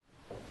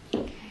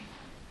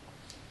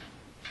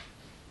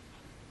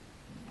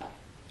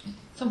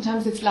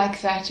Sometimes it's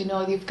like that,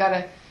 you've got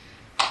to,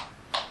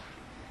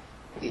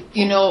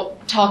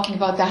 talking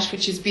about that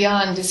which is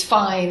beyond is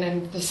fine,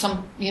 and there's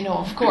some,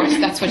 of course,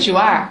 that's what you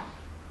are.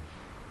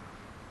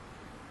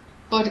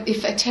 But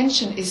if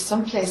attention is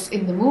someplace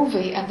in the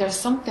movie and there's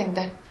something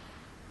that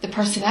the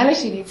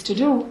personality needs to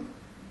do,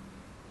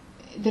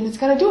 then it's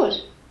got to do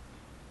it.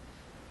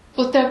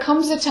 But there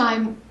comes a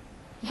time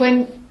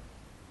when,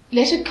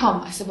 let it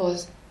come, I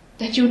suppose,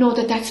 that you know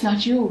that that's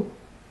not you.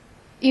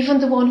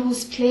 Even the one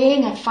who's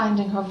playing at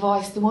finding her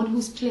voice, the one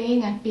who's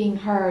playing at being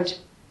heard,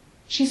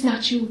 she's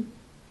not you.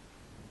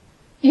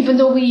 Even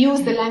though we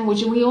use the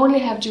language, and we only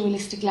have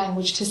dualistic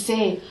language to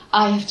say,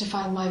 I have to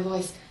find my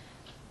voice.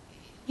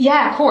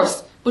 Yeah, of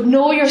course, but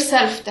know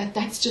yourself that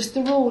that's just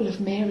the role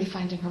of Mary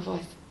finding her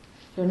voice.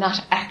 You're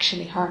not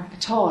actually her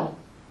at all.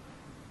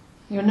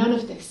 You're none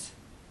of this.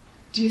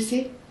 Do you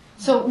see?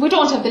 So we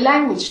don't have the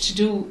language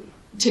to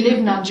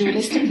live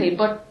non-dualistically,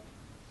 but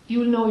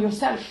you'll know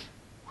yourself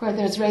where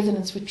there's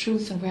resonance with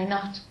truth and where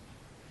not.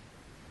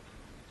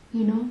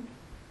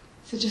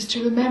 So just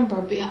to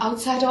remember, be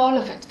outside all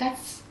of it,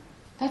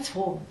 that's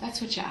home.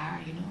 That's what you are,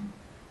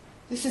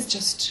 This is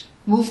just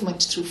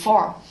movement through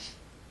form.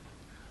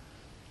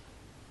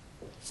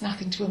 It's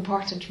nothing too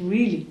important,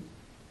 really.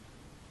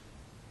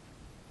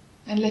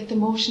 And let the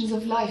motions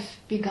of life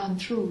be gone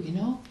through,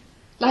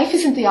 Life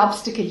isn't the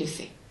obstacle, you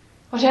see.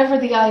 Whatever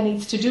the eye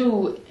needs to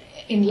do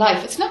in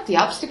life, it's not the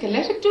obstacle.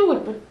 Let it do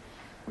it, but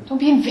don't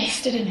be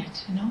invested in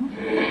it,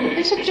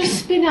 Let it just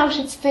spin out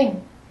its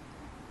thing.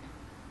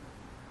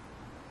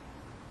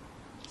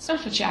 It's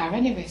not what you are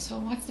anyway, so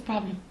what's the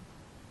problem?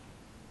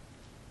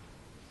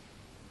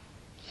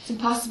 It's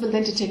impossible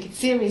then to take it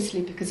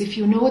seriously, because if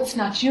you know it's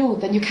not you,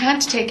 then you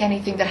can't take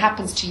anything that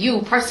happens to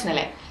you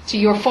personally, to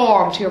your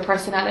form, to your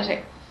personality.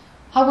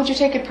 How would you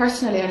take it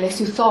personally unless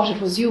you thought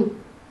it was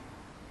you?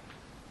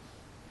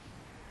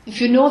 If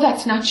you know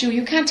that's not you,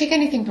 you can't take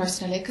anything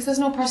personally, because there's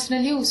no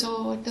personal you,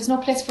 so there's no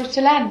place for it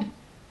to land.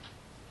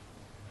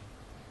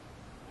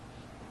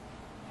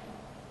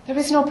 There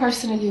is no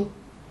personal you.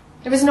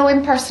 There is no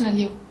impersonal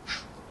you.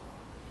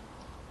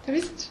 There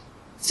isn't.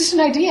 It's just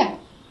an idea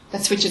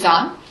that switches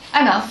on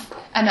and off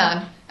and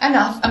on and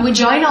off, and we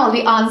join all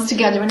the ons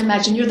together and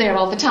imagine you're there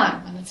all the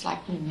time. And it's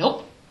like,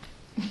 nope.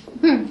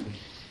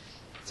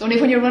 It's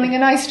only when you're running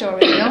an eye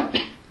story,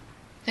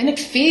 Then it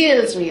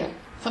feels real.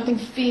 Something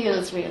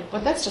feels real.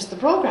 But that's just the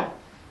program.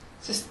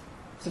 It's just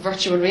the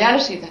virtual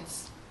reality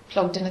that's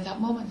plugged in at that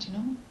moment,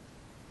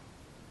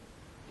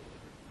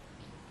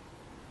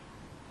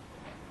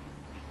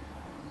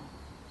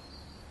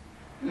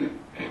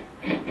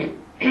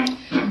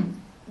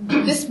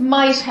 This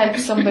might help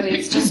somebody.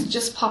 It's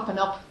just popping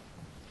up.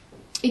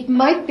 It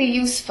might be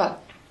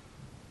useful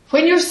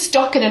when you're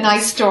stuck in a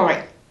nice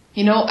story,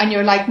 and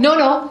you're like,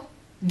 no,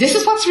 this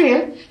is what's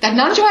real. That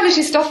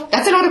non-duality stuff,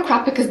 that's a lot of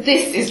crap, because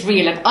this is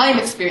real and I'm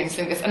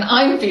experiencing this and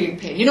I'm feeling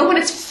pain. When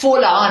it's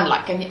full on,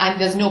 and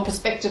there's no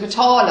perspective at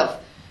all of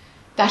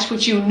that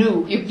which you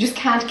knew. You just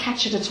can't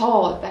catch it at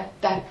all,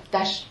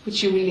 that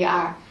which you really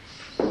are.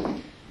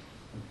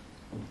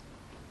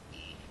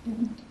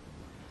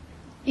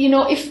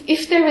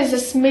 If there is a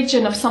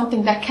smidgen of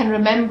something that can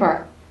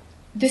remember,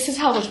 this is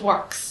how it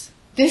works.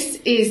 This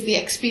is the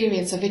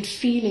experience of it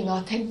feeling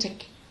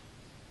authentic.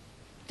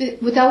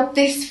 Without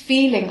this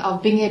feeling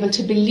of being able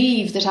to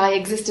believe that I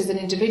exist as an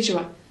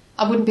individual,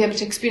 I wouldn't be able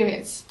to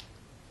experience.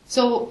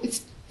 So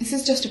this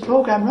is just a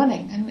program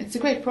running, and it's a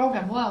great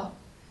program, wow.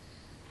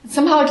 And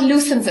somehow it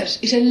loosens it.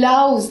 It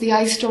allows the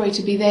I story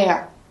to be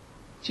there.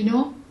 Do you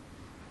know?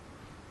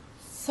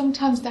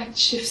 Sometimes that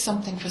shifts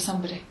something for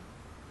somebody.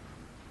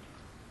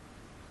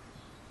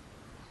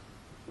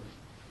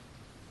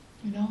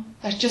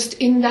 That just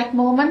in that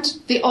moment,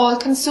 the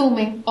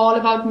all-consuming, all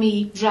about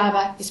me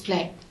drama is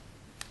playing.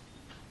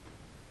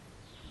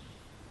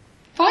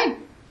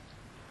 Fine.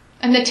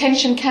 And the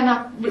tension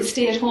cannot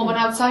stay at home and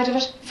outside of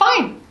it.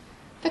 Fine.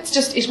 That's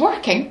just it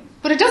working.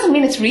 But it doesn't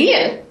mean it's real.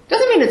 It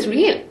doesn't mean it's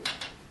real.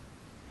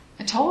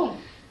 At all.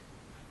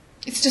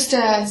 It's just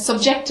a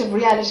subjective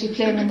reality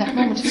playing in that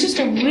moment. It's just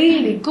a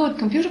really good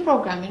computer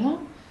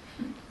program,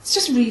 It's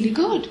just really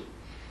good.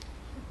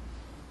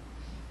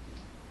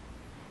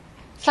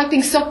 It's like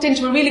being sucked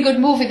into a really good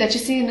movie that you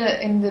see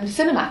in the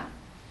cinema.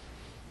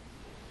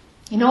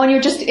 And you're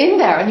just in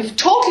there and you've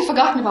totally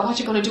forgotten about what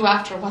you're going to do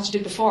after and what you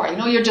did before.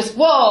 You're just,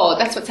 whoa,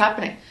 that's what's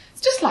happening.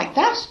 It's just like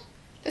that.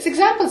 There's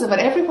examples of it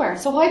everywhere.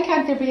 So why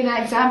can't there be an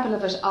example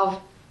of it of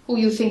who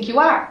you think you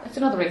are? That's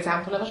another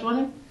example of it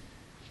running.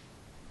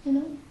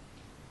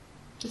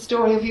 The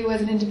story of you as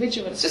an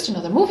individual. It's just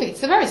another movie.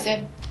 It's the very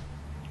same.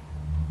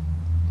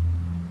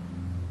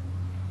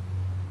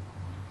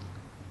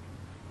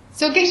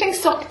 So getting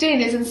sucked in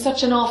isn't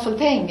such an awful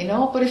thing,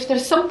 But if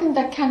there's something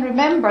that can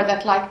remember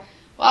that, like,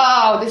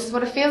 wow, this is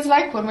what it feels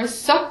like when we're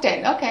sucked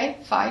in. Okay,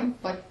 fine,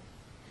 but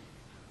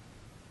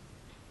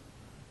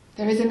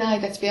there is an I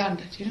that's beyond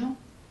it,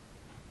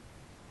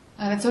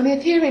 And it's only a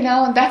theory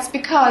now, and that's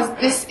because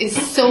this is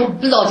so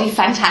bloody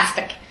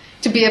fantastic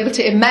to be able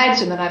to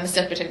imagine that I'm a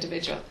separate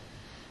individual,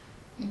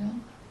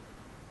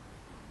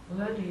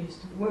 Bloody is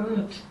the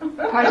word.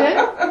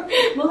 Pardon?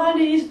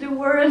 Bloody is the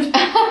word.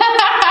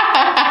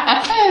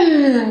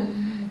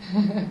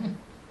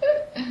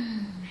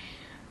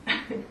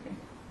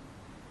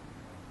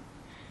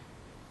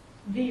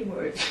 The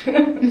word.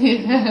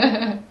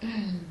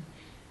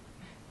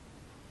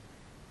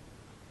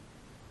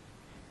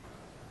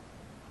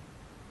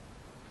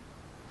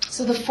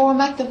 So the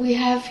format that we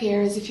have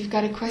here is if you've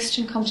got a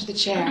question, come to the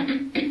chair.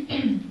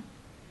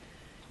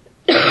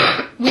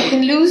 We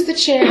can lose the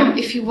chair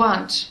if you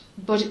want,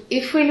 but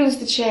if we lose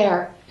the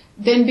chair,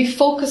 then be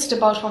focused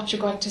about what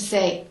you're going to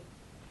say.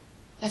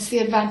 That's the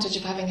advantage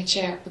of having a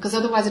chair, because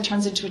otherwise it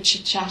turns into a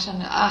chit chat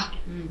and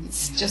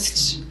it's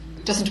just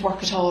doesn't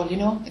work at all, you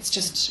know. It's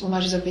just, we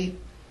might as well be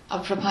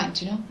out for a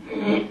pint, you know.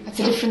 That's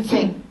a different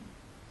thing.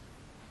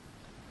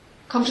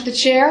 Come to the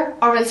chair,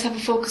 or else have a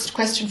focused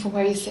question from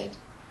where you sit,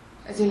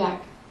 as you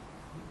like.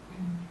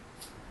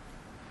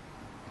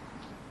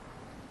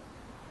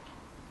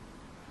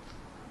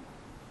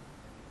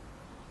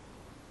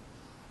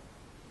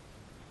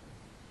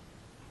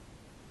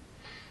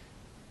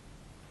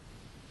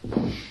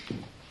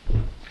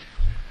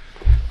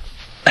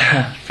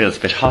 Feels a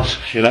bit hot,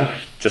 you know.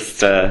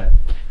 Just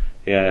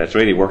it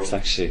really works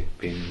actually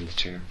being in the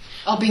chair.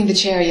 Oh, being the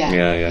chair, yeah.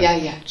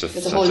 Yeah.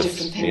 There's a whole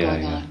different thing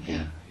going on.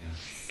 Yeah.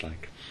 It's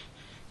like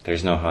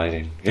there's no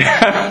hiding.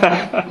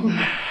 I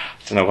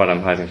don't know what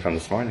I'm hiding from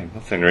this morning.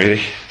 Nothing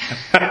really.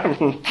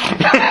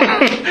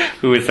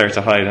 Who is there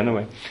to hide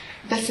anyway?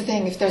 That's the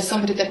thing. If there's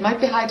somebody that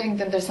might be hiding,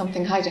 then there's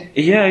something hiding.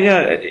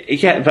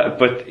 Yeah.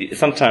 But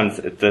sometimes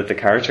the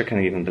character can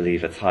even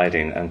believe it's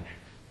hiding, and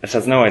it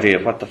has no idea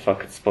what the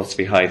fuck it's supposed to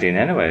be hiding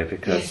anyway.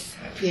 Because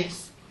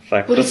yes.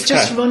 Like, but it's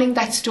just running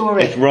that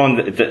story. It's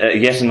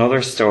yet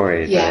another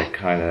story that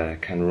kind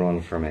of can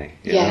run for me.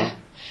 You know?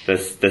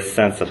 This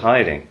sense of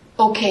hiding.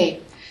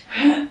 Okay.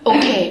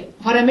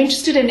 What I'm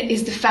interested in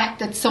is the fact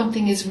that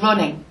something is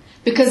running,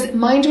 because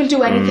mind will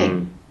do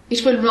anything.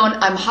 It will run.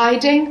 I'm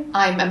hiding.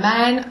 I'm a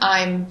man.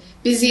 I'm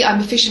busy. I'm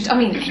efficient. I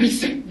mean,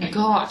 anything.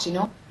 God, you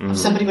know. I'm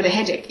somebody with a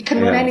headache. It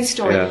can run any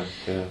story.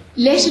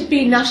 Let it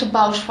be not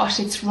about what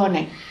it's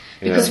running.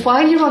 Because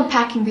while you're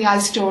unpacking the I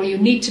story, you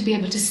need to be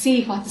able to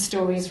see what the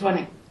story is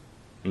running.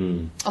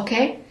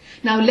 Okay?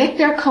 Now let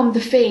there come the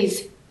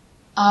phase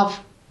of,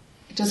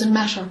 it doesn't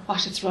matter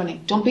what it's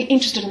running. Don't be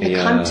interested in the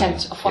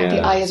content of what the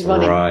I is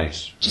running.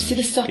 Right. Just see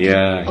the subtle.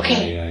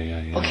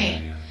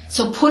 Okay.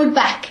 So pull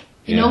back,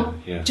 you know?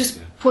 Just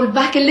pull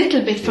back a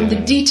little bit from the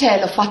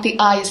detail of what the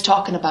I is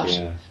talking about.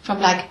 From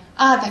like,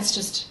 that's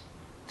just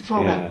the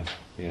program.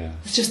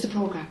 It's just the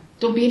program.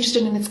 Don't be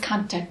interested in its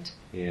content.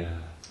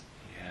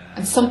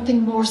 And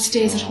something more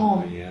stays at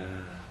home. You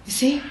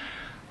see?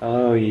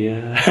 Oh,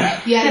 yeah.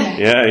 Yeah.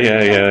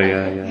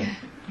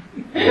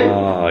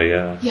 Oh,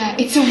 yeah. Yeah,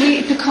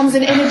 it becomes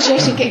an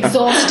energetic,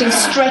 exhausting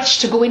stretch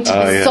to go into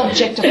the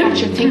subject of what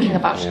you're thinking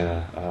about.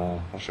 Yeah,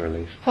 what a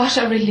relief. What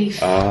a relief.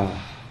 Oh.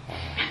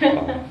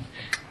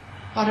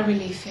 What a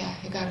relief, yeah,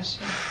 you got it.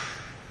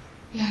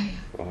 Yeah.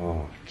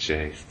 Oh,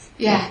 jeez.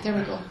 Yeah, there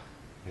we go.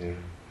 Yeah.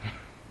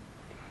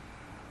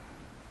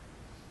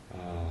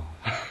 Oh.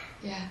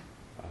 Yeah.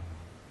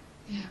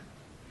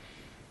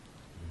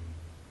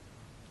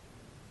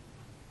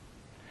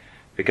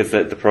 Because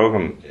the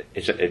program,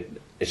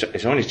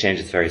 it only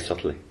changes very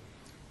subtly,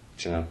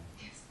 you know.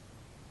 Yes.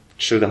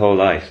 Through the whole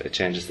life, it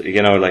changes.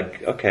 You know,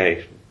 like,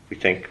 okay, we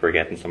think we're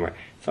getting somewhere.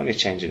 It's only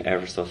changing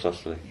ever so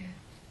subtly. Yeah.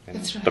 You know?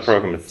 That's right. The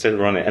program is still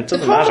running. It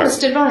doesn't the program matter. is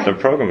still running. The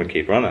program will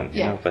keep running,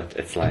 you know, but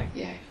it's like...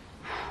 Yeah.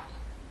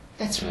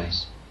 That's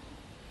right.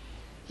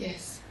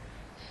 Yes.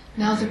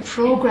 Now the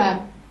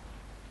program...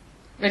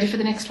 Ready for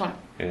the next one?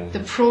 Yeah. The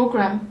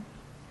program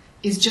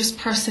is just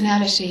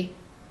personality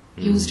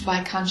used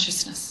by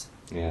consciousness.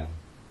 Yeah.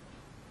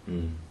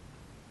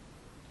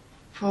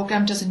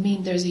 Program doesn't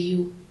mean there's a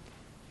you.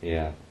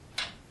 Yeah.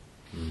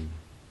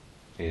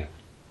 Yeah.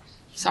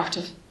 Sort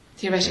of.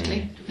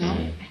 Theoretically.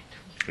 No?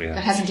 Yeah.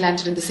 That hasn't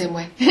landed in the same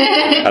way.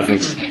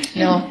 Hasn't.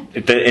 No.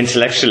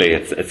 Intellectually,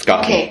 it's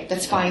got. Okay,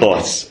 that's fine.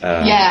 But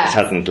it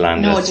hasn't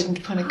landed. No, it didn't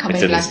come in like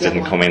the other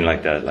didn't one. come in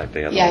like the other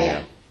one.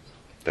 Yeah.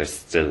 There's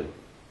still.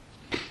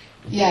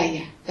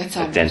 Yeah. That's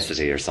all right.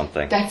 Density or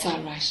something. That's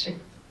all right.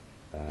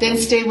 Then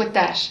stay with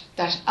that.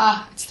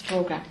 It's the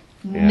program.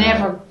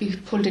 Never be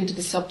pulled into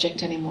the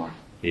subject anymore.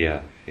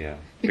 Yeah.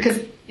 Because,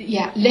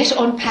 let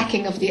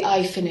unpacking of the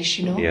I finish,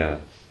 you know? Yeah.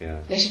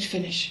 Let it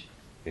finish.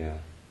 Yeah.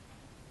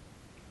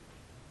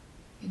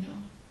 You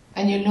know?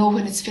 And you'll know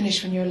when it's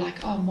finished when you're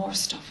like, more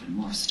stuff.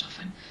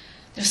 And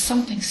there's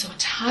something so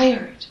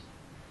tired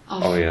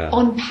of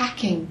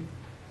unpacking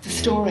the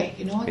story,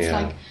 you know? It's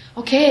like,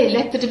 okay,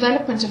 let the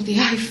development of the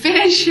I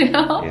finish, you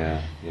know?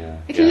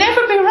 Yeah. It'll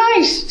never be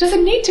right. It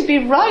doesn't need to be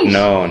right.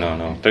 No.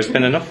 There's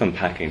been enough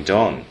unpacking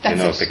done, That's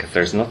you know, it. because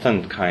there's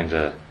nothing kind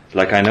of,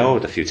 like, I know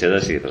the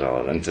futility of it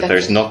all, and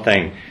there's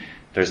nothing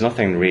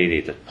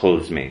really that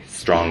pulls me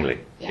strongly,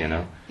 you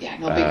know? Yeah,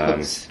 no big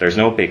hooks. There's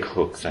no big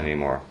hooks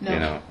anymore, No, you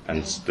know,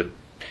 and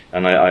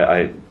And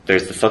I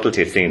there's the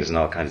subtlety of seeing it in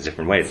all kinds of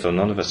different ways. So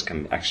none of it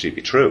can actually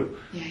be true,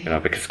 you know,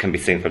 because it can be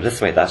seen from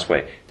this way, that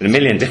way, in a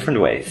million different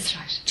ways. That's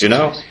right. Do you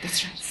know?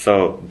 That's right.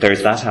 So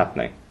there's that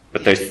happening,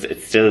 but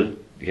it's still,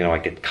 you know, I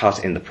get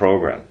caught in the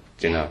program.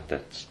 Do you know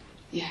that?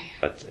 Yeah.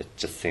 But it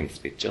just seems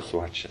to be just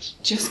watch it.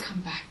 Just come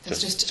back.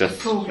 There's just a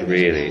program.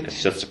 Really,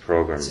 it's just a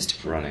program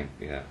running.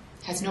 Yeah.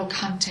 Has no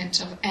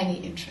content of any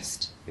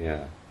interest.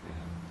 Yeah.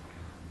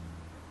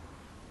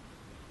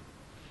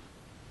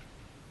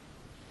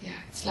 Yeah,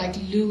 it's like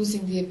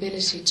losing the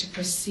ability to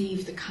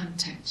perceive the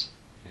content.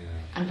 Yeah.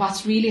 And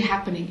what's really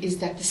happening is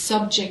that the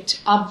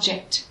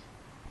subject-object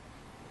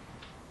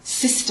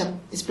system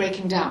is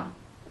breaking down.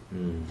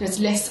 There's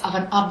less of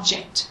an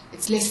object.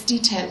 It's less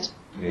detailed.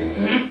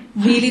 Yeah.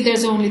 Really,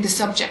 there's only the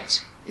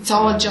subject. It's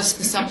all just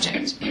the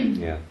subject.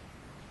 Yeah.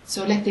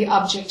 So let the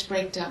object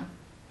break down.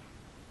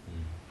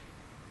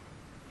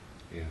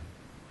 Yeah.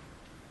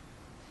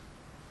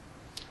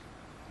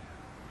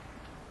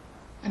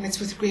 And it's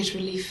with great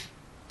relief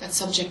that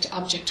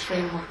subject-object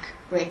framework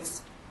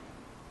breaks.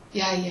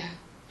 Yeah, yeah.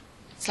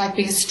 It's like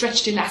being a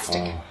stretched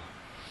elastic,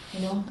 you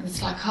know, and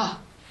it's like,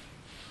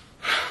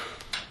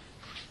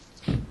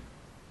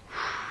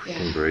 You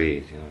can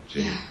breathe, you know.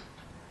 Gee. Yeah.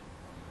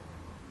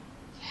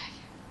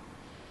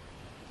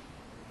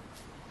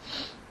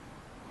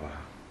 Wow.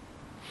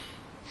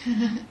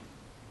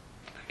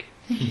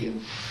 Thank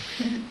you.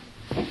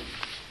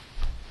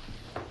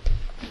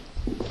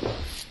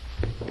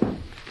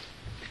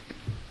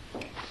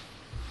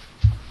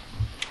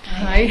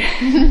 Hi.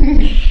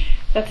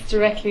 That's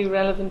directly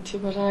relevant to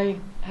what I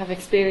have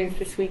experienced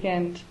this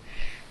weekend.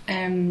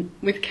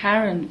 With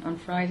Karen on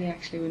Friday,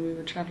 actually, when we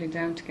were travelling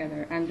down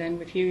together, and then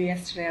with you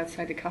yesterday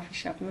outside the coffee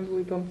shop. Remember,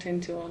 we bumped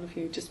into all of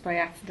you just by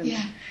accident.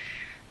 Yeah.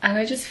 And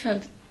I just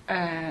felt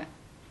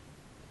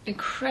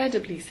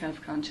incredibly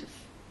self-conscious.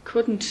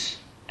 Couldn't,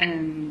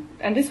 and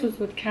this was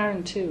with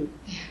Karen too.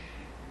 Yeah.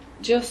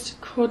 Just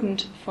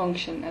couldn't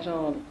function at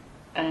all.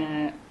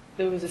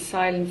 There was a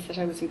silence that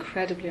I was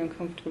incredibly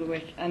uncomfortable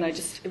with, and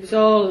it was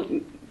all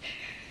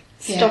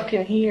stuck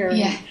in here.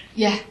 Yeah,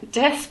 yeah.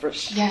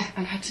 Desperate. Yeah.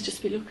 And I had to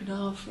just be looking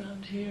off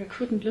around here.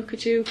 Couldn't look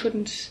at you,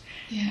 couldn't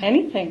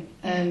anything.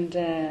 Yeah. And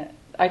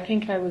I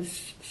think I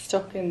was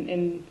stuck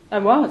I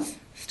was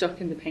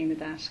stuck in the pain of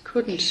that.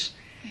 Couldn't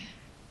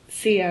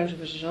see out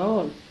of it at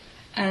all.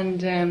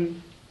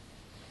 And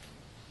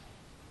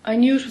I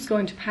knew it was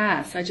going to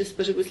pass.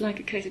 But it was like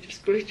a case of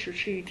just grit your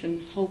teeth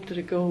and hope that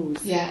it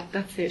goes. Yeah.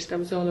 That's it. That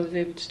was all I was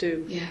able to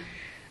do. Yeah.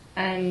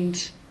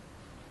 And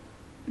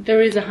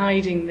there is a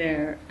hiding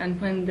there, and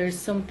when there's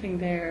something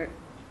there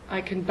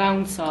I can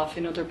bounce off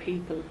in other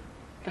people,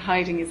 the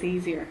hiding is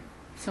easier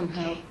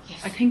somehow.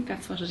 Yes. I think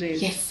that's what it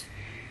is. Yes.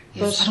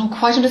 But I don't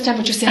quite understand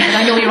what you're saying, but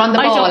I know you're on the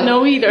ball. I don't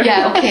know either.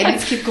 Yeah, okay,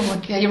 let's keep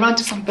going. Yeah, you're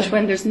onto something. But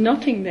when there's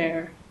nothing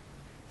there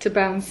to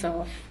bounce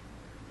off,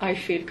 I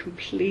feel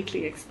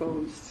completely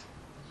exposed.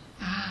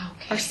 Ah,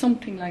 okay. Or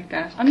something like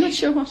that. I'm not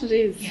sure what it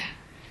is. Yeah.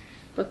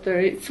 But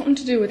it's something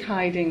to do with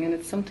hiding, and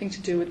it's something to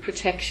do with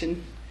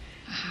protection.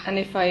 Uh-huh. And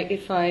if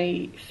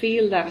I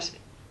feel that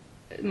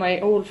my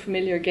old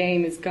familiar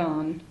game is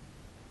gone,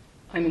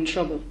 I'm in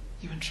trouble.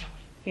 You're in trouble.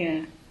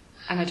 Yeah.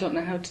 And I don't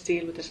know how to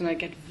deal with it, and I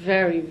get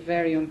very,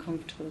 very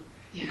uncomfortable,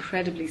 Yeah.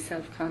 incredibly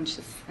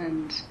self-conscious,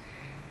 and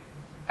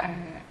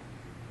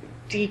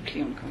deeply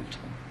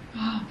uncomfortable.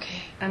 Oh,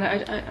 okay. And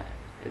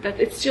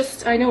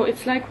I know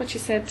it's like what you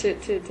said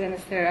to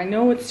Dennis there. I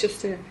know it's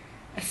just a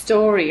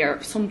story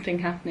or something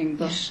happening,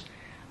 but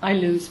I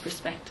lose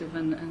perspective,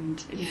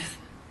 and it's.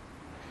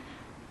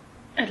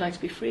 I'd like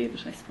to be free of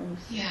it, I suppose.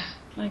 Yeah.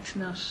 I'd like to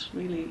not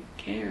really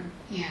care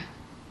Yeah.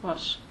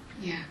 what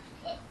Yeah.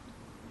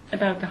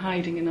 about the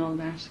hiding and all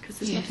that, because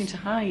there's nothing to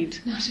hide.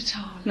 Not at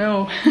all.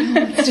 No.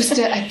 It's just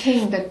a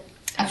thing that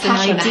a It's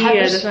pattern, an a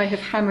idea habit. that I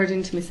have hammered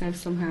into myself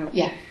somehow.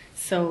 Yeah.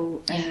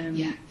 So,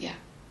 Yeah.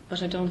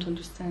 but I don't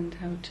understand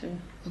how to.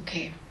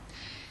 Okay.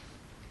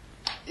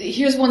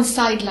 Here's one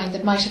sideline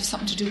that might have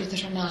something to do with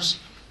it or not.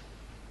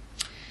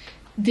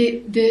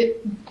 The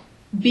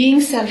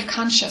being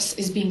self-conscious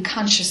is being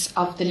conscious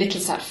of the little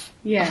self,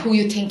 Yeah. of who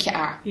you think you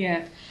are.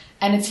 Yeah.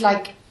 And it's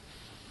like,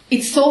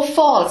 it's so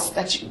false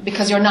that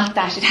because you're not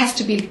that, it has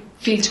to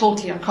feel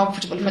totally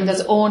uncomfortable when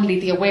there's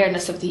only the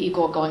awareness of the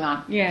ego going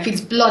on. Yeah. It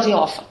feels bloody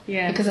awful.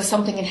 Yeah. Because there's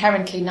something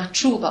inherently not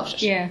true about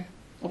it. Yeah.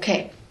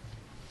 Okay.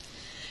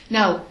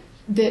 Now,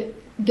 the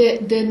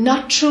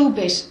not true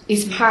bit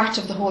is part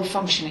of the whole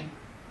functioning.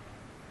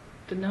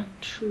 The not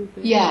true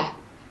bit. Yeah.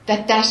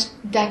 That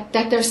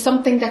there's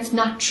something that's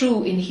not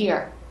true in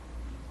here.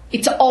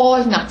 It's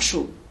all not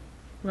true.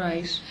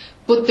 Right.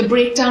 But the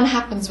breakdown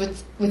happens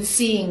with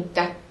seeing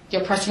that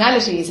your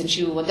personality isn't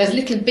you, and there's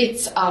little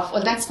bits of,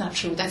 well, that's not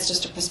true, that's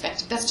just a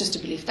perspective, that's just a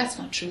belief, that's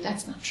not true,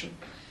 that's not true.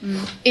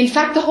 In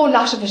fact, the whole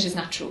lot of it is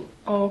not true.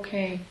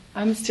 Okay.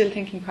 I'm still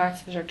thinking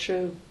parts of it are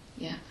true.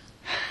 Yeah.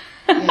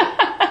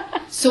 Yeah.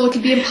 So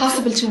it'll be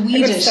impossible to weed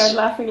I'm going to it. start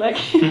laughing like.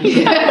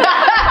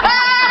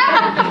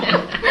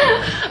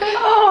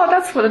 Oh,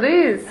 that's what it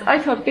is. I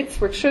thought bits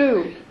were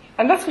true.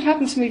 And that's what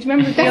happened to me. Do you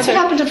remember That's what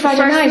happened on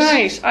Friday the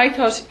first night. I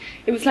thought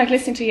it was like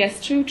listening to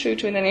yes, true,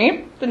 and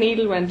then the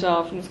needle went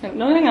off, and it was kind of,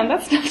 no, hang on,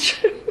 that's not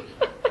true.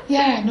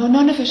 Yeah, no,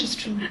 none of it is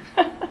true.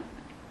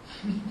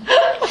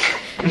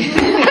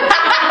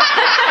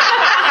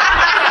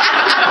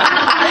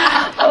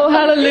 Oh,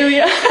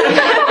 hallelujah.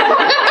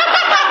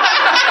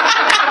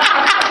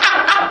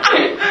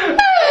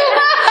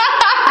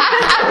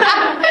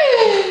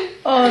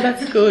 Oh,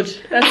 that's good.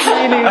 That's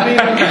really,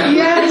 really.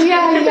 Yeah.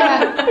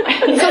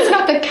 So it's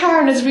not that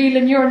Karen is real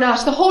and you're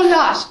not. The whole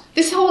lot.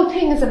 This whole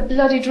thing is a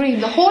bloody dream.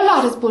 The whole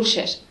lot is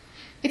bullshit.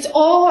 It's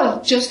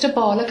all just a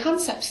ball of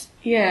concepts.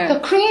 Yeah. The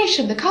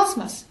creation, the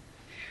cosmos.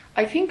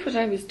 I think what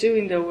I was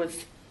doing though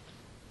was,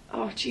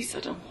 oh jeez,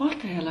 I don't know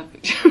what the hell I've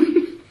been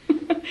doing.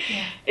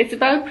 Yeah. It's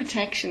about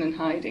protection and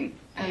hiding.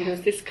 And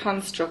there's this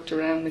construct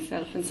around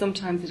myself, and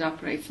sometimes it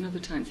operates and other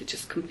times it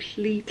just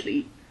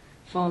completely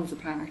falls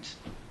apart.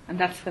 And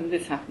that's when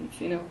this happens,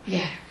 you know.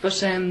 Yeah.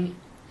 But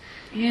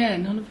yeah,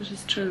 none of it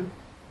is true.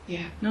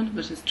 Yeah. None of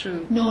it is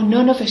true. No,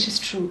 none of it is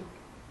true.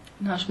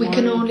 Not We one.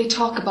 can only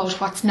talk about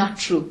what's not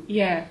true.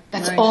 Yeah.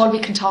 That's right. all we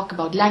can talk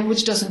about.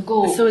 Language doesn't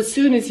go So as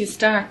soon as you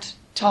start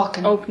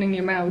talking. opening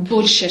your mouth,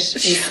 Bullshit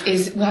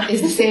is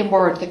the same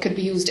word that could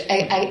be used. To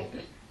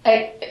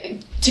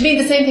mean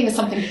the same thing as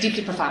something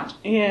deeply profound.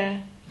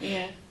 yeah.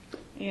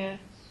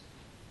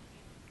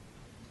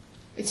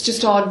 It's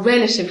just all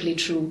relatively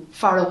true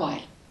for a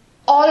while.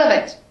 All of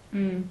it.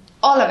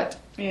 All of it.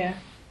 Yeah.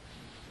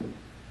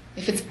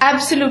 If it's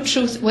absolute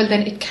truth, well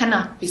then it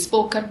cannot be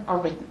spoken or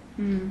written.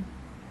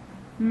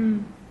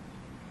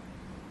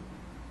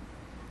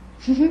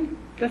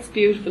 That's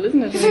beautiful,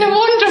 isn't it? Isn't it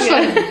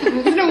wonderful? Yeah.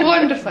 Isn't it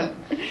wonderful?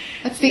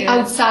 That's the Yeah.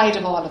 outside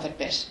of all of it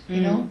bit,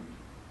 you know?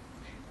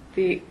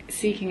 The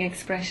seeking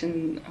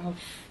expression of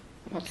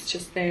what's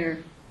just there,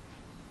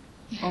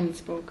 Yeah.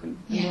 unspoken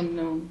Yeah. and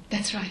unknown.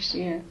 That's right.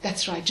 Yeah.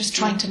 That's right. Just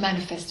trying to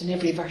manifest in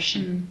every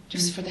version,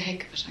 just for the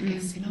heck of it, I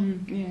guess, you know?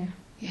 Yeah.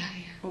 Yeah.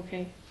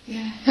 Okay.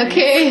 Yeah.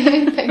 Okay.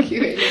 Thank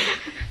you, Aileen.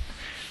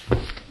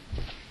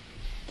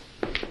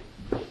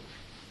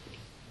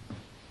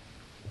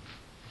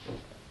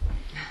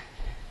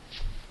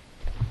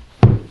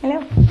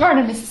 Hello.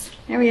 Morning, Mrs.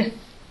 How are you?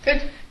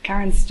 Good.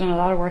 Karen's done a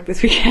lot of work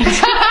this weekend.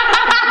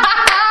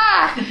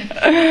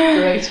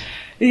 Great.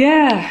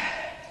 Yeah.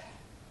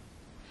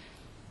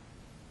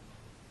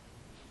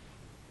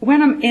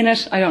 When I'm in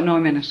it, I don't know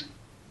I'm in it.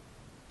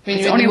 When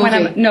It's you're only in the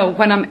when movie.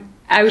 when I'm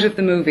out of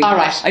the movie. All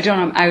right. I don't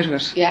know I'm out of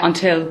it Yeah.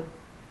 until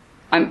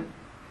I'm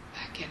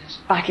Back in it.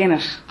 back in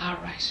it. All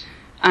right.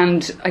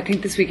 And I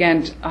think this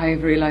weekend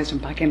I've realised I'm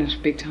back in it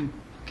big time.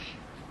 Okay.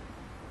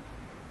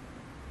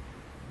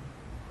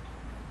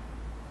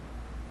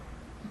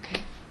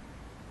 Okay.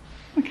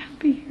 I can't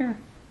be here.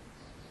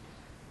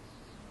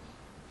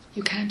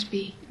 You can't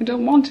be. I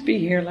don't want to be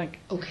here. Like,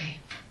 Okay.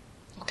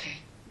 Okay.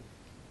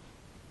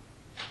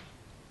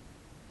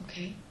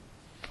 Okay.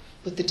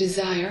 But the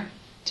desire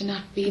to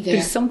not be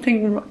there.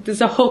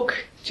 there's a hook,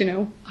 do you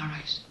know? All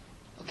right.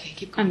 Okay,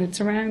 keep going. And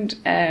it's around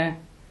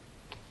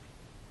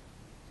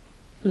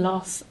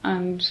loss,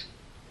 and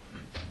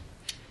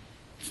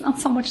it's not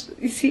so much,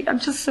 you see, I'm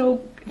just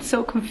it's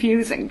so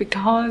confusing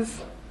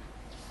because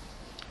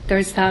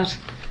there's that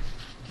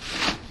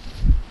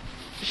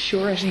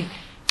surety,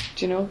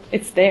 do you know,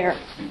 it's there,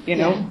 you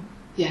know,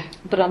 Yeah.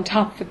 but on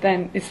top of it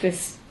then is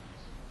this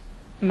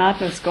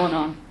madness going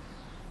on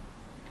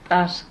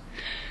that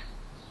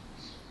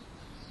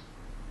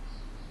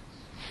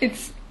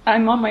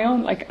I'm on my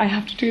own, like I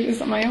have to do this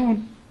on my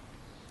own.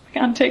 I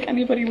can't take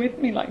anybody with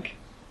me, like.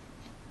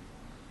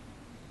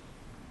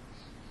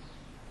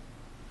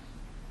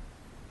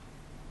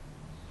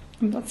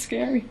 And that's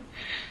scary.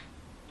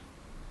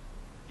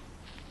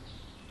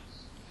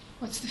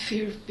 What's the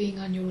fear of being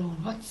on your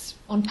own?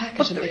 Unpack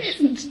But it a there bit.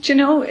 isn't, do you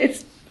know,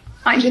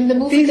 But in the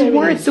movie these there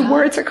words, is, the huh?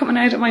 words are coming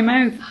out of my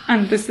mouth,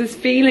 and there's this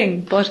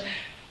feeling, but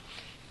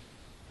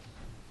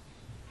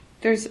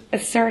there's a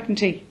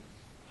certainty,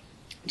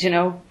 do you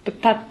know,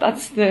 but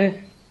that's the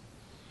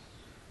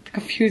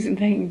confusing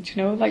thing, do you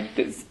know, like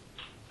there's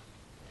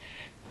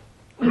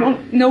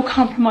no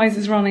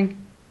compromises running,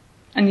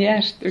 and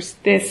yet there's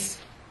this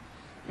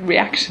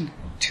reaction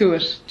to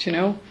it, do you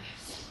know,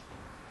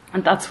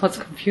 and that's what's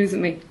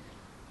confusing me.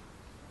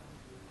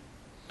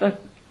 That,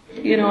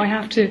 you know, I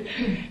have to,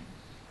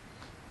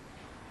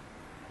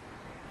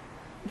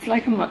 it's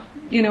like I'm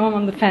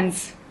on the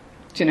fence,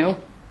 do you know,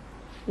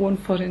 1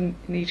 foot in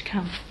each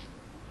camp,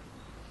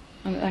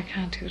 and I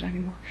can't do it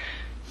anymore.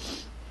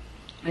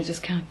 I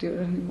just can't do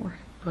it anymore,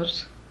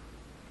 but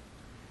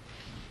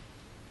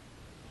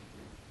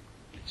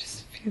it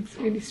just feels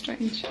really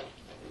strange.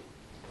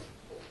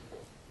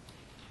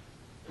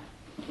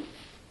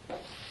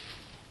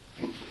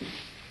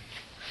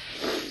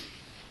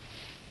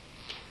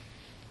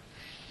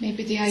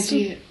 Maybe the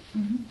idea.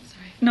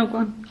 Sorry. No, go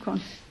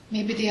on.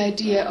 Maybe the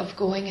idea of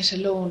going it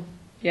alone.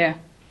 Yeah.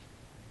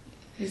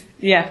 Is-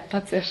 Yeah,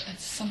 that's it.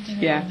 That's something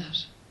Yeah. around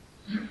that.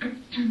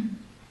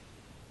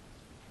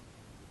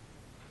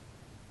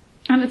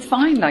 And it's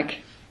fine, like,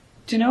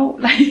 do you know,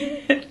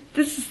 like,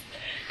 this is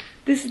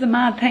this is the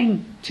mad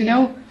thing, do you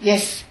know?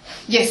 Yes.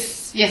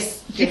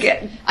 You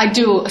get- I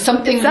do.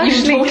 Something It's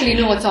actually- you totally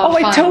know it's all Oh,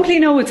 fine. I totally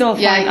know it's all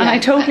fine. Yeah, And I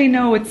yeah. totally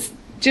know it's,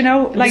 do you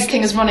know, like, this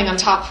thing is running on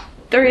top.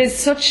 there's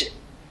such,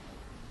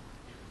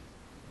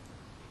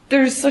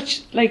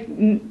 like,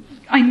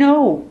 I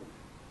know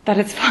that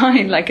it's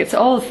fine, like, it's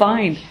all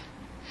fine,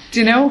 do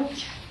you know?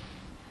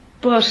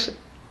 But,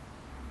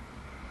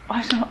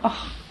 I don't,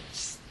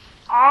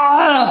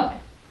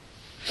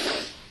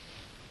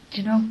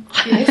 do you know?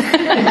 Yes.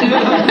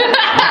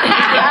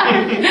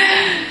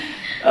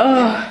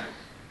 Oh.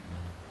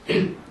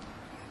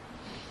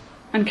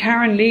 And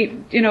Karen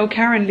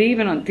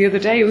leaving on the other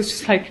day, it was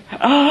just like,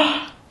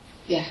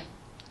 Yeah.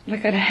 like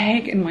I had a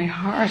heg in my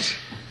heart,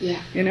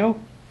 Yeah. you know?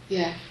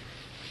 Yeah.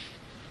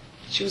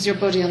 She was your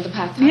buddy on the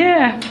path. Huh?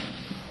 Yeah.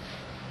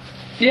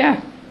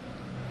 Yeah.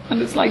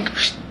 And it's like,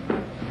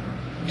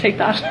 take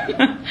that.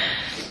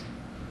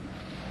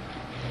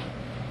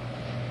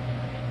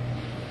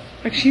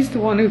 Like she's the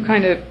one who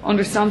kind of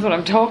understands what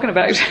I'm talking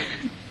about,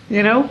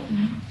 you know?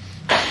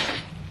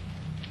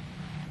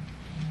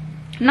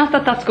 Not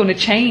that that's going to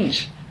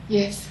change.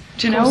 Yes.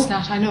 Do you Of course know?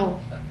 not. I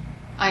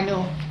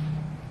know.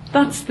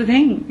 That's the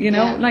thing, you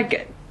know? Yeah.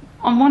 Like,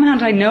 on one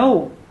hand I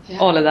know Yeah.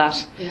 all of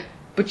that, Yeah.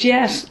 but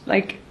yet,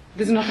 like,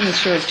 there's nothing that's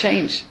sure of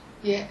change.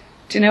 Yeah.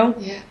 Do you know?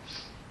 Yeah.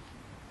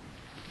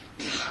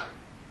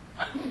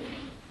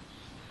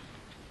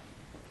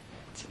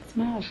 It's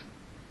mad.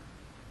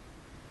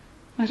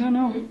 I don't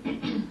know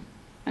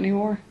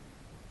anymore.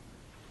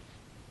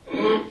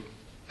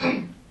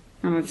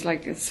 And it's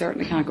like, it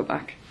certainly can't go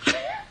back.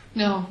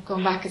 No,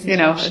 going back isn't You an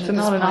know, option it's at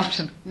this not an point.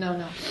 option.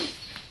 No.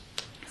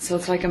 So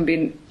it's like I'm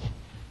being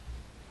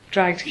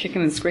dragged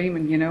kicking and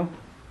screaming, you know?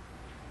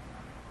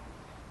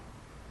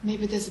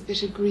 Maybe there's a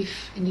bit of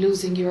grief in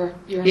losing your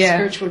Yeah.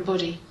 spiritual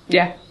buddy.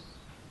 Yeah,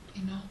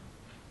 You know.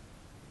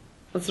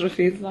 that's what it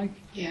feels like.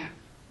 Yeah.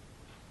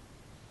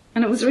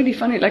 And it was really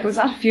funny, like I was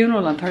at a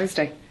funeral on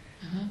Thursday,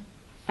 Uh-huh.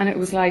 and it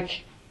was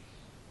like,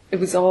 it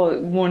was all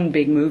one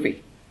big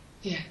movie,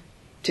 Yeah.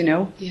 do you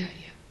know? Yeah.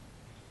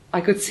 I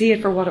could see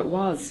it for what it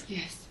was,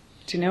 Yes.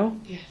 do you know?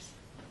 Yes.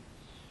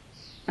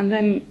 And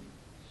then,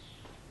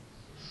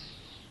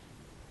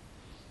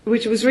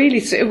 which was really,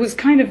 it was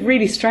kind of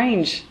really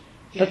strange.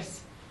 Yes.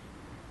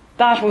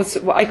 That was,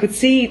 I could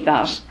see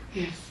that,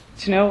 Yes.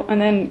 do you know? And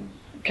then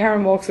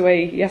Karen walks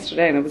away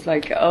yesterday and it was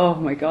like, oh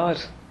my God,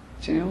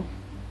 do you know?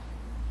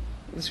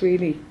 It was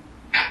really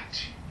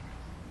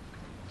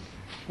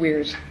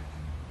weird,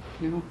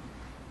 you know?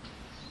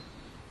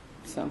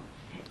 So,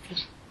 that's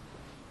it.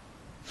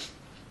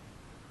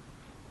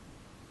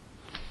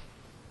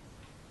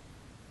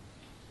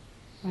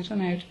 I don't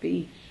know how to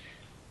be,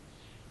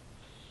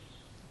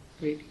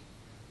 really.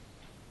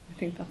 I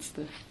think that's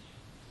the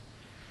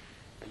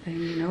thing,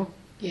 you know?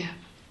 Yeah.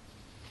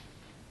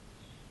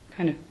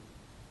 Kind of,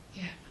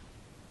 Yeah.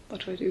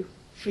 what do I do?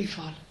 Free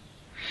fall.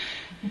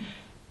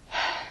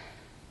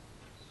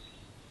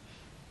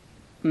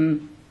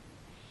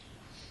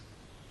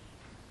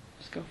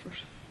 Just go for it.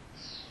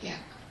 Yeah.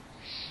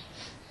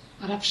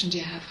 What option do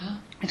you have, huh?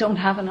 I don't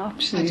have an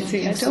option, I you don't see.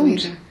 think I so don't.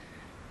 either.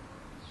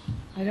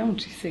 I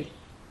don't, you see.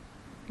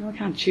 You know, I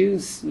can't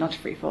choose not to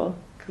free fall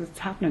because it's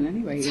happening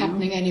anyway. It's you know?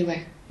 happening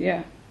anyway.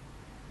 Yeah.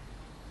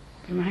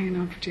 But I'm hanging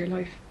on for dear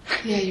life.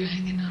 Yeah, you're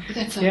hanging on, but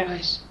that's all Yeah.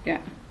 right.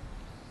 Yeah.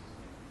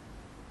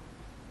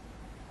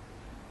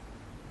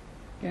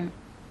 Yeah.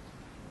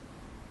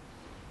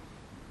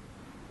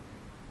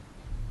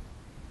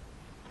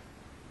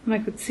 And I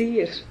could see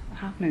it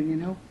happening, you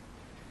know.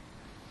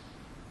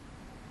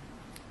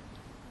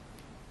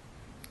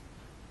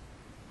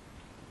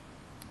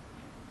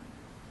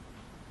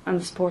 And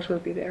the support will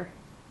be there.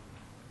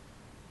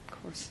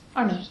 Of course.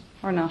 Or not.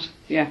 Or not.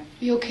 Yeah.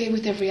 Be okay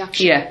with every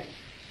option. Yeah.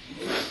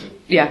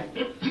 Yeah.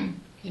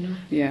 You know.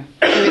 Yeah.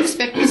 You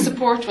expect the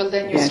support, well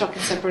then you're Yeah. stuck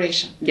in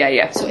separation. Yeah,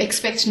 yeah. So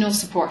expect no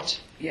support.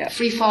 Yeah.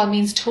 Free fall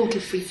means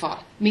total free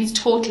fall. Means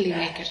totally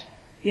naked.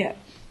 Yeah.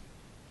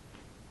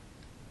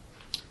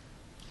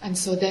 And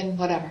so then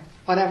whatever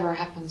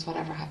happens.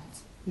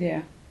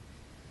 Yeah.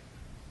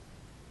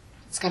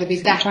 It's got to be So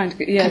I'm that trying to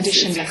get, yeah,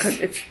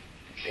 conditionless.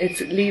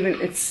 it's leaving,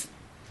 it's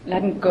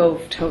letting go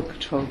of total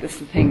control. This is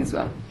the thing as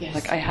well. Yes.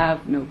 Like I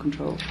have no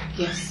control,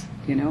 Yes.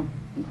 you know.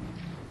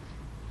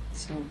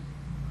 So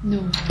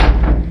No.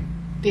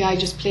 The eye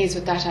just plays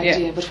with that Yeah.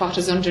 idea, but what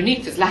is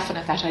underneath is laughing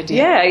at that idea.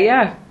 yeah,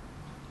 yeah.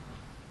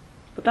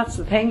 But that's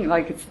the thing.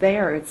 Like it's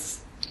there.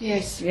 It's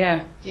Yes.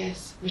 yeah,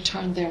 Yes.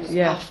 Return there as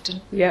Yeah.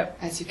 often yeah.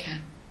 as you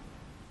can.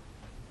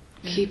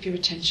 Keep your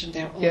attention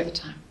there all Yeah. the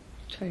time.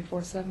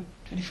 24/7.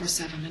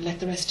 24/7, and let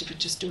the rest of it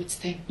just do its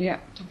thing. Yeah,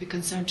 Don't be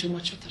concerned too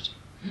much with it.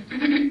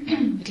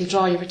 It'll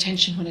draw your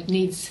attention when it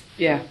needs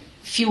yeah,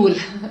 fuel,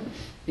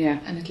 yeah.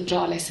 and it'll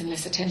draw less and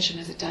less attention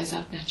as it dies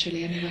out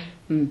naturally anyway.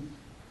 Mm.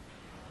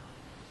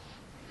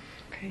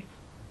 Okay.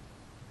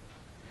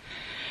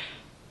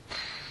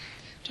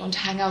 Don't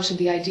hang out in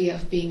the idea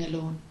of being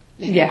alone.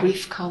 Let Yeah. the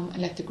grief come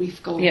and let the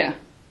grief go. Yeah,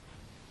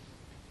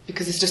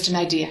 Because it's just an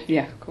idea,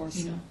 yeah. Of course.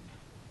 you know.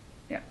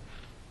 Yeah.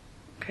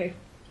 Okay.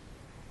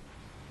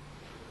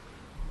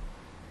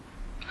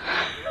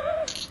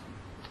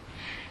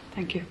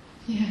 Thank you.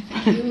 Yeah,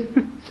 thank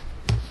you.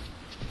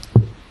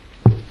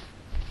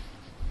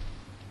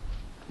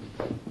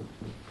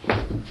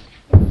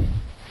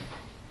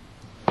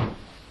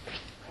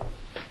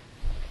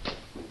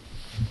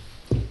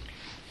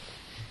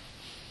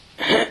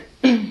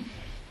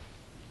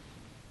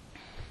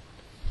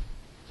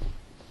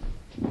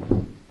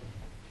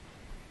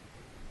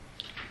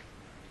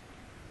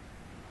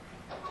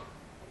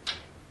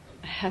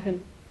 I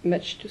haven't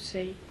much to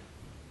say.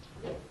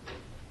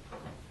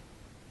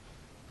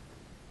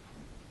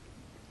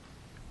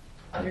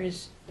 There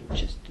is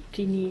just a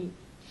teeny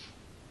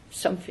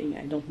something,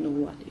 I don't know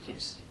what it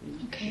is.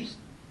 Okay.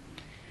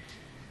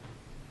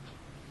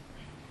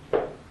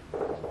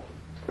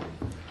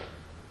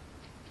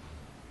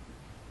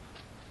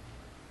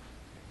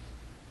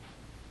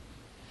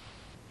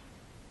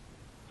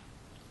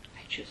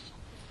 I just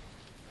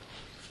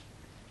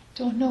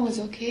Don't know is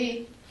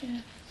okay.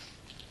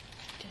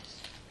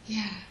 yes.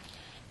 Yeah.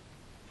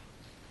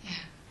 Yeah.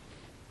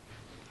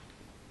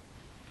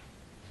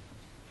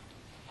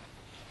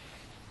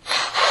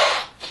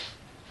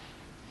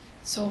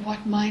 So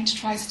what mind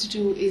tries to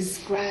do is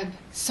grab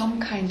some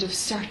kind of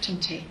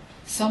certainty,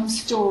 some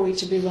story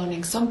to be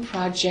running, some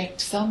project,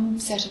 some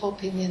set of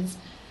opinions,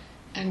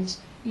 and,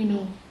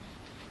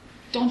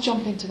 don't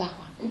jump into that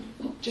one.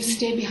 Just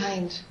stay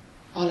behind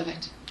all of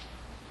it.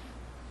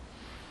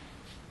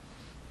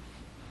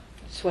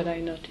 That's what I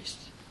noticed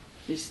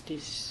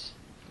these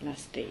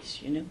last days,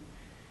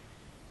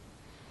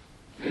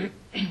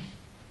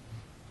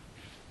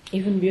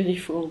 Even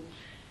beautiful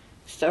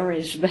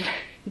stories, but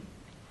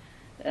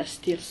they're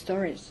still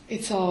stories.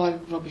 It's all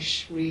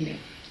rubbish, really.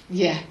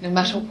 Yeah, no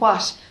matter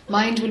what.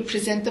 Mind will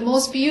present the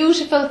most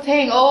beautiful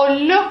thing. Oh,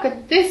 look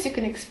at this, you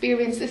can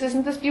experience this.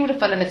 Isn't this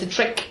beautiful? And it's a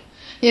trick.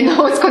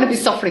 It's going to be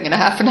suffering in a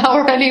half an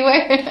hour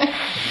anyway.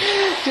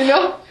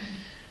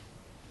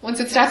 Once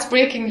it starts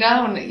breaking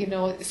down,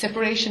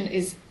 separation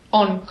is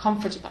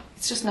uncomfortable.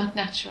 It's just not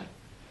natural.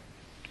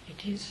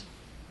 It is.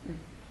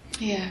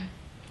 Yeah.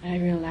 I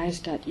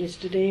realized that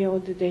yesterday or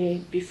the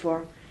day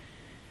before.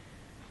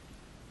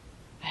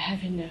 I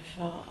have enough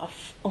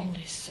of all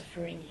this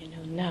suffering,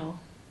 now.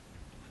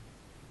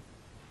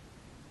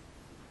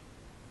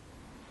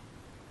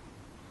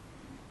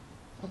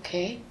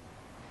 Okay.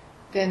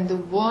 Then the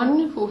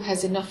one who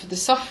has enough of the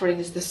suffering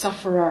is the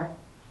sufferer.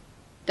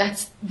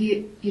 That's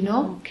the,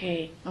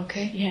 Okay.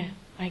 Okay? Yeah,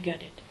 I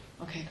got it.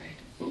 Okay,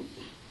 great.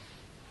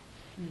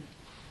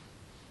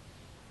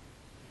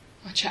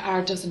 What you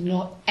are doesn't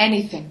know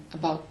anything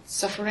about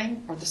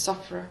suffering or the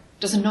sufferer.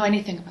 Doesn't know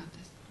anything about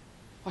this.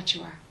 What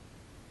you are.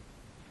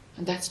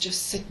 And that's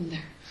just sitting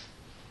there.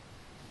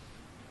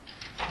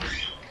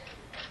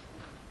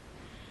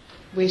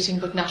 Waiting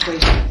but not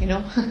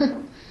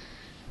waiting,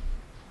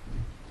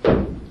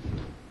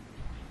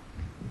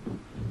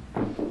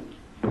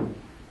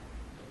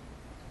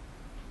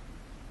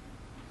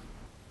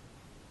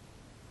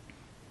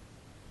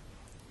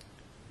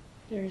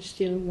 There is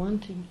still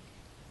wanting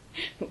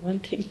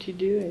to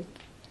do it.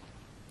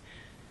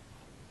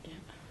 Yeah.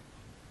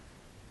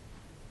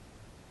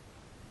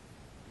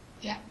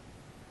 Yeah.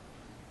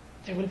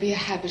 There will be a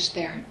habit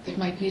there that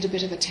might need a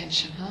bit of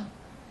attention, huh?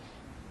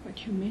 What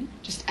do you mean?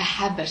 Just a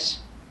habit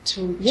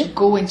to Yeah.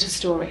 go into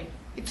story.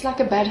 It's like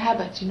a bad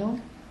habit,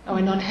 or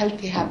an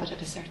unhealthy habit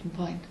at a certain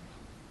point.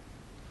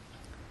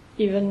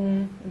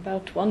 Even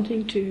about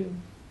wanting to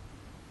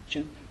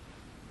jump.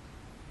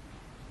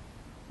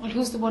 Well,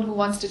 who's the one who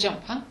wants to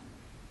jump, huh?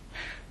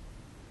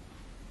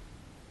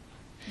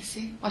 You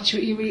see? What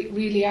you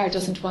really are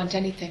doesn't want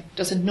anything,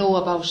 doesn't know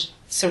about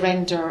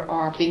surrender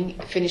or being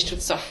finished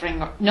with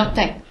suffering or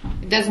nothing.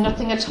 There's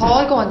nothing at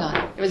all going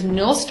on. There is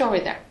no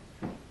story there.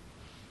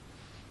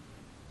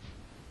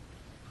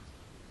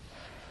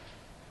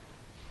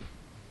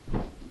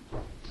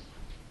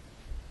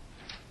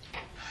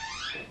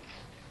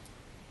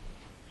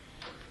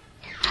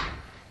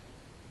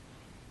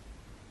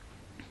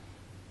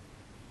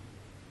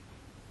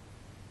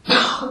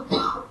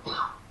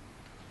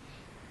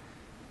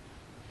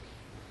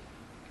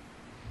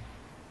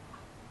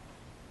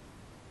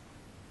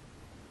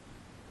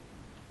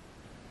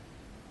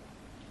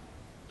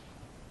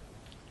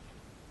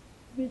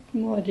 A bit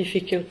more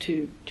difficult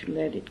to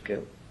let it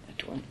go,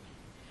 that one.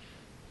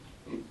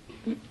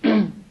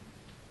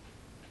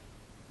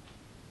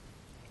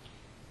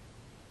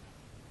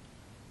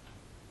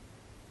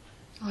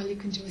 All you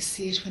can do is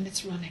see it when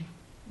it's running.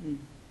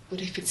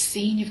 But if it's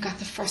seen, you've got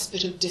the first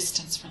bit of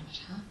distance from it,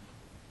 huh?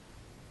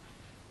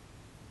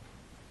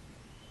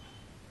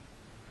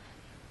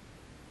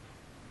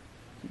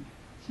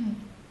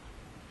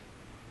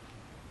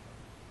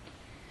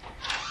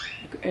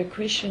 A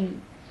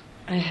question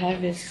I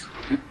have is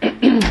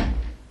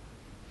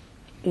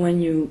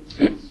when you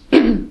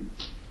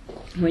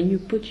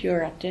put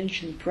your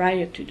attention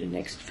prior to the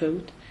next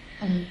thought,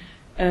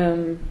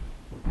 I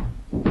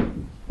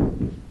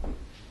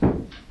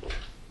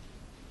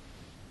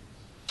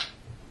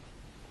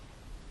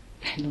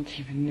don't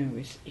even know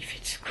if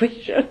it's a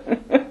question.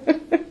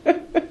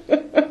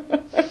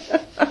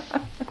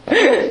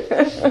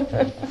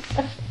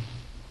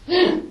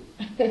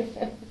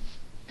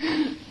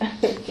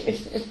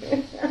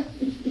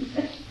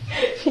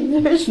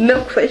 There's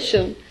no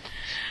question.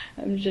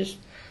 I'm just...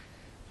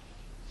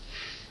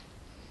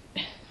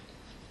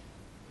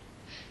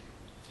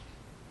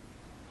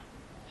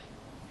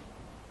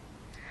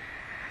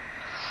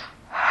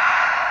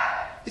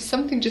 Is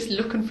something just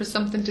looking for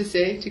something to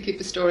say to keep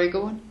the story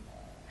going?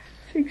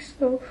 I think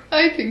so.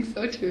 I think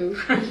so too.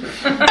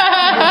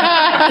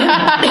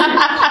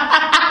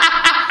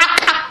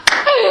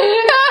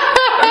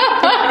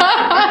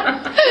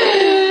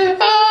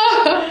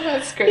 Oh,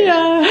 that's great.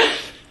 Yeah.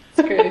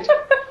 That's great.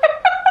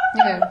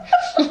 Yeah.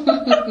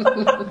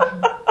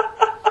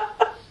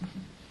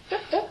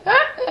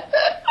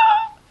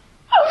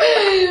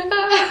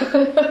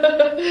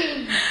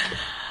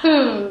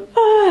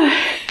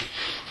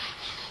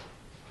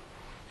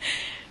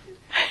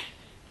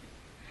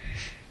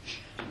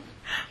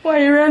 Why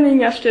are you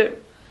running after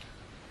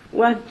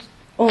what's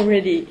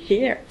already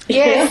here?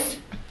 Yes,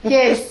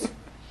 yes,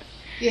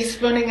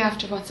 yes, running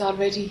after what's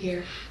already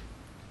here.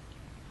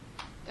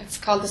 That's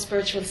called the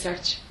spiritual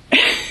search. 30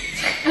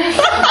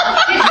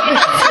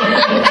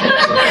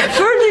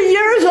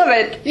 years of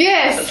it!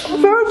 Yes,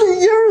 30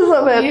 years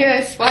of it!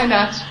 yes, why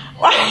not?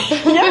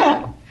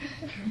 Yeah.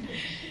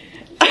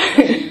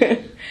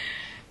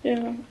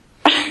 Yeah.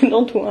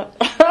 Don't want.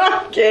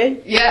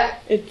 Okay. Yeah,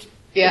 It's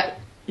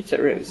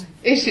a ruse.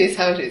 it is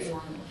how it is.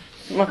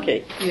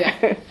 Okay. Yeah.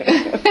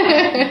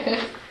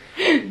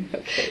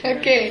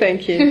 Okay.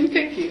 Thank you.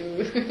 Thank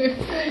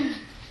you.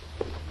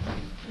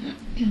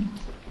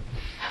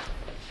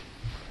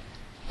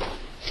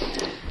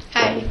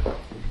 Hi.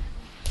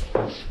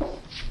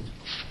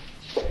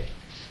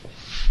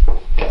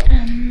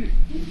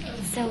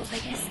 So I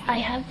guess I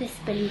have this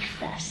belief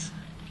that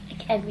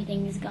like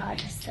everything is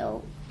God.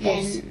 So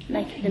Yes. then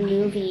like the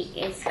movie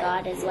is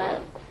God as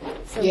well.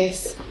 So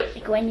Yes.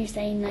 like when you're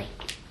saying like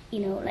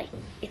like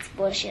it's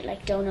bullshit,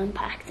 like don't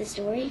unpack the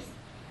stories.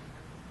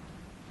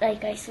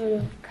 Like I sort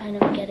of kind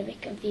of get a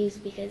bit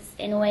confused because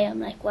in a way I'm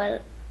like, well,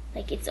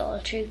 like it's all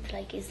truth.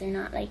 Like is there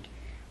not like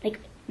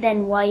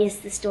then why is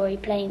the story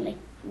playing? Like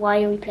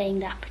why are we playing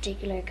that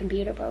particular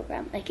computer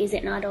program? Like is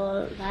it not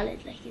all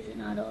valid? Like is it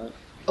not all?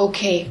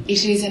 Okay,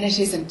 it is and it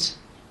isn't.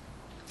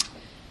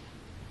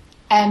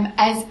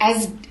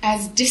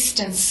 As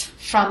distance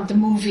from the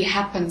movie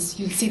happens,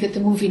 you'll see that the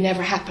movie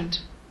never happened.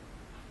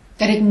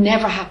 That it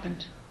never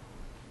happened.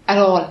 At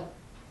all.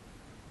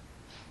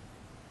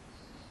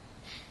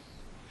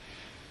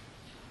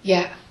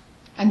 Yeah.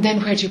 And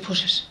then where do you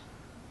put it?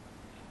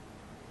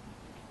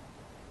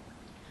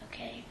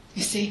 Okay.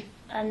 You see?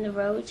 On the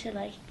road to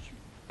like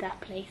that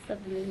place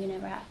of the movie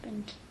never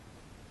happened.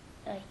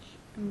 Like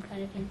I'm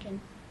kind of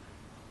thinking.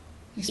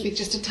 You speak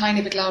just a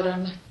tiny bit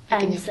louder.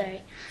 I'm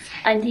sorry.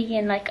 I'm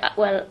thinking like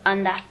well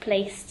on that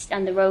place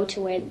on the road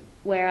to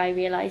where I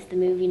realised the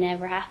movie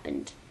never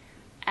happened.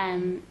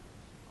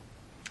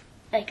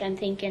 Like I'm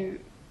thinking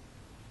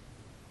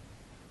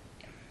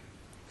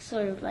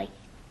sort of like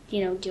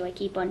do I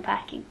keep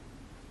unpacking?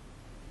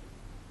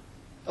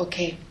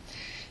 Okay.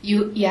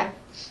 You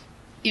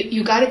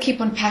got to keep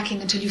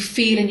unpacking until you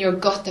feel in your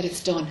gut that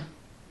it's done.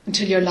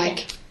 Until you're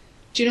like,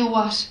 do you know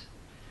what?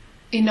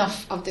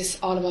 Enough of this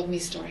all about me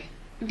story.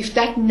 Mm-hmm. If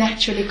that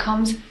naturally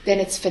comes, then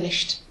it's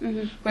finished.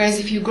 Mm-hmm. Whereas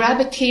if you grab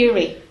a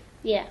theory,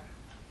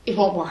 it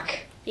won't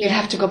work. Yeah. You'll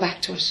have to go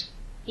back to it.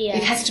 Yeah.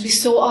 It has to be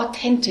so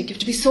authentic. You have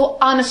to be so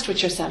honest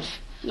with yourself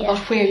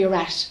about where you're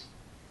at.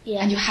 Yeah.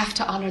 And you have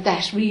to honour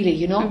that,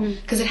 really,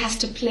 because it has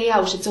to play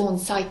out its own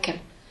cycle.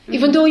 Mm-hmm.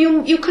 Even though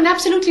you can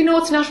absolutely know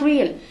it's not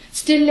real,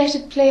 still let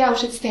it play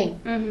out its thing.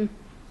 Mm-hmm.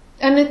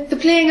 And the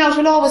playing out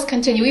will always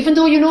continue. Even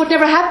though you know it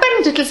never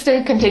happened, it'll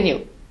still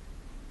continue.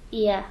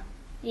 Yeah,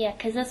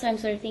 because that's what I'm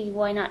sort of thinking,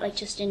 why not like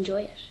just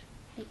enjoy it?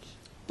 Like,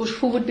 But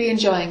who would be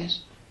enjoying it?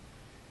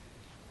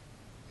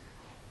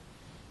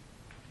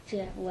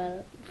 yeah,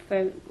 well,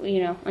 for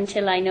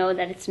until I know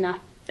that it's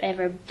not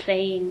ever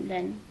playing,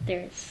 then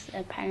there's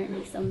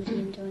apparently somebody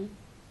enjoying.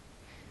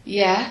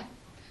 Yeah,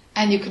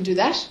 and you can do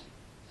that.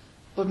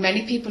 But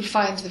many people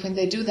find that when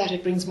they do that,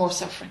 it brings more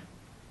suffering.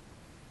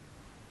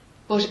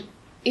 But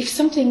if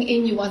something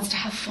in you wants to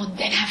have fun,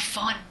 then have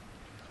fun.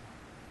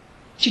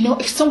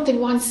 If something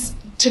wants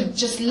to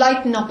just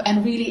lighten up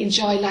and really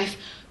enjoy life,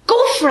 go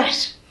for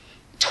it.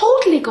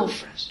 Totally go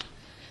for it.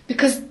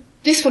 Because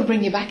this will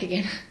bring you back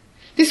again.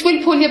 This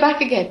will pull you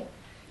back again.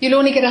 You'll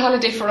only get a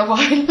holiday for a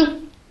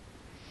while.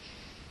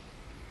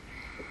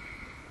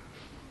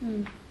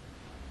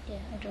 Yeah,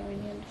 I don't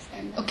really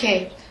understand that.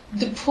 Okay,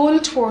 the pull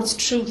towards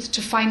truth,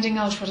 to finding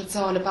out what it's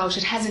all about,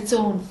 it has its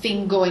own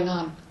thing going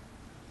on.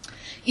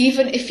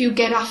 Even if you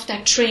get off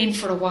that train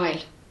for a while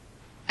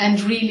and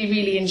really,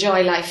 really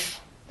enjoy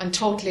life and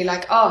totally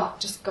like,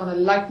 just going to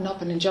lighten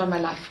up and enjoy my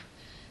life.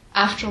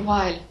 After a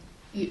while,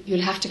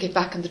 you'll have to get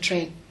back on the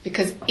train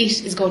because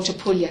it is going to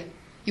pull you.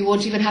 You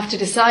won't even have to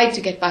decide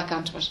to get back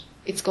onto it.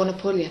 It's going to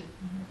pull you.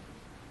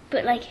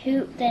 But like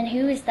who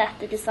is that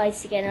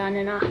decides to get on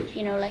and off?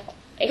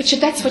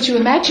 But that's what you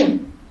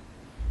imagine.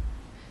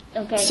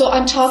 Okay. So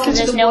I'm talking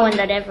so to the there's no one one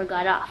that ever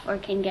got off or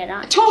can get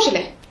on.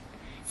 Totally.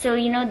 So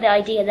the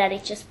idea that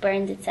it just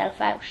burns itself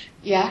out.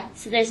 Yeah.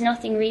 So there's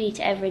nothing really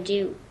to ever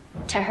do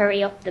to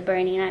hurry up the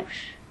burning out?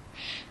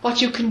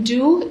 What you can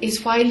do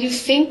is, while you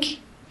think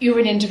you're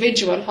an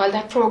individual, while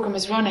that program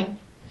is running,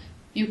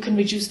 you can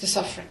reduce the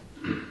suffering.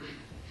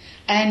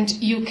 And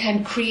you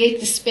can create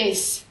the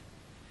space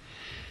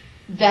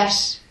that,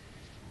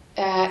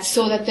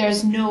 so that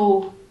there's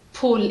no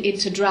pull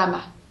into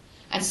drama,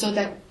 and so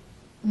that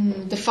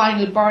the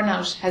final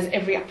burnout has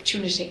every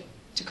opportunity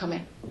to come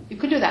in. You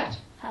can do that.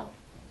 How?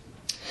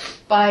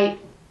 By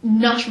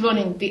not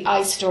running the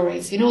I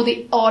stories. You know,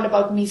 the all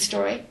about me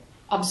story?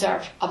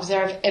 Observe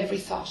every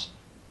thought.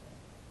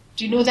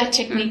 Do you know that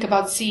technique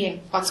about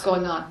seeing what's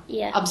going on?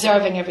 Yeah.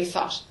 Observing every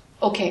thought.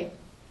 Okay.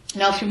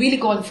 Now, if you're really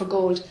going for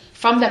gold,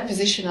 from that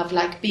position of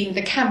like being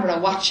the camera,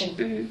 watching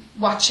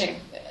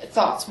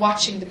thoughts,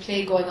 watching the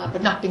play going on,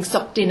 but not being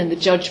sucked in the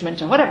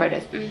judgment or whatever it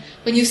is.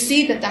 When you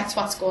see that that's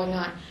what's going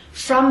on,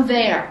 from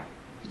there,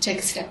 you take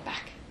a step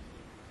back.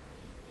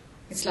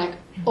 It's like,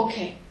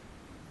 okay,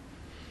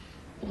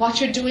 what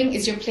you're doing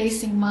is you're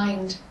placing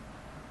mind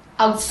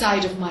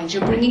outside of mind.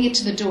 You're bringing it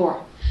to the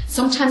door.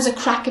 Sometimes a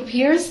crack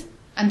appears,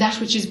 and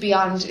that which is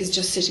beyond is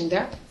just sitting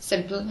there.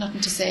 Simple,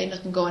 nothing to say,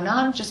 nothing going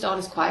on, just all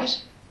is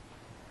quiet.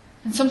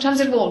 And sometimes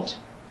it won't.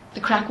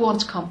 The crack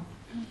won't come.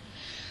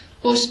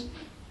 But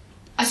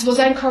I suppose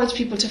I encourage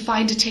people to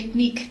find a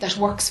technique that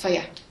works for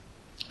you.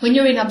 When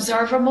you're in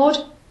observer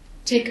mode,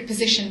 take a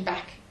position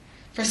back.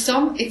 For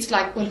some, it's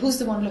like, well, who's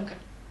the one looking?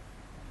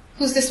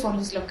 Who's this one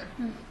who's looking?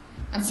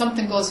 And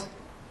something goes,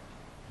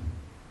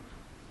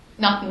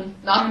 nothing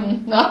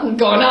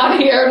going on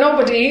here,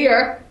 nobody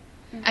here.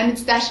 And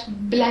it's that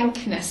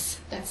blankness.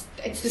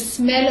 It's the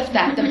smell of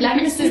that. The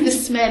blankness is the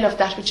smell of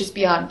that which is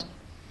beyond.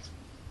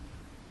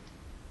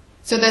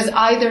 So there's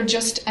either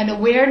just an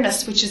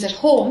awareness which is at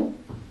home,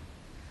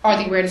 or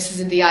the awareness is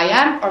in the I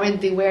am, or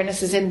the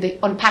awareness is in the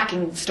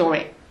unpacking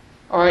story,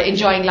 or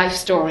enjoying life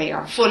story,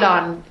 or full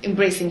on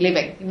embracing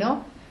living, you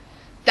know?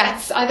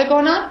 That's either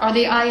going on, or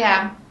the I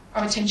am,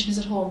 or attention is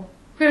at home.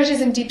 Where it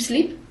is in deep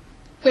sleep,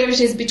 where it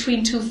is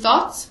between two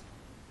thoughts.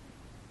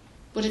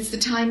 But it's the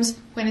times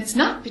when it's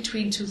not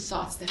between two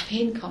thoughts that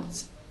pain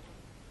comes.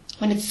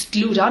 When it's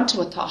glued onto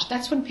a thought,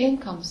 that's when pain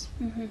comes.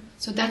 Mm-hmm.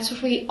 So that's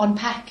what we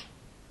unpack,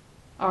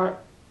 or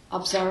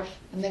observe,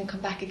 and then come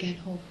back again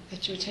home.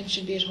 Let your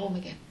attention be at home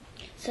again.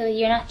 So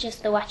you're not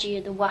just the watcher,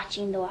 you're the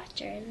watching the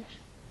watcher, is it?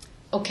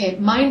 Okay,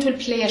 mind will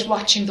play at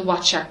watching the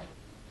watcher.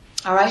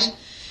 Alright?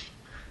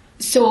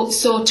 So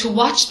to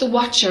watch the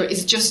watcher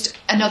is just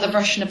another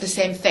version of the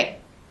same thing.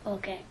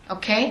 Okay.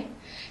 Okay?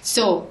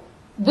 So,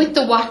 with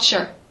the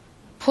watcher,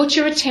 put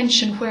your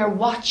attention where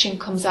watching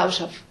comes out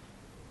of.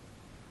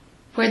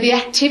 Where the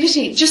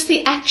activity, just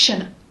the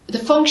action, the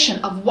function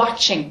of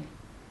watching,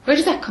 where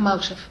does that come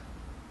out of?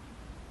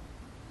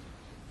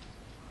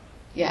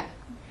 Yeah.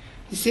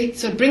 You see?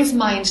 So it brings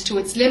mind to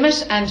its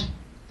limit, and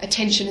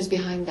attention is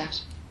behind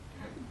that.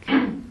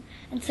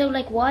 And so,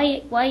 like,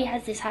 why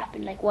has this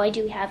happened? Like, why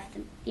do we have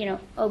them? You know,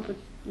 oh, but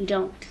we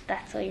don't.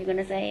 That's what you're going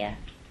to say, yeah.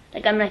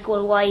 Like, I'm like,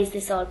 well, why is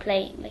this all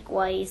playing? Like,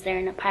 why is there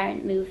an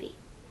apparent movie?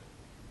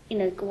 You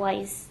know, like, why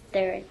is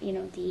there, you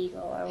know, the ego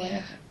or whatever?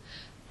 Yeah.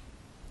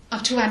 I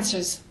have two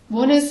answers.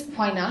 One is,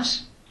 why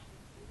not?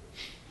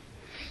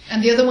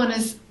 And the other one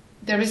is,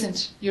 there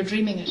isn't. You're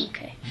dreaming it.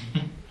 Okay.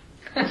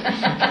 Yeah.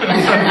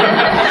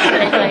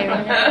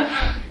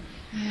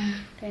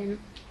 Fair enough.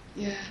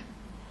 Yeah.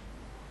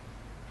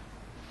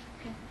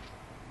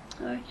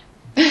 All right.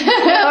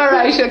 All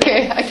right,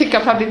 okay. I think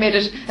I probably made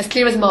it as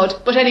clear as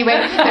mud. But anyway,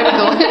 there we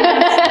go.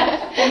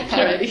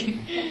 Alrighty.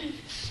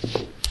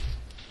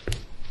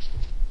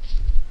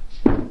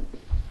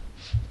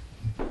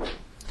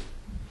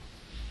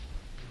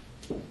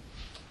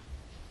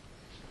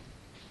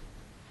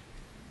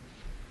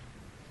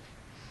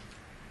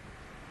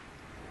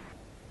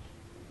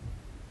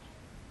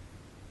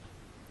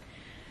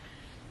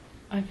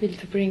 I feel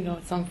to bring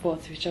out some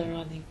thoughts which are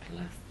running for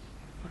a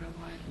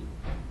while,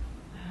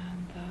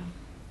 and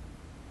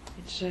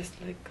it's just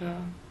like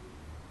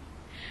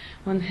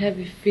one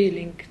heavy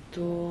feeling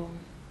to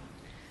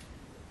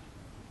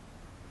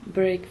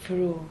break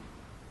through,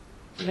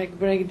 like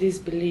break this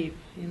belief,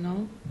 you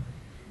know,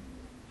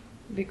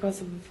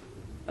 because of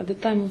at the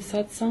time of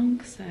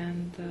satsangs,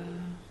 and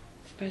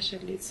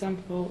especially it's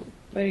somehow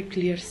very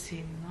clear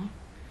scene, no,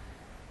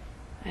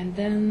 and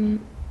then.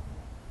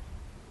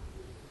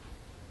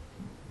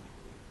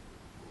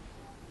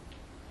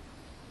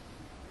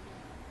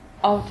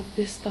 Out of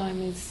this time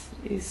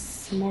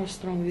is more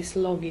strong this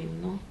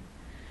login, no?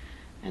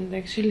 And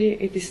actually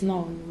it is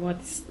known what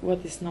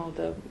is now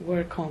the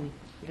work on,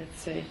 let's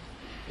say,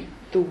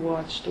 to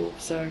watch, to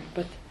observe,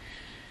 but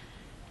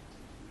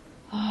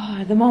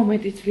at the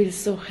moment it feels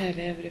so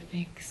heavy,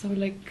 everything, so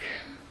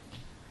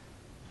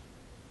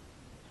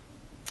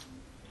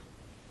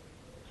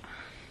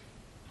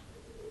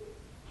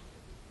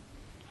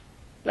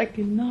like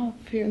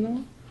enough, you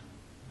know.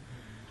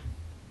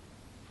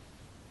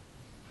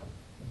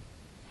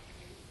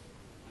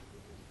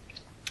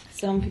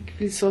 Something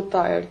feels so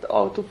tired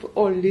out of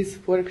all these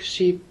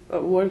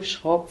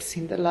workshops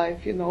in the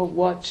life, you know,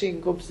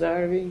 watching,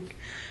 observing,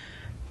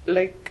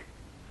 like,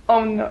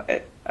 Oh no!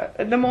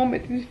 At the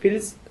moment, it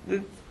feels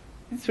that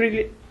it's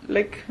really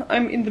like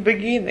I'm in the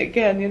beginning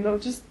again. You know,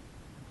 just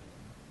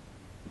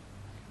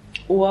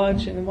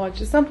watch and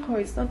watch. Somehow,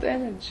 it's not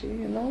energy.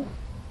 You know.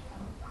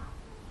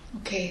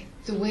 Okay,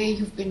 the way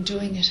you've been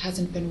doing it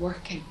hasn't been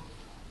working.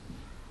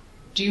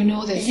 Do you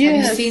know this?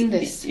 Yes, Have you seen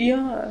this?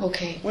 Yeah.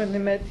 Okay. When I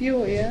met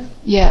you, yeah.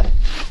 Yeah.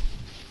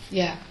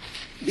 Yeah.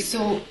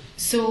 So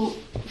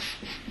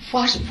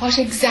what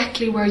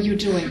exactly were you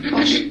doing?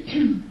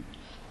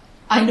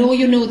 I know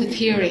you know the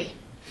theory,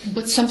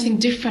 but something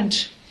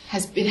different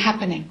has been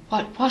happening.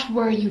 What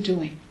were you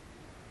doing?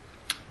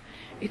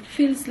 It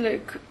feels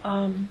like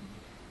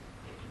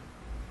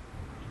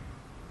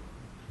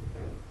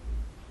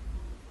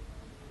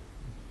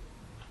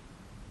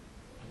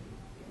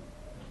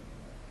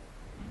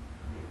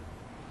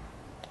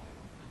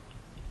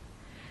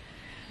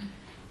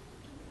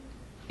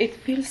it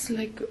feels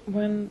like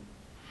when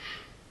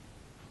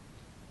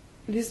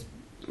this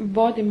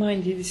body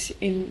mind is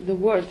in the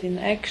word, in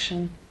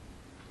action,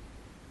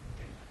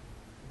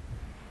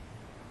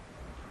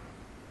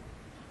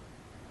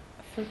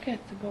 forget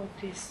about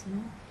this,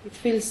 no? It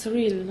feels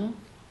real, no?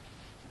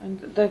 And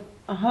that,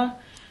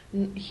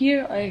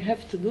 here I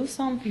have to do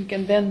something,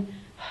 and then,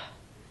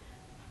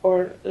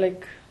 or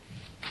like,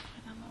 I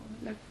don't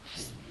know, like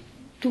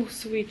to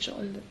switch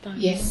all the time.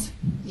 Yes,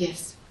 no?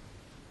 yes.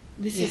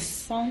 This Yes. is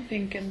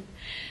something,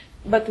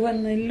 but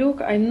when I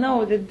look, I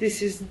know that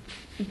this is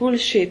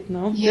bullshit,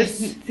 no? Yes.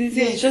 This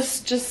Yes.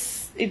 is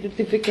just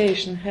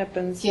identification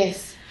happens.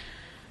 Yes.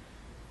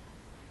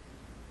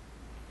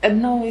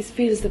 And now it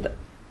feels that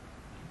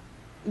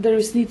there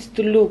is need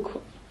to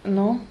look,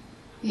 no?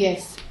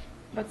 Yes.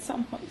 But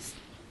somehow it's,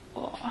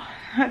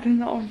 I don't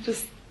know,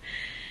 just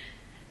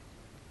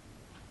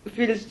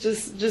feels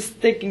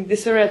just taking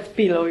this red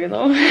pillow, you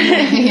know?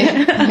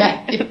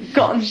 Yeah.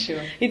 Gone.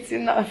 Sure. It's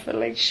enough,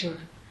 like. Sure.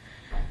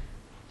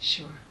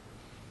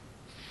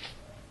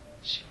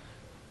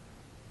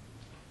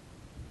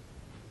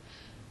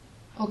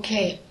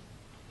 Okay.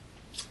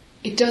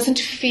 It doesn't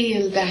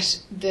feel that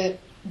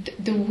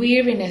the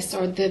weariness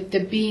or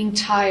the being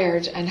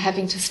tired and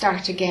having to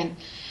start again.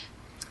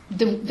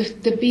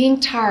 The being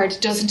tired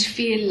doesn't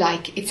feel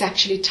like it's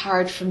actually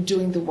tired from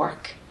doing the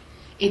work.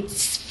 It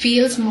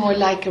feels more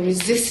like a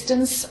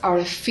resistance or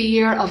a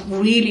fear of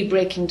really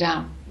breaking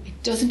down.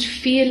 It doesn't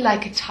feel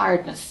like a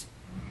tiredness.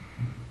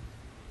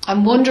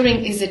 I'm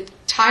wondering, is it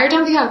tired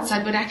on the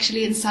outside, but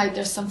actually inside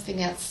there's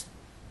something else?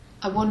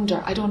 I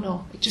wonder, I don't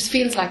know. It just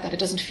feels like that. It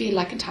doesn't feel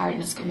like a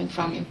tiredness coming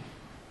from you.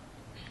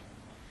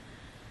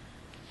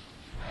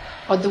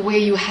 Or the way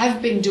you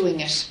have been doing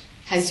it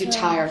has you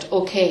tired,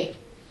 okay.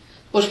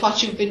 But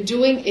what you've been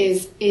doing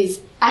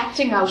is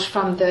acting out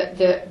from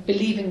the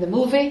believing the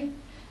movie,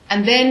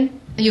 and then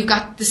you've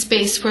got the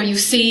space where you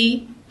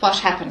see what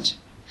happened.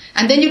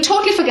 And then you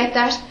totally forget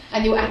that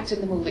and you act in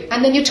the movie.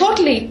 And then you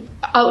totally,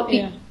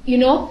 you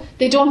know,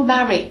 they don't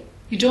marry.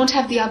 You don't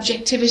have the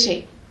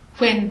objectivity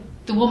when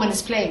the woman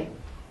is playing.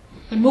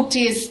 When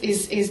Mukti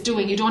is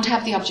doing, you don't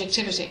have the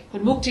objectivity.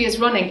 When Mukti is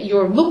running,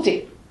 you're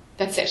Mukti.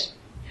 That's it.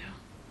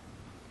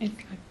 Yeah.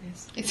 It's like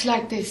this. It's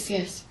like this,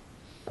 yes.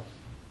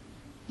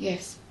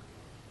 Yes.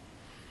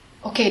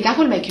 Okay, that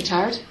will make you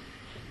tired.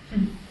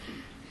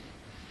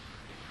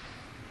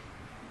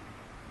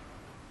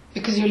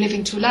 Because you're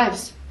living two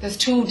lives. There's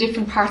two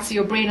different parts of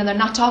your brain and they're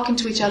not talking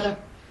to each other.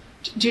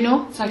 Do you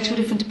know? It's like two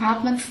different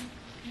departments.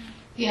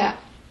 Yeah.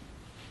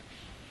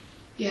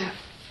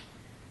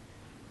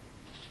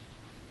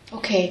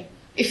 Okay.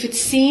 If it's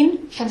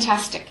seen,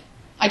 fantastic.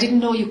 I didn't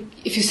know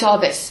if you saw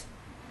this.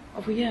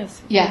 Oh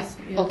yes. Yeah. Yes.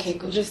 Okay,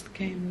 good. It just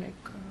came like.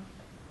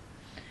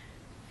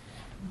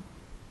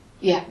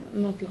 Yeah.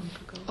 Not long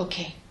ago.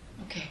 Okay.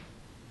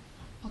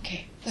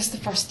 That's the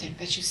first thing,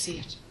 that you see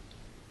it.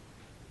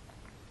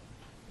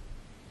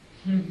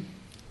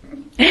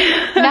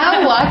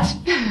 Now what?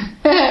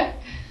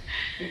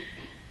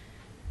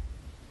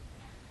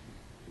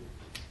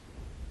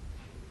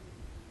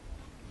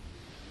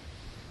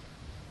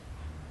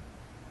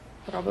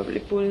 Probably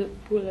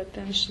pull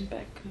attention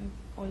back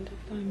all the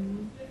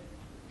time. No?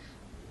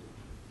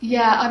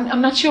 Yeah,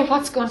 I'm not sure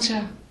what's going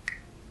to.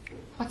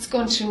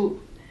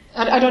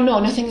 I don't know.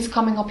 Nothing is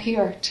coming up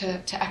here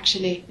to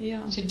actually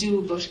to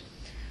do. But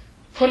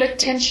pull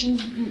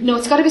attention. No,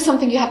 it's got to be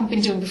something you haven't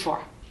been doing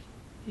before.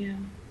 Yeah.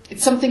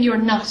 It's something you're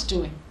not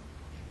doing.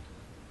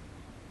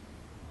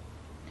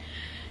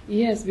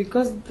 Yes,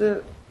 because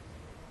the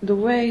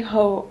way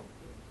how.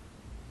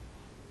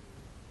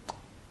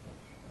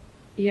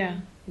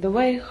 Yeah, the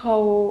way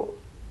how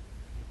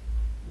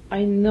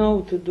I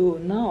know to do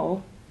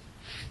now.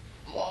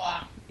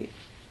 It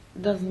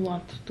doesn't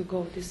want to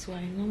go this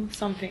way, you know,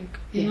 something,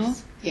 you know,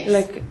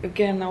 like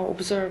again now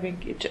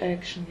observing each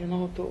action, you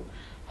know, to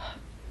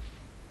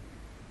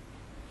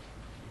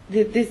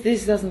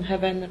this doesn't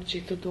have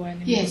energy to do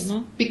anymore. Yes,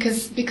 no?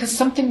 because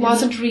something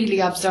wasn't really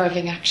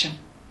observing action.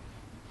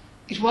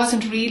 It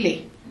wasn't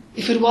really.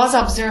 If it was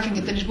observing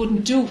it, then it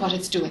wouldn't do what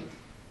it's doing.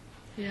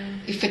 Yeah.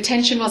 If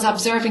attention was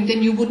observing,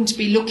 then you wouldn't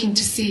be looking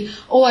to see,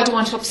 oh, I don't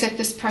want to upset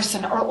this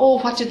person, or oh,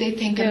 what do they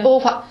think, and Yeah. oh,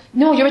 what.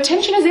 No, your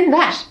attention is in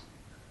that.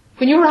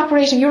 When you're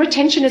operating, your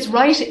attention is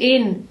right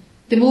in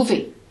the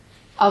movie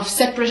of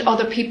separate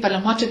other people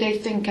and what do they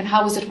think and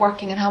how is it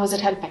working and how is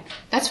it helping.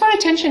 That's where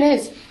attention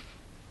is.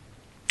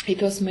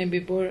 It was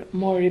maybe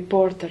more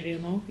reporter, you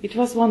know. It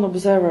was one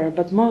observer,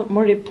 but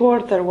more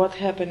reporter what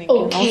happening.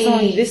 Okay. And also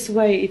in this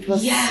way it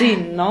was Yeah.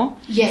 seen, no?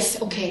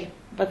 Yes, okay.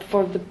 But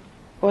for the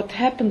what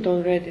happened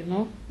already,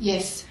 no?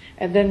 Yes.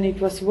 And then it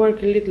was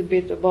work a little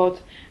bit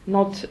about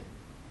not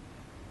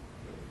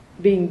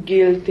being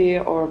guilty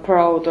or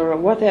proud or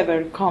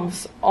whatever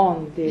comes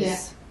on this.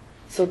 Yeah.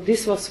 So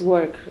this was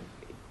work,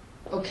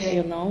 Okay.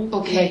 you know.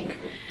 Okay. Like,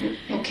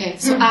 Okay.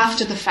 So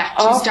after the fact,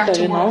 you start After,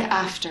 to you work know.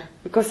 after.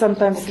 because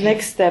sometimes Okay.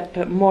 next step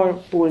more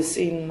pulls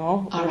in,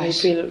 no? All When you right.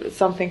 feel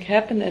something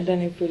happened and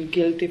then you feel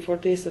guilty for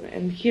this.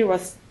 And here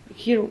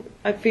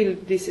I feel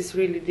this is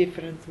really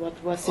different what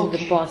was in the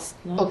Okay. past,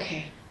 no?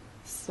 Okay.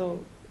 So,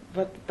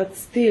 but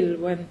still,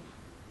 when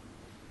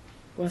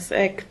was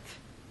act,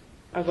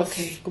 I was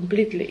Okay.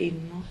 completely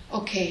in. No?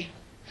 Okay.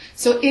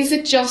 So is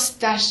it just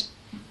that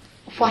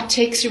what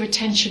takes your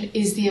attention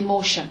is the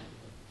emotion?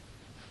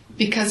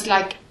 Because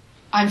like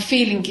I'm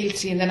feeling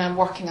guilty and then I'm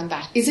working on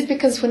that. Is it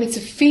because when it's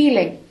a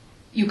feeling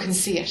you can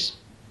see it,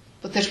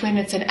 but that when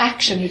it's an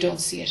action you don't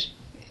see it?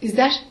 Is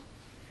that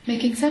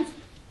making sense?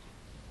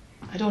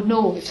 I don't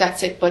know if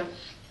that's it, but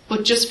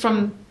just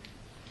from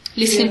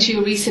listening to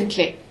you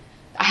recently,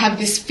 I have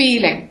this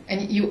feeling,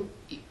 and you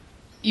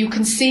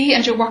can see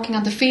and you're working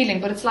on the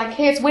feeling, but it's like,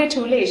 hey, it's way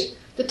too late.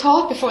 The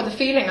thought before the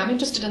feeling, I'm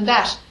interested in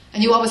that,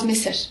 and you always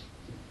miss it.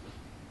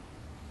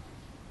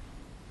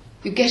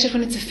 You get it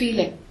when it's a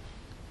feeling.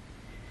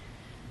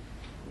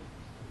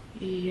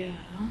 Yeah,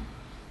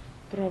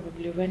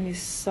 probably when is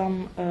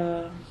some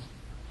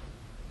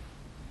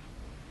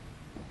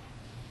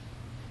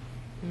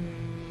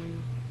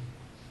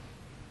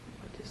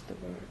what is the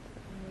word?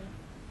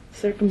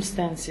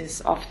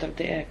 Circumstances after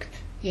the act.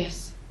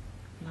 Yes.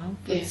 No,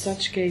 but Yes.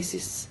 such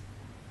cases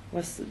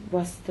was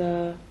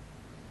the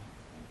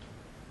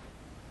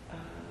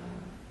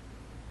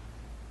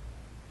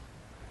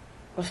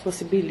was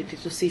possibility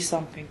to see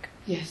something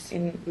Yes.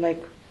 in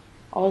like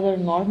other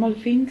normal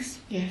things.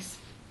 Yes.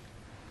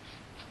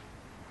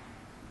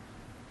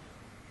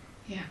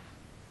 Yeah.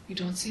 You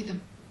don't see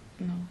them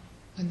No,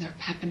 when they're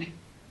happening.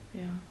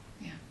 yeah.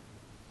 Yeah.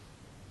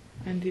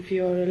 And if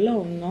you're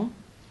alone, no,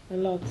 a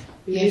lot.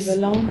 You Yes. live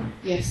alone.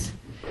 Yes.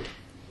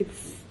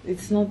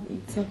 It's not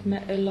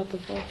a lot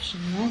of option,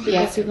 no,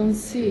 because Yeah. you don't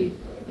see.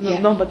 No, Yeah.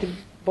 Nobody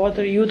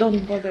bother you.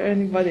 Don't bother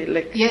anybody.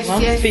 Like Yes,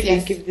 not yes, speaking.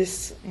 yes. If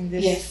this in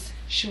this. Yes.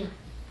 Sure.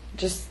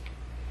 Just.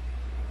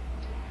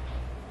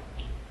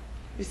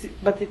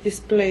 But it is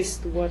place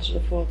to watch the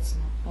thoughts.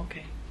 No?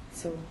 Okay.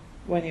 So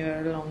when you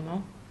are alone,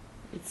 no,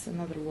 it's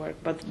another work.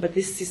 But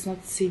this is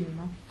not seen,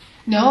 no.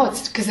 No,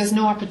 it's because there's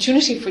no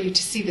opportunity for you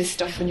to see this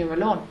stuff when you're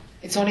alone.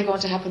 It's only going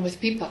to happen with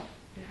people.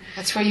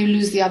 That's where you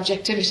lose the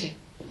objectivity.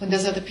 When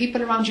there's other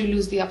people around, you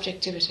lose the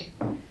objectivity.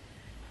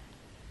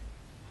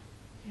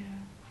 Yeah.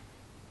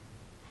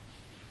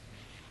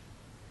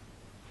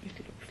 It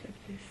looks like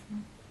this, no?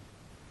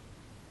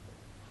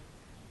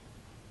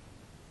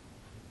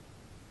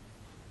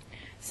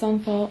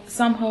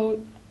 Somehow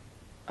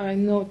I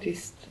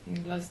noticed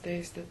in last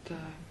days that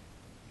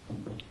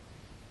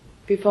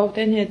without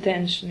any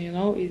attention, you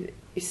know, it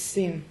is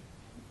seen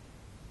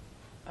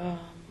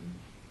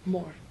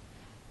more.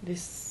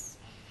 This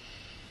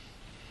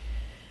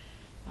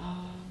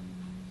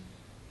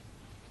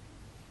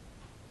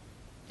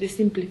the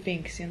simple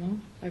things, you know,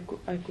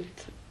 I could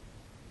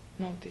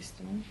notice,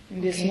 you know,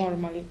 in this Okay.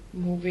 normal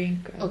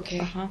moving.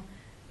 Okay.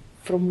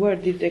 From where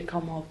did they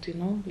come out, you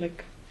know,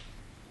 like.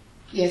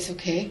 Yes,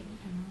 okay.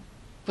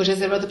 But is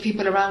there other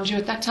people around you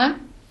at that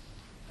time?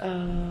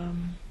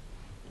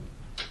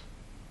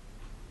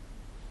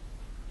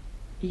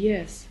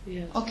 Yes.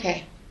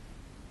 Okay.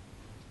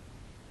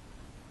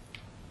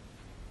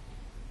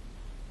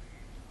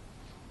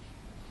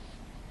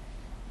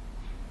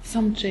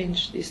 Some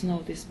change is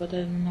noticed, but I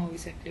don't know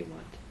exactly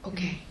what.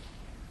 Okay.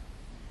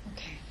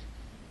 Okay.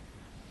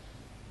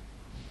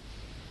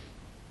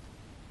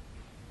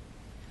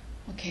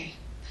 Okay.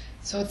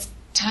 So it's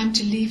time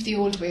to leave the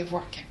old way of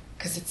working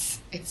because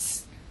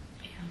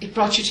it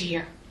brought you to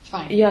here.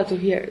 Fine. Yeah, to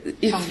hear.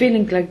 It's Fine.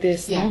 feeling like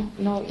this, Yeah.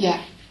 no?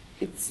 Yeah.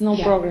 It's no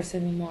Yeah. progress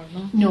anymore,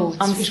 no? No,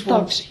 I'm it stuck.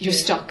 won't. You're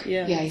here. stuck.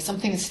 Yeah.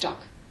 Something is stuck.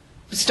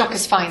 But stuck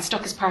is fine.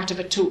 Stuck is part of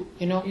it too,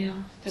 you know? Yeah.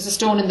 There's a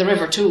stone in the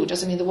river too. It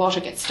doesn't mean the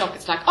water gets stuck.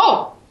 It's like,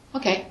 oh,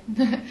 okay.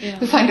 Yeah.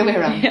 We'll find a way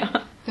around.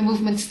 Yeah. The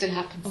movement still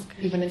happens,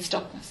 Okay. even in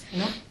stuckness, you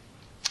know?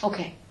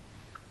 Okay.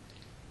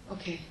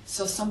 Okay,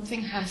 so some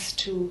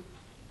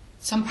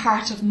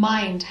part of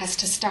mind has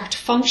to start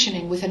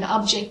functioning with an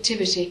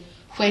objectivity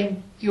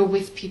when you're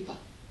with people.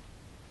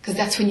 Because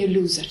that's when you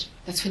lose it.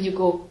 That's when you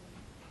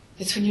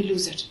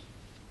lose it.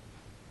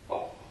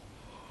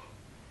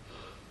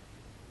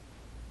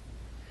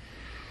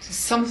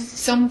 So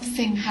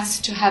something has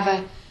to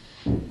have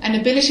an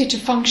ability to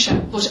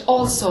function, but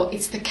also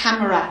it's the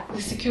camera,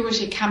 the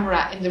security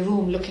camera in the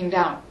room looking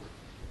down.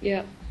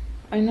 Yeah,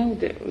 I know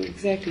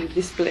exactly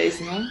this place,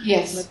 no?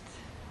 Yes.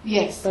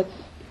 Yes. But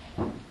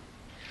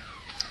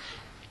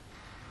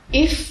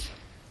If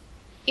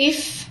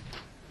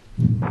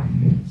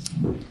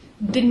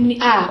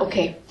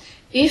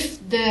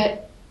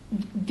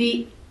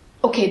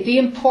the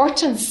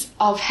importance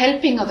of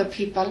helping other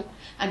people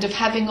and of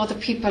having other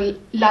people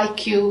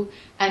like you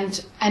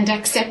and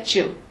accept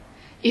you,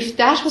 if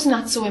that was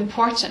not so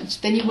important,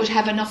 then you would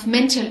have enough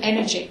mental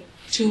energy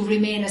to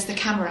remain as the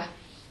camera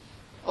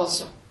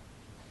also.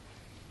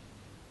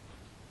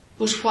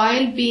 But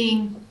while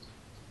being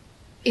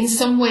in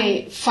some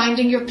way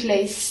finding your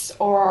place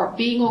or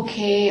being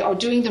okay or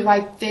doing the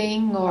right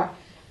thing, or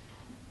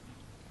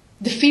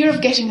the fear of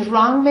getting it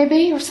wrong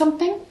maybe or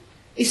something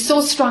is so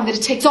strong that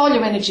it takes all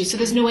your energy, so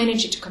there's no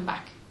energy to come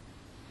back.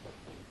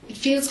 It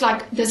feels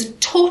like there's a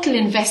total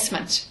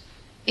investment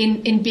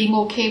in being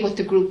okay with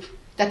the group,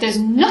 that there's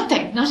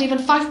nothing, not even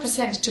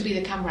 5% to be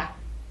the camera.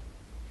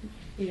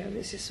 yeah,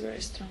 this is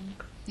very strong.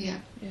 Yeah.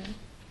 Yeah.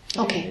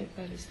 Okay.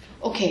 Very, very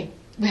strong. Okay,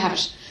 we have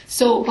it.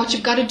 So what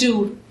you've got to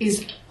do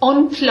is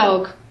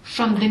unplug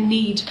from the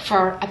need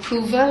for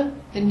approval,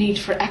 the need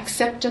for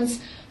acceptance.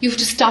 You have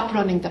to stop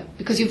running them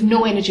because you have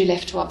no energy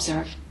left to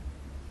observe.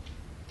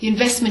 The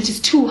investment is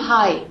too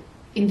high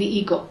in the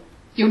ego.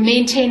 You're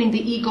maintaining the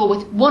ego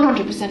with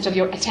 100% of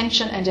your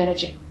attention and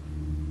energy.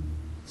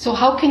 So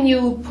how can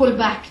you pull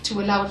back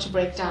to allow it to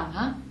break down,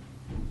 huh?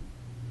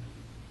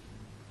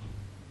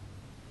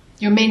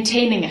 You're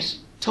maintaining it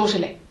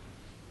totally.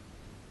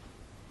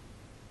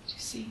 Do you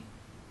see?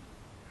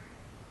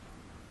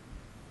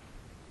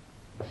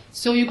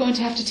 So you're going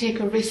to have to take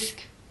a risk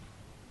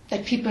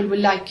that people will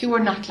like you or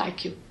not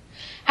like you.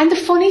 And the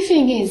funny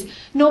thing is,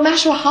 no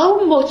matter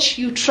how much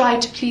you try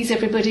to please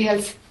everybody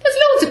else, there's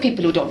loads of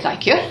people who don't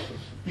like you.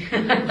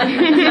 There are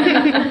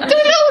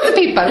loads of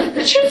people.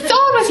 It's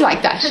always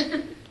like that.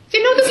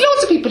 You know, there's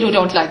loads of people who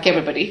don't like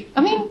everybody.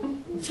 I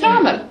mean, it's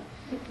normal.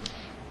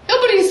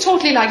 Nobody is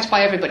totally liked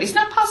by everybody. It's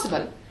not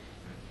possible.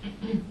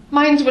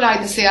 Mind will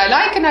either say I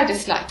like and I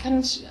dislike.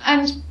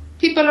 And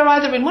people are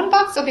either in one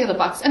box or the other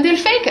box. And they'll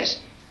fake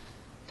it.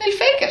 They'll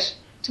fake it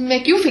to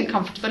make you feel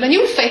comfortable. And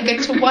you'll fake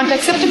it to want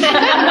acceptance from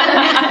them.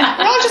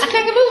 We're all just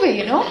playing a movie,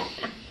 you know.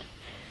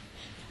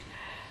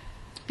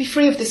 Be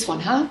free of this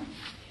one, huh?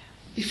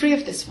 Be free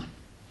of this one.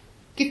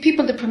 Give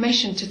people the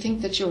permission to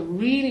think that you're a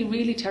really,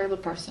 really terrible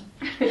person.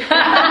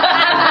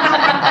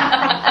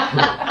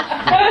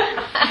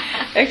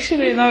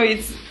 Actually, no,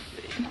 it's...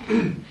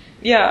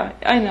 Yeah,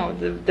 I know,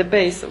 the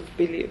base of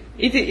belief.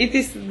 It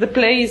is, the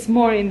play is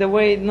more in the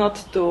way not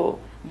to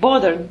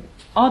bother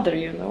other,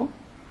 you know.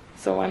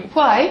 So I'm...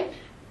 Why?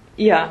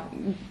 Yeah.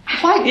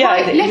 Why?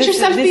 Yeah, Why? Let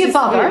yourself be a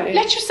bother. Really...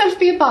 Let yourself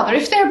be a bother.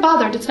 If they're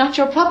bothered, it's not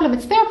your problem,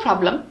 it's their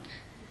problem.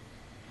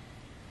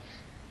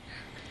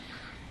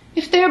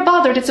 If they're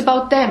bothered, it's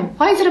about them.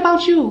 Why is it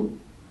about you?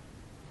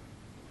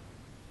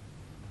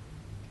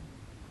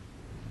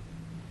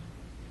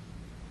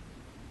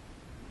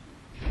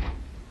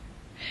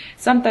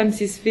 Sometimes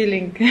he's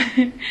feeling...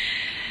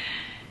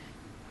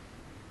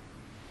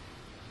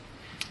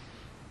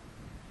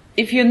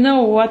 If you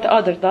know what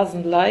other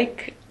doesn't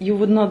like, you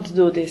would not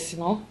do this, you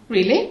know.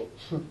 Really?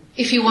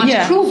 If you want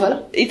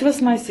approval? It was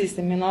my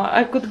system, you know.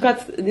 I could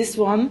cut this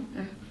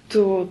one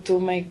to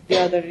make the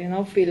other, you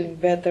know, feeling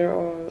better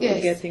or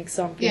getting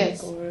something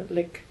or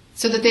like...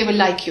 So that they will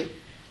like you.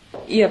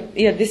 Yeah,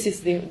 this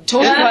is the...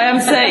 Totally. That's why I'm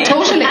saying.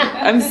 Totally.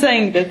 I'm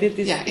saying that it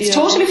is... Yeah, it's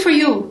totally for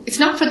you. It's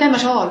not for them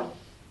at all.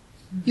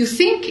 You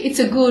think it's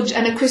a good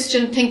and a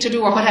Christian thing to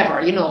do or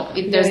whatever, you know.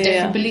 There's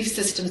different belief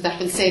systems that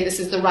will say this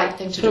is the right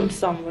thing to do. From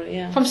somewhere,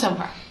 yeah. From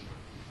somewhere.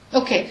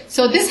 Okay,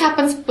 so this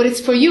happens, but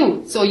it's for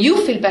you. So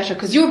you feel better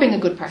because you're being a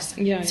good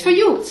person. Yeah, it's for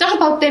you. It's not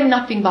about them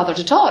not being bothered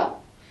at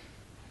all.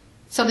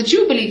 So that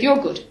you believe you're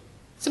good.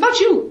 It's about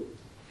you.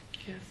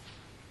 Yes.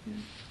 Yeah.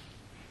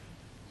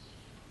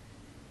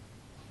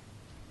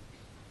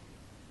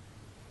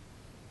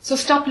 So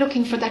stop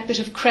looking for that bit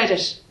of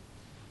credit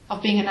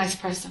of being a nice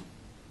person.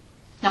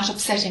 Not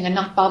upsetting and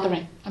not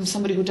bothering. I'm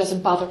somebody who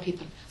doesn't bother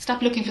people.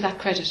 Stop looking for that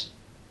credit.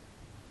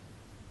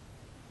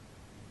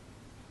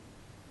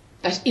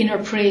 That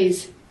inner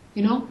praise,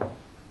 you know?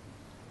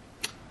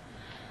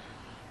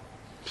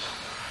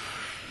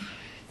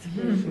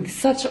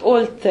 Such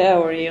old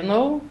theory, you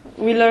know.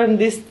 We learned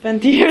this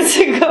 20 years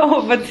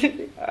ago, but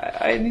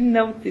I didn't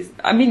notice.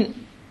 I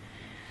mean,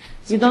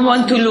 you don't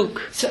want to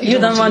look. You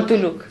don't want to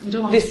look.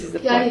 This is the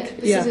point.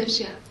 Yeah, this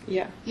is it,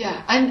 Yeah.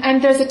 Yeah,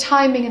 and there's a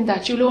timing in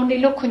that. You'll only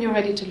look when you're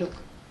ready to look.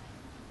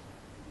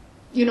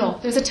 You know,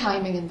 there's a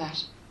timing in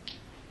that.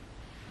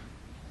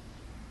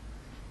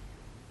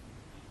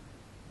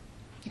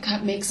 You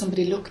can't make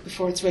somebody look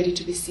before it's ready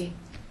to be seen.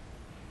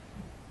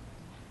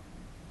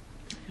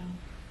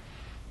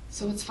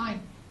 So it's fine.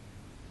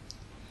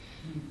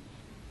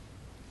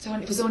 So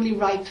it was only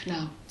ripe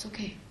now. It's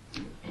okay.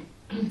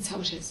 That's how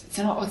it is.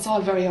 It's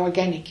all very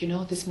organic, you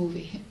know, this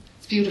movie.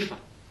 It's beautiful.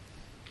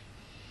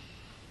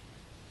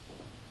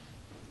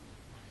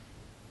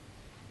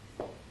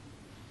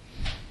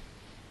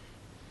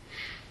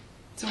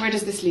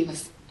 does this leave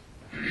us?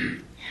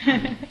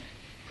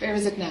 Where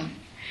is it now?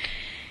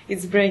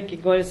 It's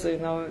breaking also,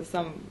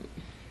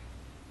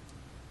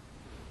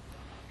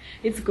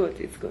 it's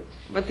good,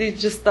 but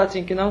it's just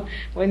touching,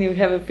 when you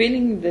have a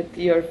feeling that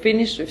you're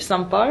finished with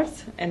some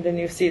parts, and then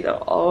you see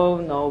oh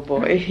no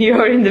boy,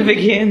 you're in the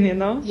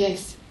beginning,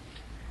 Yes.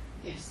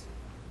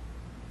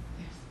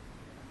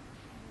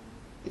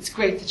 It's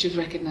great that you've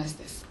recognized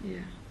this.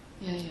 Yeah.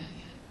 Yeah.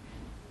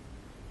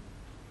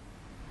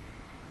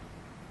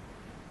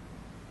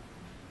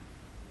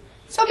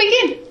 So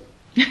begin.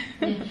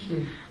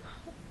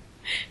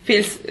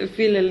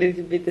 Feel a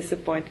little bit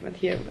disappointment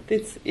here, but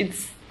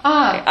it's.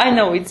 I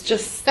know it's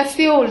just. That's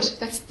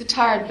the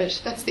tired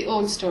bit. That's the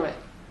old story.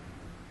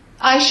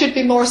 I should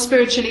be more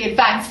spiritually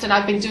advanced, and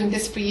I've been doing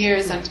this for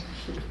years, and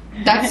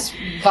that's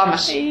vomit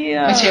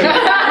material.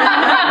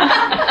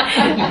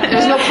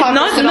 There's no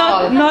progress at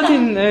all. Not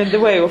in the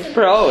way of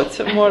proud,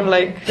 more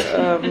like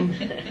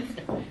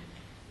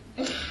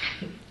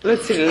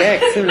let's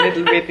relax a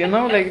little bit,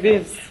 like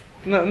this.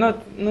 No,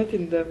 not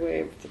in the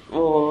way of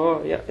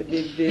I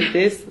did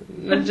this.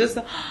 Not just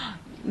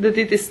that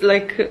it is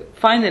like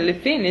finally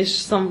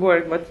finished some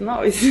work, but no,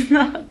 it's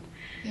not.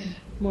 Yeah.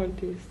 More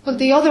this. Well,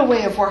 the other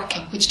way of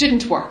working, which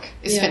didn't work,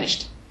 is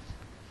finished.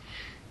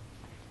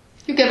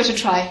 You give it a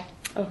try.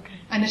 Okay.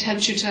 And it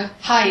helps you to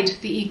hide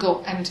the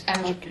ego and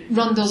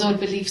run those old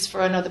beliefs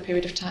for another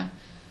period of time.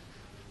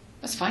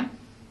 That's fine.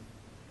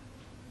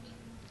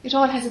 It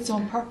all has its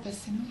own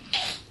purpose,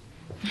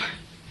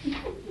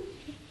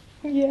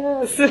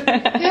 Yes.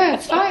 Yeah,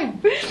 it's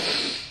fine.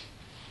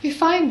 Be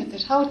fine with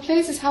it. How it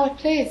plays is how it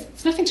plays.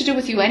 It's nothing to do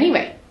with you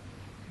anyway.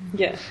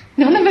 Yeah.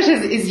 None of it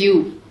is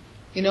you,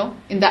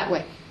 in that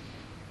way.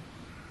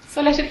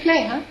 So let it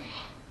play, huh?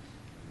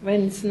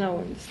 When it's now,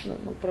 it's no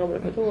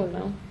problem at all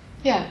now.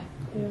 Yeah.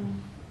 Yeah.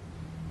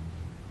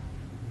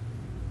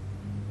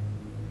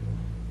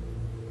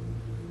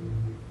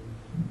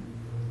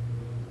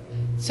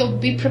 So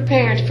be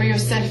prepared for your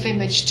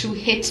self-image to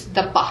hit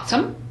the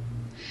bottom.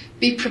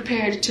 Be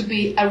prepared to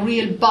be a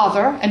real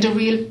bother and a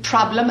real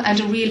problem and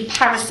a real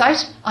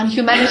parasite on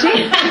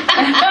humanity.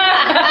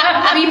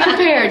 Be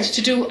prepared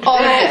to do all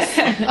of this.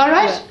 All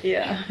right?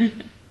 Yeah.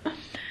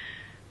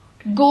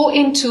 Go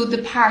into the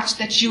part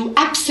that you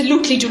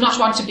absolutely do not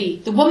want to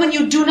be. The woman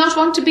you do not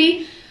want to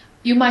be,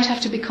 you might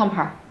have to become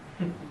her.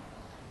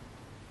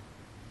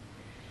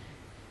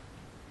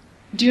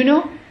 Do you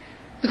know?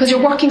 Because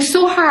you're working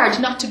so hard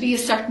not to be a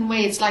certain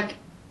way. It's like,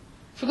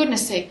 for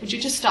goodness sake, would you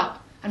just stop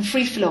and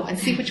free flow and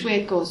see which way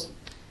it goes?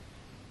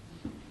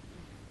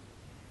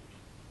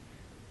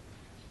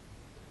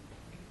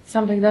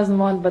 Something doesn't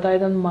want, but I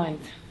don't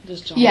mind.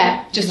 Just jump.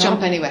 Yeah, just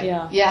jump anyway.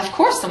 Yeah, of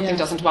course something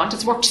doesn't want.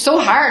 It's worked so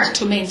hard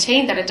to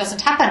maintain that it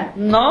doesn't happen.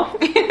 No?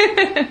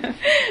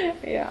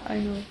 Yeah, I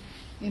know.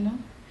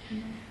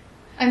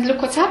 And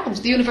look what's happened.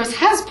 The universe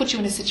has put you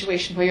in a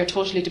situation where you're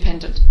totally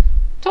dependent.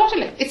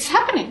 Totally. It's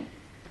happening.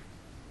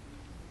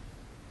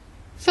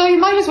 So you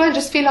might as well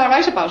just feel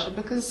alright about it,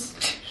 because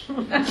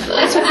that's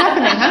what's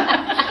happening,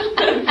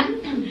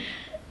 huh?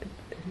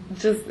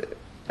 Just,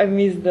 I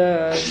miss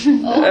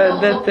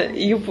that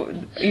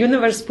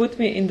universe put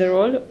me in the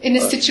role. In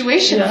a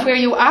situation where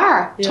you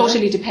are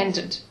totally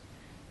dependent.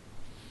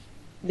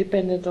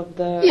 Dependent of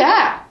the...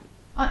 Yeah.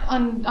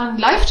 On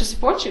life to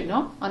support you,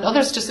 no? On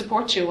others to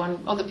support you, on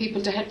other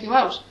people to help you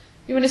out.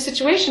 You're in a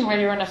situation where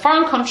you're in a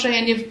foreign country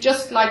and you've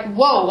just like,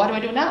 whoa, what do I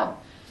do now?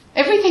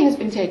 Everything has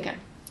been taken.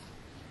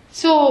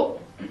 So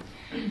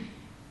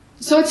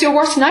it's your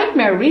worst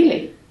nightmare,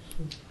 really.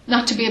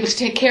 Not to be able to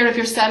take care of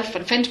yourself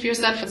and fend for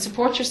yourself and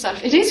support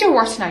yourself. It is your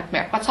worst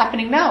nightmare, what's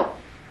happening now.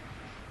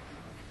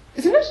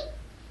 Isn't it?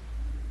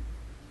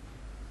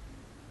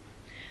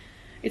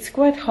 It's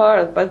quite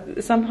hard,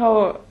 but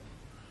somehow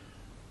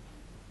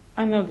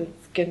I know that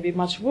it can be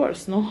much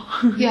worse, no?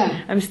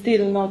 Yeah. I'm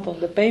still not on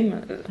the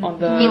payment, on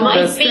the You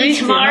might the be streets,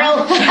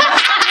 tomorrow.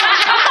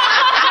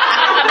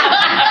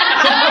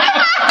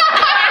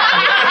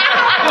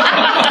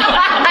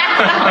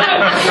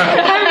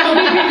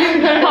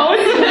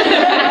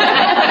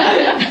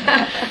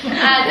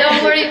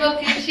 Don't worry about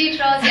the she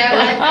throws you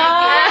out.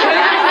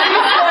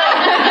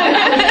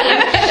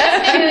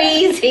 Too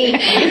easy.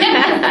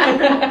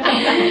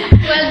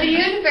 Well, the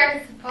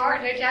universe is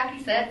supporting her,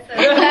 Jackie said so.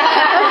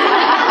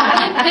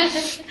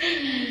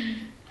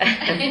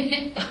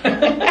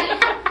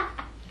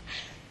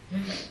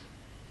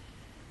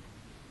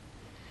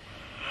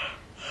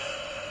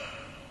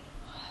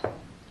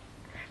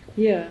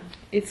 Yeah,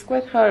 it's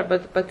quite hard,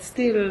 but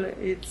still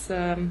it's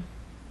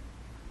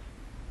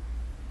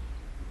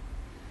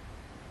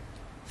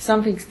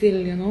something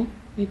still,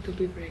 need to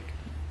be break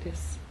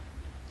this.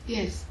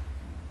 Yes.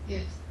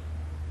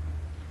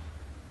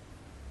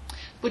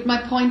 But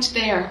my point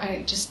there,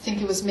 I just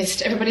think it was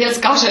missed. Everybody else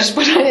got it,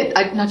 but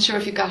I'm not sure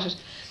if you got it.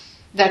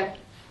 That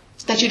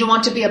you don't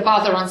want to be a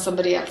bother on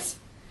somebody else.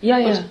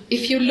 Yeah. But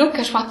if you look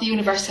at what the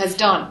universe has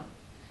done,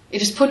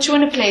 it has put you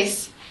in a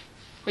place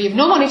where you have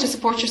no money to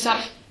support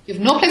yourself, you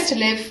have no place to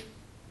live,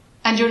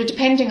 and you're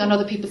depending on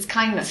other people's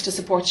kindness to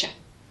support you.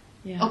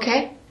 Yeah.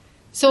 Okay?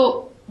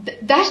 So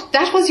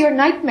that was your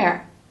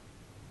nightmare.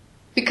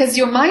 Because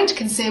your mind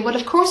can say, well,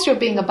 of course you're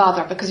being a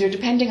bother because you're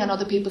depending on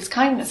other people's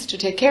kindness to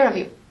take care of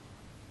you.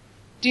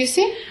 Do you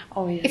see?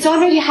 Oh, yes. It's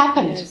already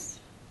happened. Yes.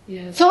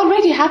 Yes. It's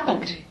already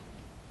happened. Okay.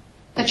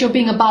 That you're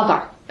being a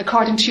bother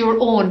according to your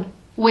own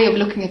way of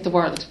looking at the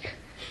world.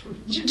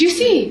 Do you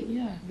see?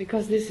 Yeah,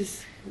 because this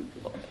is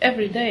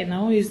every day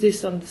now. Is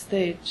this on the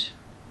stage?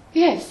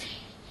 Yes,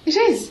 it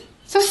is.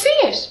 So see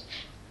it.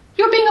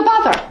 You're being a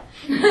bother.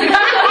 And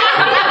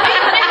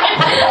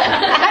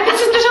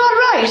isn't it all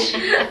right?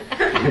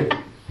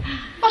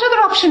 What other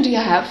option do you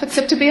have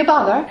except to be a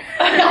bother?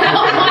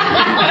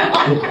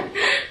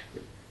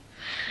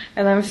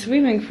 And I'm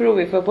swimming through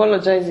with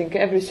apologizing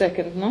every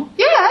second, no?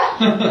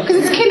 Yeah, because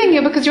it's killing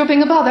you because you're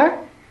being a bother.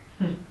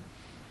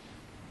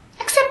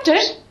 Accept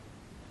it.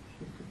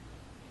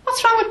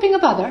 What's wrong with being a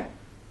bother?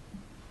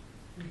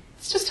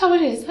 It's just how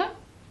it is, huh?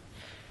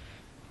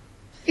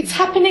 It's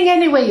happening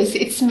anyway, you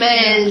see. It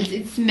smells.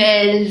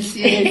 Yes.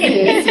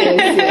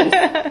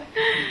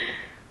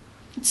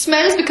 It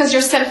smells because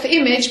your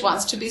self-image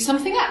wants to be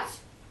something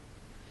else.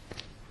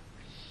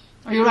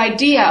 Or your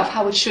idea of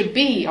how it should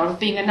be, or of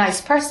being a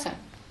nice person.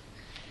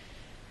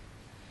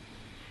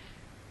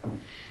 Do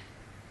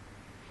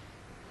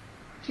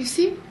you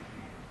see?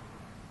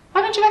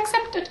 Why don't you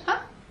accept it, huh?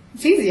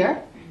 It's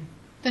easier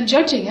than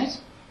judging it.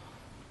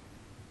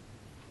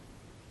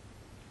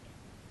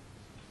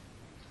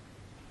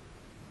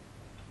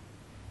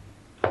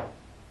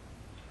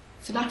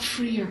 It's a lot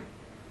freer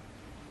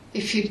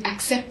if you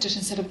accept it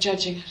instead of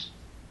judging it.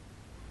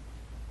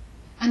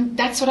 And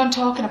that's what I'm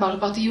talking about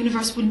the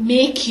universe will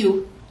make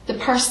you the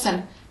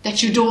person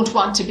that you don't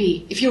want to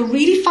be. If you're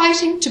really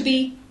fighting to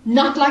be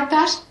not like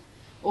that,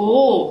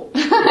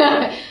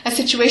 a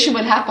situation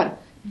will happen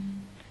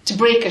to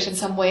break it in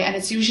some way, and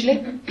it's usually,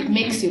 it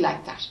makes you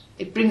like that.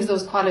 It brings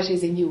those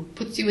qualities in you,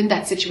 puts you in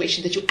that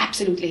situation that you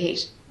absolutely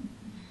hate.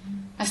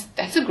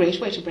 That's a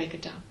great way to break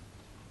it down.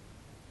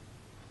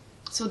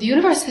 So the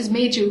universe has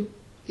made you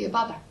be a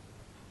bother.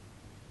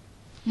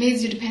 Made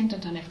you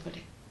dependent on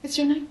everybody. It's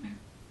your nightmare.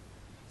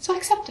 So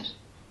accept it.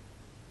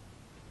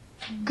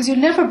 Because you'll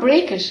never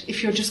break it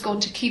if you're just going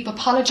to keep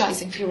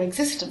apologizing for your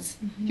existence.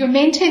 Mm-hmm. You're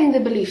maintaining the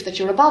belief that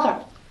you're a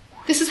bother.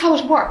 This is how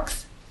it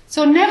works.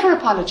 So never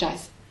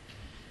apologize.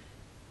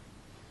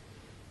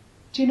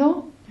 Do you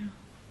know? Yeah.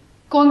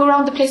 Going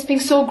around the place being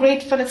so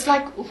grateful, it's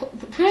like,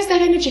 where's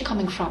that energy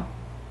coming from?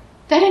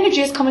 That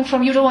energy is coming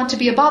from you don't want to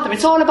be a bother.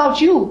 It's all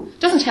about you. It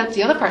doesn't help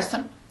the other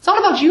person. It's all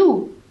about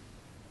you.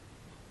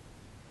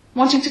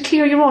 Wanting to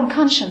clear your own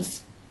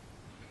conscience.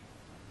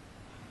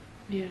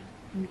 Yeah,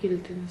 and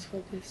guiltiness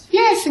for this.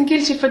 Yes, and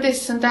guilty for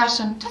this and that,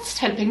 and that's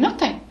helping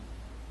nothing.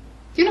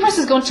 The universe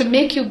is going to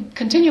make you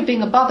continue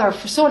being a bother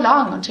for so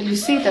long until you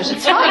see that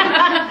it's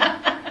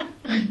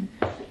fine.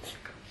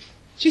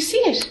 Do you see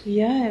it?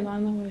 Yeah, I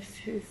know I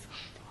see it.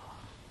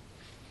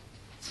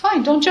 It's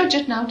fine. Don't judge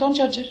it now. Don't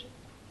judge it.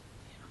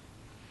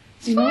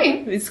 It's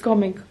fine. It's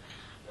coming.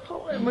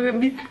 Oh,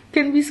 it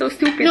can be so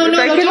stupid. No,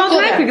 I cannot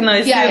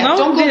recognize. Yeah, you know,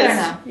 don't go this. there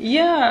now.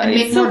 Yeah, and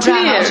it's make so more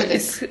drama clear. out of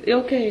this. It's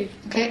okay.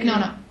 Okay,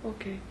 no.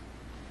 Okay.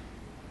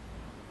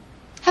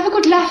 Have a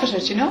good laugh at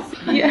it, you know?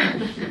 Yeah.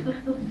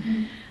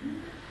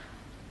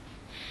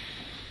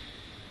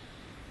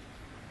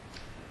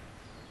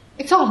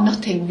 It's all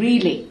nothing,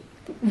 really.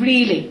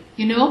 Really,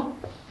 you know?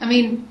 I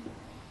mean,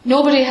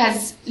 nobody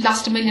has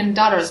lost $1 million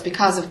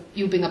because of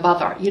you being a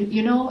bother.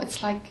 You know,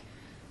 it's like,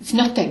 it's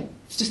nothing.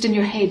 It's just in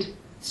your head.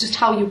 It's just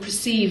how you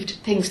perceived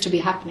things to be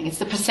happening. It's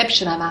the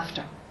perception I'm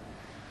after.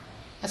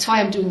 That's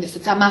why I'm doing this.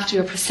 I'm after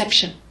your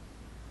perception.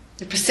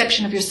 Your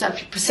perception of yourself,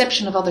 your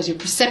perception of others, your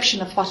perception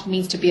of what it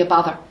means to be a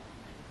bother.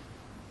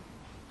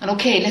 And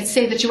okay, let's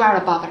say that you are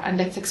a bother and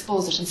let's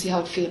expose it and see how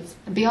it feels.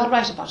 And be all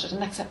right about it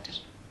and accept it.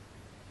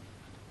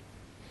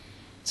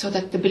 So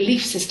that the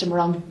belief system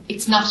around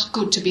it's not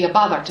good to be a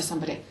bother to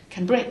somebody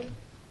can break.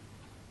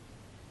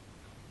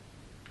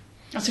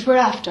 That's what we're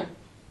after.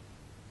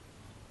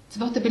 It's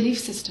about the belief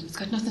system. It's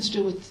got nothing to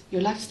do with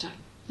your lifestyle.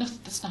 Nothing,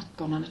 that's not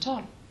going on at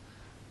all.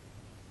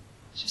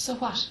 It's just so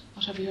what?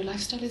 Whatever your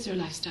lifestyle is, your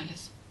lifestyle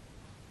is.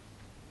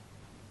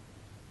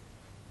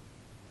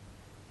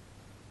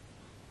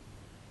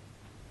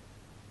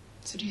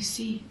 So do you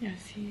see? Yeah, I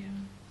see.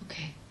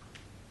 Okay.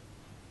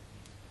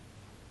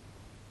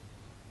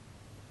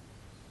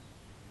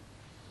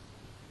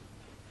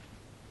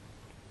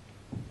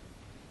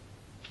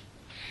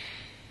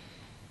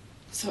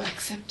 So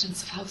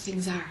acceptance of how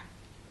things are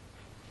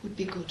would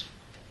be good.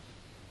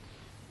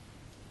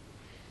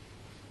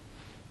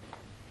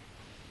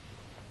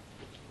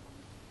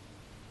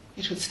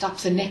 It would stop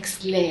the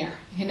next layer,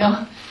 you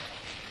know?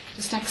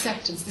 Just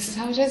acceptance. This is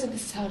how it is and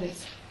this is how it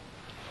is.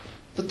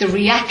 But the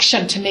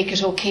reaction to make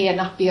it okay and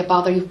not be a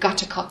bother, you've got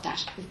to cut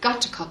that. You've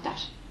got to cut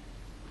that.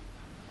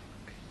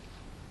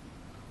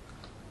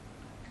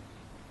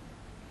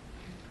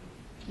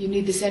 You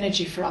need this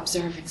energy for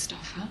observing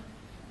stuff, huh?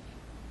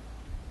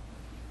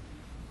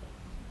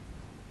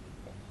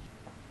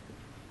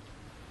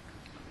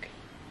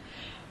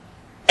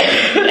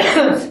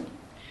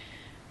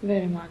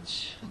 Very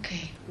much.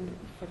 Okay.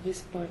 For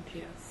this part,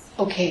 yes.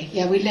 Okay,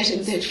 yeah, we let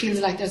it, it feels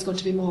like there's going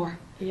to be more.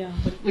 Yeah.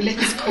 We let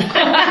this cook.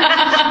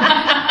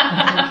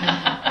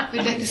 We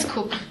let this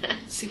cook.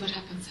 See what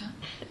happens, huh?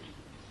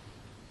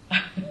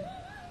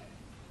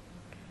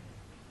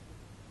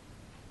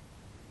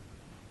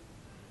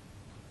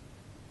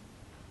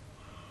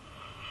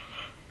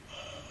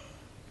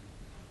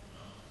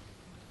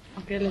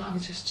 Okay, let me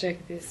just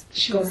check this.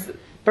 Sure. Because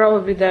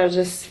probably there are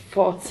just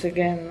thoughts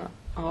again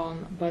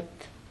on, but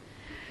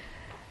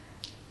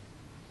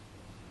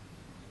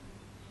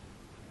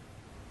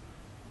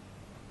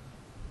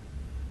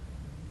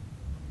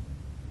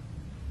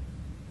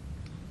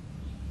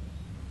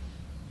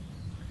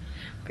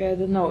okay, I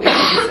don't know if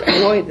it's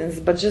avoidance,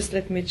 but just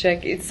let me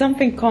check. It's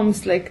something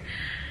comes like,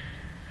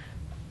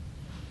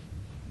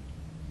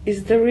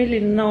 is there really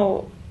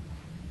no?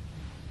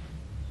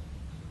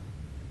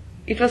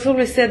 It was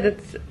always said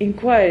that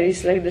inquiry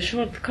is like the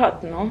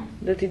shortcut, no?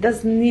 That it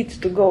doesn't need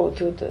to go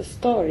to the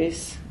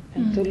stories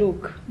and to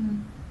look.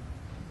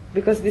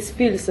 Because this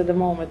feels at the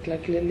moment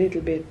like a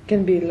little bit,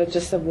 can be like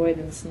just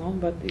avoidance, no?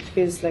 But it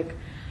feels like...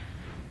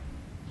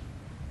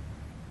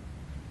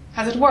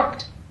 Has it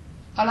worked?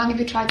 How long have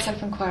you tried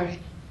self-inquiry?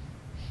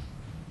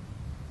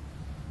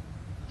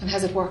 And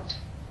has it worked?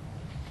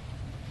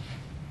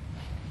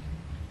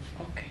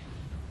 Okay.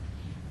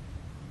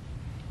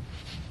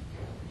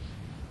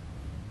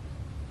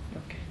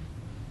 Okay.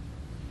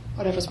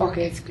 Whatever's working.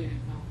 Okay, it's clear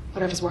now.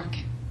 Whatever's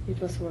working. It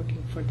was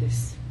working for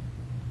this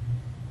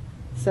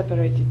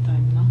separated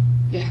time, no?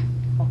 Yeah.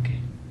 Okay.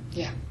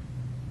 Yeah.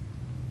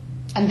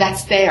 And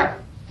that's there,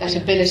 that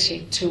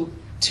ability to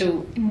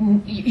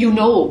you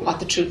know what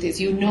the truth is,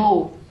 you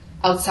know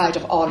outside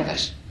of all of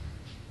it.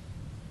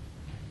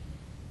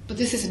 But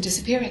this isn't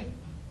disappearing.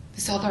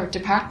 This other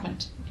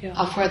department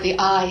of where the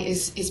I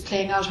is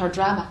playing out her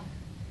drama.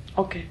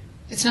 Okay.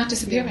 It's not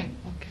disappearing.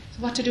 Yeah. Okay.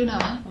 So what to do now,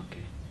 huh?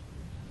 Okay.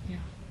 Yeah.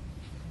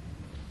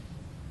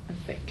 And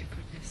thank you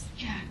for this.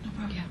 Yeah, no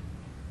problem.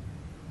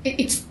 Yeah.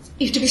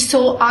 You have to be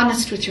so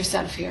honest with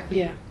yourself here.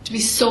 Yeah. To be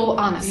so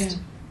honest. Yeah.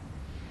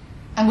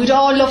 And we'd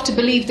all love to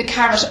believe the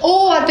carrot.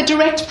 Oh, the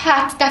direct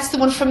path, that's the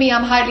one for me,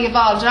 I'm highly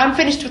evolved and I'm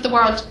finished with the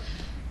world.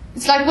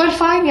 It's like, well,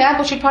 fine, yeah,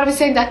 but you'll probably be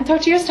saying that in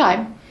 30 years'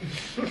 time.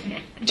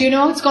 Do you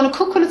know? It's going to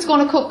cook when it's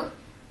going to cook.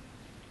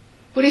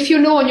 But if you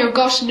know in your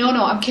gut, no,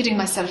 I'm kidding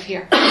myself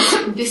here.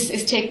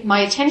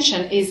 My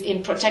attention is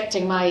in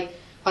protecting my,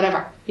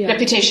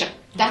 reputation.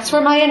 That's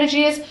where my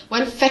energy is.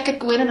 Well, feck it,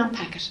 go in and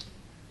unpack it.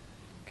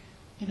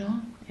 You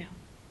know? Yeah.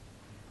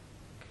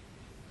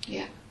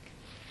 Yeah.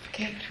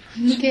 Okay.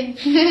 Okay.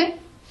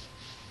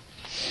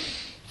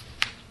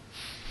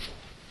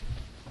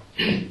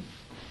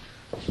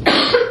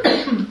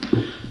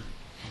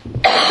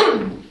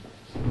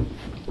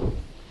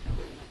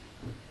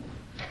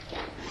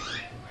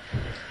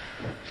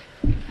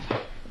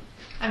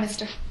 Hi,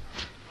 mister.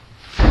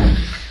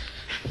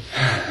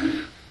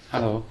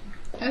 Hello.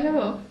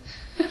 Hello.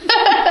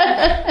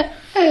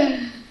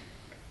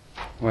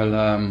 Well,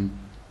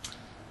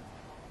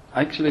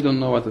 I actually don't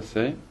know what to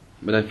say,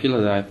 but I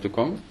feel that I have to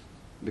come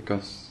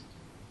because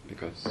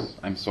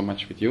I'm so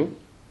much with you,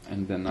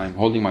 and then I'm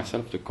holding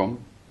myself to come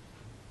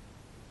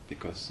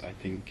because I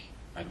think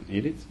I don't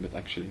need it, but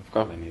actually, of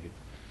course, I need it.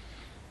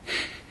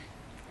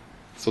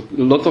 So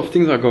a lot of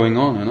things are going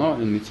on,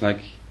 and it's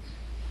like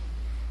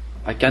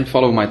I can't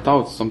follow my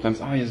thoughts. Sometimes,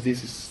 yes,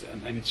 this is,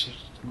 and it's just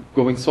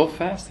going so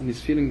fast, and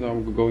these feelings are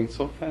going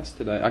so fast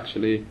that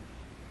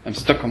I'm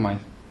stuck on my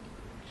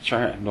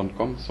chair and don't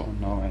come. So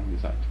now I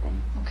decide to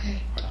come.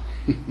 Okay.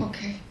 Voilà.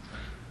 Okay.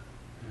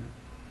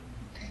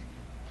 Okay.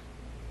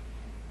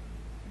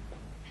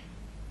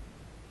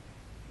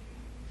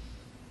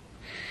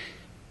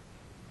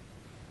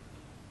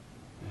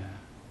 Yeah.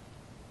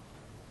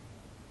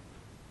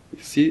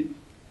 You see,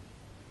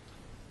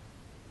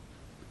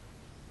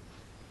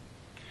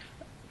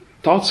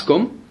 thoughts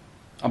come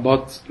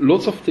about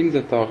lots of things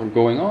that are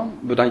going on,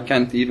 but I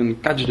can't even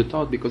catch the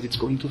thought because it's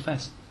going too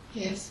fast.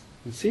 Yes.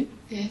 You see?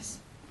 Yes.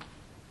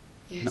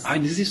 Yes.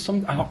 This is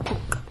something.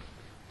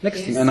 Next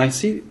Yes. thing, and I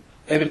see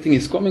everything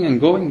is coming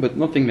and going, but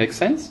nothing makes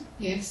sense.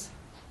 Yes.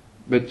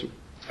 But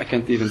I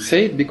can't even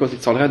say it because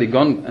it's already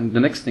gone, and the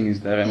next thing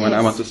is there. And when I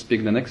Yes. want to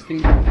speak the next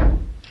thing,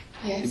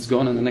 Yes. it's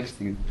gone, and the next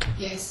thing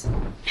Yes.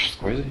 is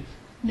crazy.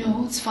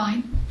 No, it's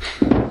fine.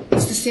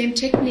 It's the same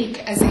technique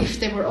as if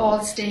they were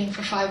all staying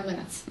for 5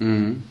 minutes.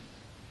 Mm-hmm.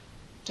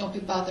 Don't be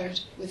bothered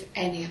with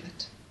any of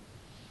it.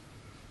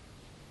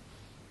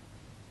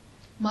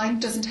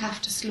 Mind doesn't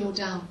have to slow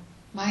down.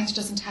 Mind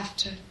doesn't have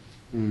to.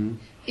 Mm-hmm.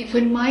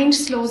 When mind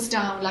slows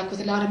down, like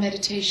with a lot of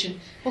meditation,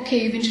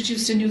 okay, you've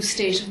introduced a new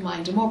state of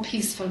mind, a more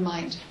peaceful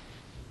mind.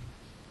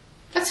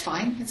 That's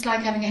fine. It's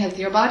like having a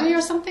healthier body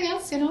or something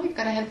else, You've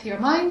got a healthier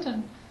mind,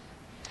 and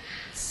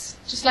it's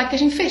just like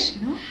getting fit,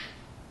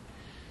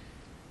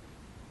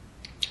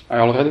 I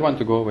already want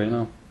to go away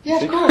now. Yeah,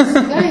 See? of course.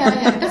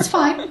 Yeah. That's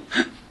fine.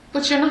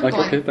 But you're not Like,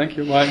 going. okay, thank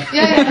you, bye.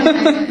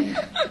 Yeah.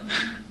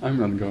 I'm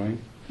not going.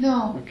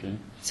 No. Okay.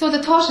 So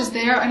the thought is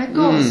there and it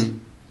goes.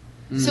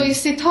 So you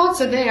see, thoughts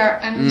are there,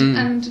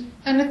 and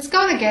it's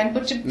gone again,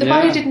 but the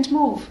body didn't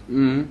move.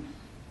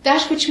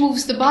 That which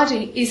moves the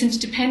body isn't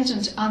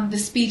dependent on the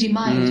speedy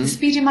mind. The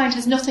speedy mind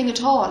has nothing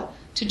at all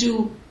to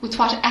do with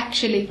what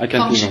actually I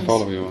can't functions. even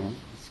follow you. Huh?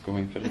 It's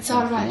going very It's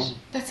fast. all right. You know?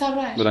 That's all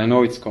right. But I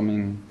know it's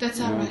coming. That's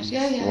you all know, right.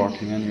 Yeah, it's yeah,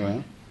 working yeah,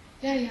 anyway.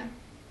 Yeah.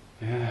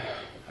 Yeah.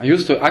 I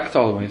used to act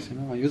always, you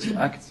know. I used to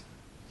act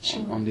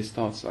Sure. on these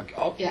thoughts, like,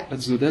 oh, Yeah.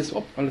 let's do this.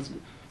 Oh, let's go.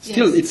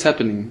 Still, Yes. it's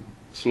happening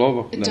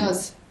slower. It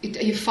does.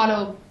 You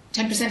follow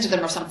 10% of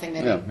them or something,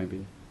 maybe. Yeah,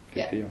 maybe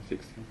 50 Yeah. or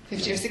 60.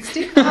 50 or 60?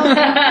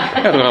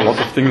 Yeah, there are a lot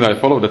of things I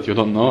follow that you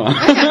don't know.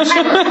 Huh? Yeah,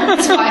 sure.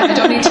 That's fine. I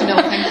don't need to know.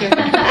 Thank you.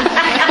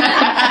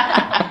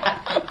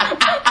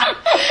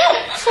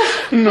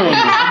 No.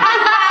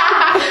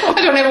 I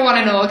don't ever want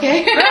to know,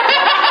 okay?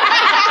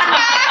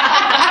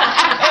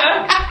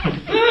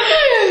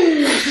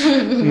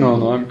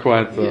 No, I'm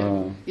quite.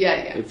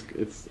 Yeah.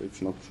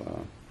 It's not.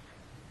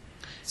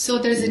 So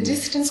there's a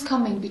distance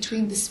coming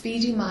between the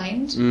speedy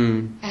mind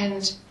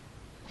and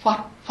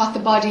what the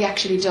body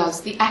actually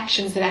does, the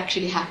actions that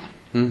actually happen.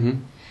 Mm-hmm.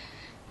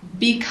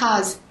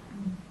 Because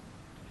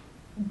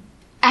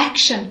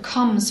action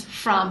comes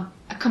from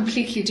a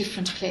completely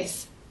different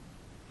place.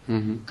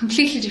 Mm-hmm.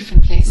 Completely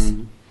different place.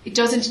 Mm-hmm. It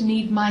doesn't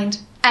need mind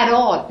at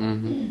all.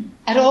 Mm-hmm.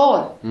 At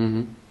all.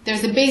 Mm-hmm.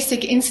 There's a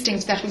basic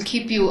instinct that will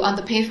keep you on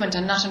the pavement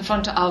and not in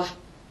front of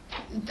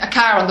a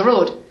car on the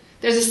road.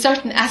 There's a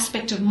certain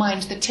aspect of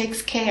mind that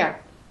takes care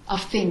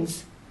of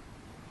things.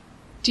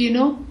 Do you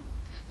know?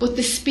 But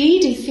the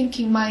speedy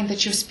thinking mind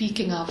that you're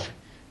speaking of,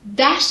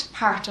 that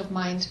part of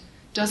mind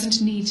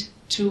doesn't need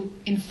to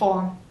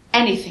inform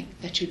anything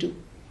that you do.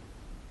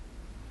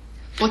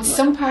 But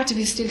some part of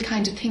you still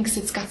kind of thinks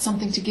it's got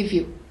something to give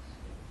you.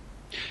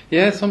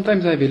 Yeah,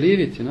 sometimes I believe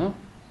it, you know,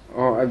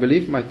 or I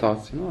believe my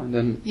thoughts, you know, and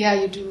then. Yeah,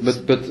 you do.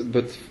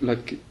 But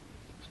like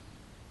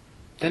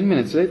 10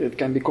 minutes later, it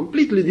can be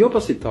completely the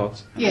opposite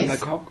thoughts. And Yes.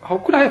 I'm like, how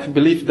could I have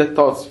believed that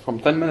thoughts from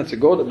 10 minutes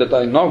ago that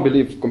I now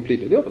believe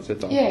completely the opposite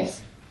thoughts?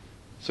 Yes.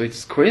 So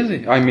it's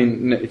crazy. I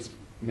mean, it's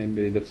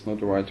maybe that's not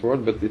the right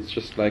word, but it's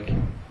just like.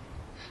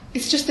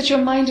 It's just that your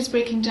mind is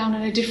breaking down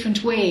in a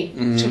different way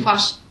to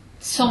what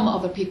some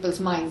other people's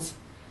minds.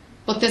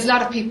 But there's a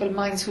lot of people's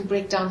minds who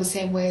break down the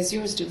same way as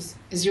yours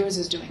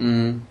is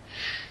doing.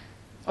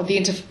 Or the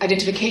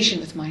identification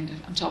with mind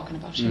I'm talking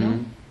about, you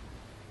know.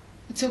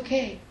 It's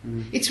okay.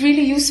 It's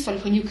really useful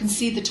when you can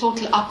see the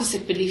total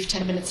opposite belief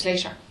 10 minutes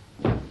later.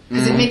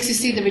 Because it makes you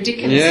see the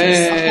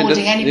ridiculousness of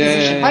holding any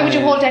position. Why would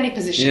you hold any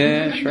position?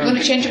 Yeah, sure. You're going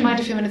to change your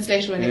mind a few minutes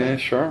later anyway. Yeah,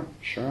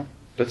 sure.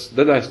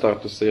 That I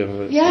start to see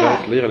very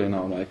clearly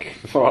now. Like,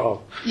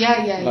 wow.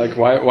 Yeah. Like,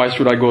 why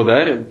should I go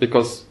there?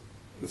 Because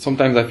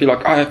sometimes I feel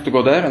like I have to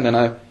go there, and then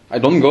I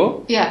don't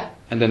go. Yeah.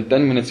 And then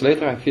 10 minutes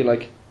later, I feel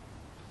like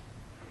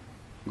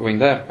going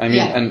there. I mean,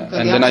 Yeah, and go the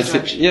then I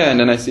opposite see, direction. and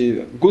then I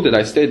see good that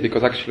I stayed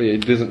because actually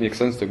it doesn't make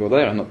sense to go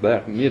there and not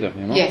there neither.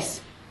 You know.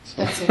 Yes.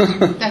 That's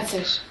it. That's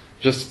it.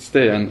 Just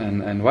stay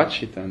and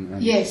watch it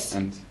and Yes.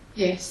 and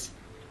Yes.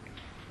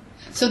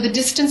 So the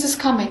distance is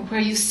coming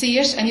where you see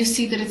it and you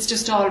see that it's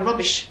just all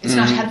rubbish. It's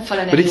not helpful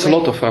in but any it's way. a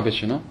lot of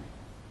rubbish, you know.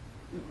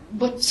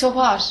 But so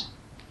what?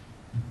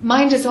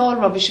 Mind is all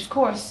rubbish, of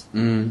course.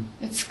 Mm.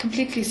 It's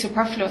completely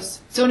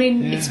superfluous. It's only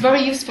it's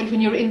very useful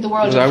when you're in the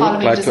world But I of would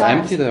following like desires. to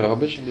empty the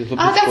rubbish a little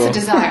bit. That's a for-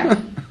 desire.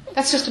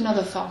 That's just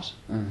another thought.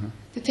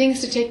 The thing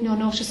is to take no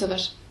notice of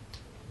it.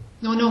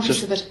 No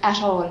notice of it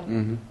at all.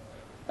 Mhm.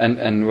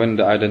 And when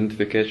the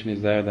identification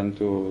is there, then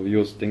to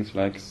use things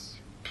like.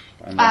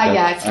 I'm not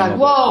that, It's I'm like, not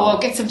whoa,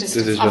 that. get some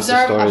distance. This is just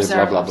Observe, a story,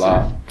 observe, blah blah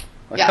observe.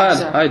 blah. Yeah, Hi,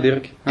 observe. hi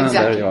Dirk. Ah,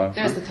 Exactly. there you are.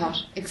 There's the thought.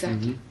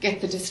 Exactly.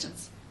 Get the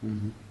distance.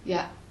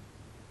 Yeah.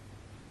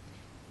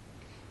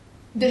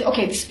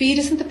 The speed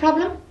isn't the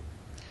problem.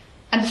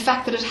 And the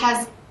fact that it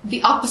has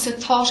the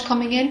opposite thought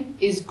coming in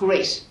is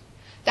great.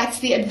 That's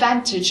the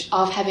advantage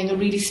of having a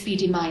really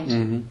speedy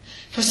mind.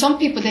 For some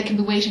people, they can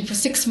be waiting for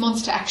 6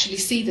 months to actually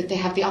see that they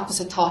have the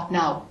opposite thought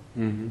now.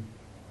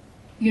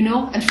 You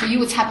know? And for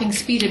you, it's happening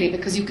speedily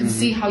because you can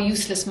see how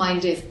useless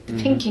mind is. The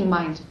thinking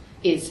mind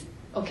is.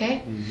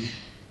 Okay?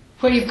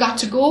 Where you've got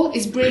to go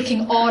is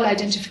breaking all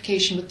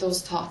identification with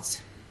those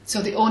thoughts.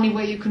 So the only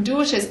way you can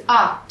do it is,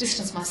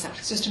 distance myself.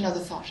 It's just another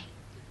thought.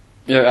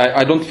 Yeah,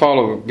 I don't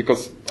follow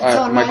because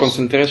all my right.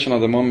 concentration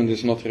at the moment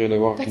is not really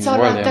working That's all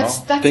well. right. You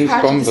That's know? Things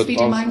part of come, the but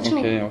speedy also, mind too.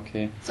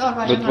 Okay. It's all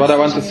right. But I'm what not I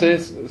want to say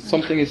judging is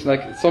something is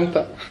like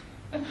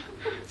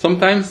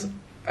sometimes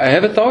I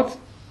have a thought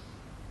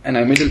and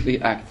I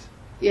immediately act.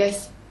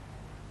 Yes.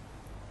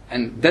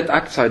 And that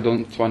acts I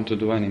don't want to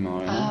do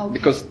anymore. You know? Okay.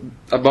 Because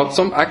about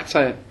some acts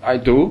I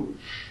do,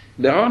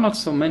 there are not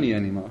so many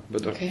anymore.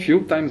 But Okay. a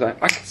few times I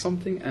act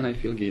something and I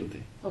feel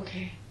guilty.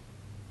 Okay.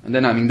 And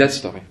then I'm in that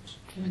story.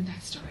 I'm in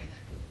that story then.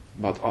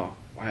 But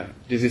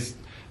this is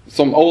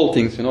some old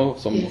things, you know,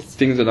 some Yes.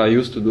 things that I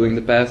used to do in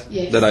the past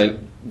Yes. that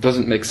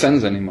doesn't make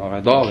sense anymore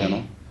at all, you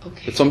know.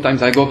 Okay. But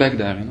sometimes I go back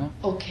there, you know.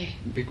 Okay.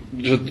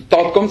 The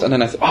thought comes and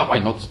then I say, why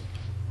not?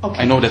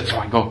 Okay. I know that, so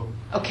I go.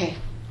 Okay.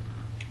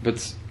 But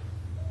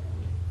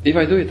if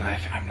I do it,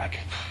 I'm like,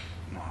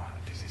 no,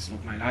 this is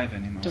not my life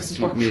anymore. Doesn't it's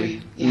not work me. for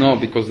you. Yeah. No,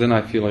 because then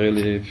I feel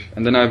really,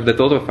 and then I have that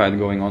other fight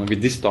going on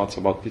with these thoughts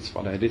about this,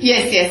 what I did.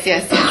 Yes.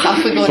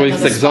 Off we go So in it's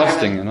another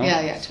exhausting, spiral. you know?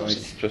 Yeah, So totally.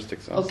 it's just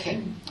exhausting.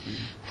 Okay.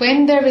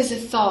 When there is a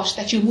thought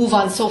that you move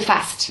on so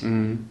fast,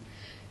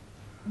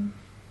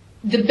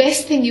 the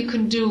best thing you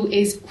can do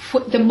is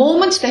the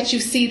moment that you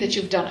see that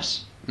you've done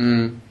it,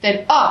 then,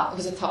 it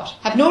was a thought.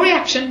 Have no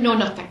reaction, no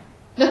nothing.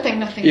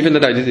 Nothing. Even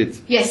that I did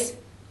it. Yes.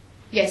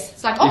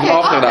 It's like, Even okay,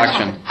 after the that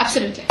action. happened.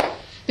 Absolutely.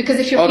 Because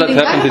if you're Oh, that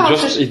feeling bad happened.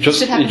 about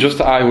It's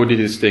just I who did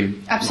this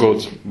thing.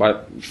 Absolutely. Good.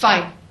 But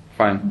Fine.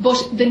 fine.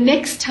 But the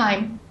next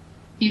time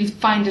you'll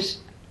find it,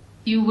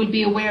 you will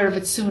be aware of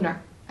it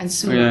sooner and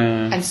sooner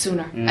Yeah. and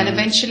sooner. Yeah. And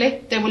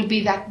eventually there will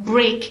be that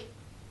break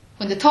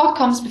when the thought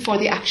comes before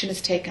the action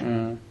is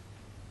taken.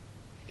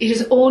 It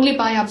is only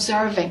by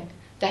observing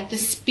that the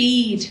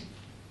speed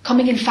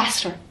coming in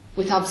faster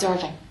with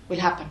observing will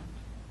happen.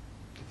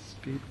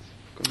 Speed.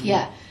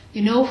 Yeah.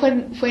 You know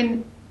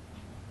when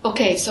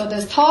okay, so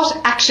there's thought,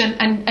 action,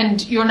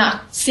 and you're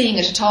not seeing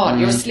it at all.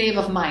 You're a slave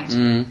of mind.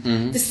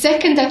 The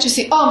second that you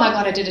see, oh my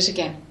God, I did it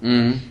again.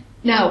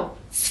 Now,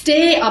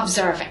 stay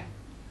observing.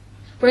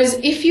 Whereas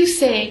if you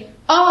say,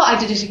 oh, I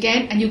did it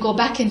again, and you go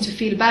back in to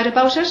feel bad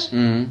about it,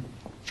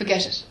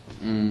 forget it.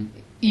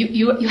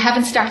 You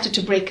haven't started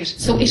to break it.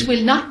 So it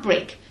will not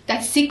break.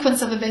 That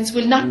sequence of events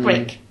will not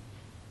break.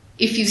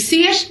 If you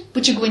see it,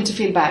 but you go in to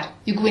feel bad,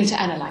 you go in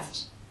to analyse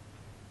it.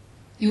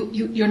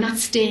 You're not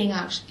staying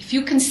out. If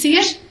you can see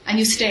it and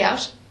you stay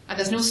out, and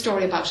there's no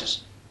story about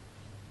it,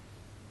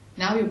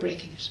 now you're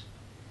breaking it.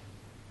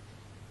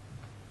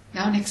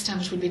 Now next time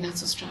it will be not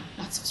so strong.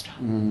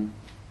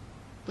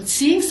 But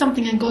seeing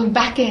something and going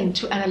back in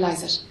to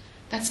analyse it,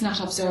 that's not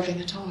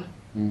observing at all.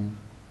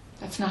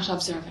 That's not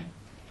observing.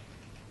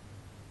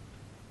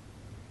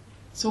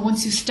 So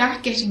once you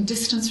start getting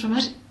distance from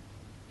it,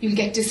 you'll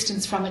get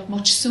distance from it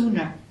much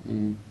sooner.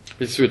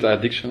 It's with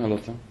addiction a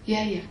lot. Huh?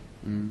 Yeah.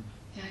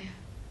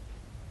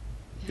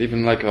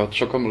 Even like our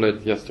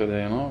chocolate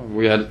yesterday, you know,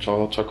 we had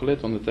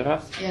chocolate on the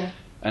terrace,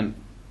 and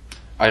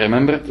I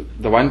remembered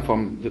the one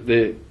from the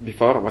day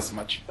before was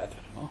much better,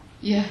 you know.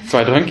 Yeah. So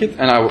I drank it,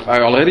 and I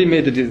already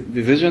made the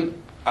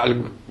decision.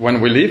 When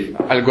we leave,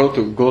 I'll go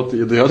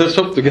to the other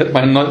shop to get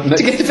my next,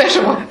 to get the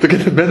better one. To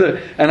get the better,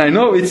 and I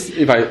know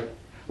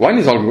wine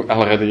is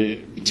already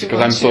Too because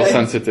much, I'm so yeah.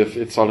 sensitive.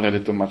 It's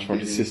already too much for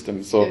the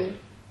system. So,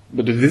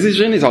 but the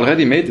decision is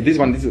already made. This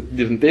one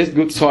didn't taste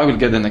good, so I will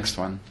get the next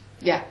one.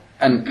 Yeah.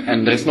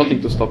 And there's nothing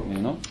to stop me,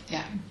 you know?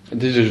 Yeah.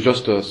 This is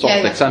just a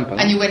soft example.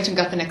 And you went and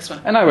got the next one.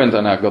 And I went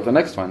and I got the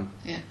next one.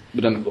 Yeah.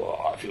 But then,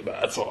 I feel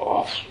bad,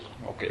 so,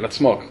 okay, let's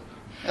smoke.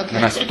 Okay.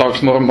 And I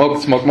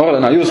smoke more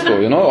than I used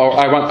to, you know? Or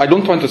I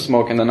don't want to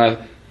smoke, and then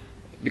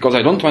because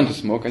I don't want to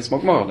smoke, I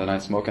smoke more than I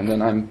smoke, and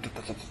then I'm...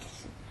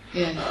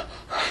 Yeah.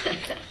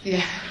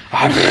 Yeah.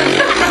 I'm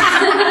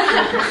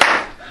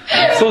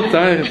so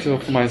tired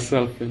of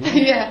myself, you know?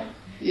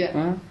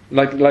 Yeah.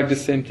 Like the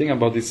same thing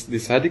about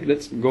this headache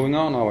that's going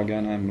on now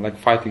again. I'm like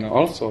fighting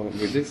also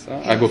with this.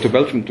 I go to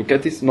Belgium to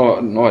get this. No,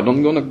 I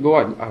don't gonna go.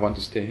 I want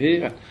to stay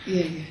here.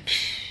 Yeah.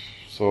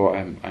 So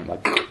I'm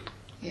like,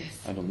 yes.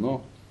 I don't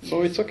know.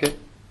 So it's okay.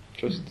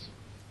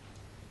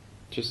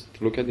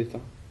 Just look at it. Huh?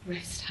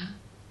 Rest, huh?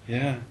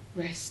 Yeah.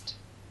 Rest.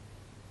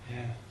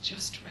 Yeah.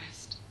 Just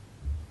rest.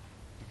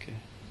 Okay.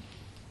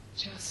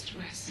 Just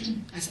rest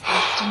as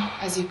often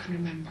as you can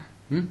remember.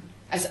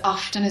 As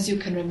often as you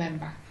can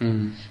remember.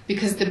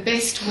 Because the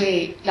best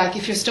way, like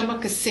if your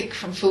stomach is sick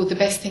from food, the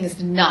best thing is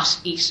to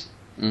not eat.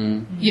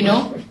 You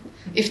know?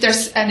 If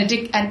there's an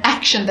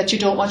action that you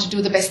don't want to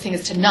do, the best thing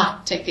is to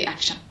not take the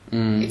action.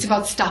 It's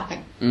about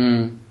stopping.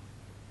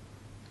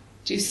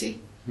 Do you see?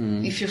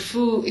 If your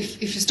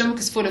stomach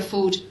is full of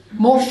food,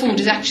 more food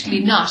is actually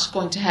not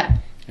going to help.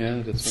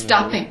 Yeah, that's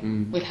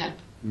Stopping will help.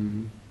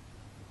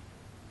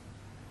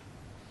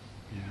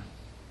 Yeah.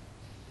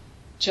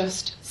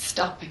 Just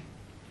stopping.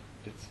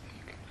 It's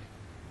difficult.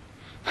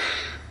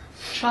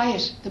 Try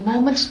it. The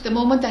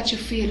moment that you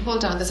feel,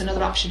 hold on, there's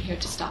another option here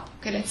to stop.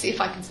 Okay, let's see if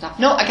I can stop.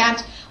 No, I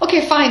can't.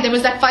 Okay, fine, there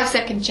was that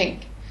 5-second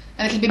chink.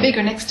 And it'll be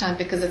bigger next time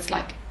because it's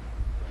like,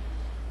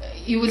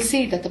 you will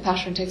see that the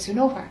pattern takes you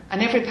nowhere.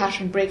 And every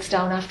pattern breaks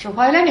down after a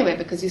while anyway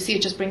because you see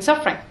it just brings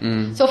suffering.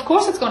 So of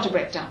course it's going to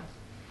break down.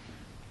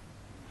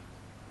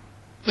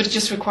 But it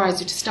just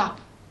requires you to stop,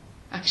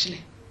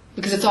 actually.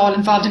 Because it's all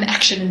involved in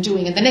action and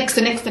doing. And the next.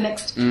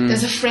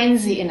 There's a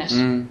frenzy in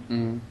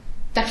it.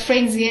 That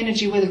frenzy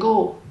energy will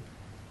go.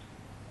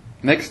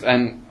 Next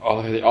and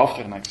already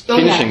after next. Oh,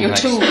 Finishing yeah, the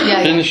next.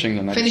 Finishing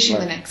the next. Finishing Finishing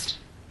like, the next.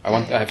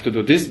 I have to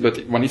do this,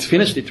 but when it's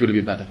finished, it will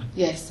be better.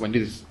 Yes. When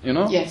this is, you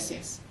know?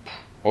 Yes.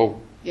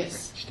 Oh.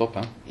 Yes. Stop,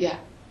 huh? Yeah.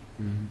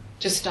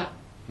 Just stop.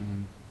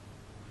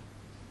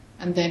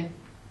 And then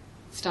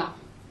stop.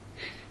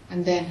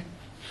 And then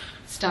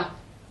stop.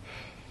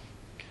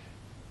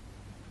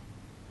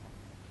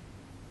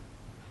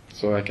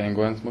 So I can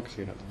go and smoke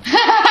cigarette.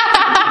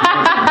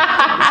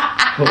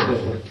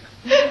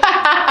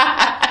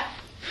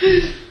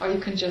 Or you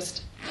can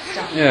just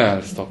stop.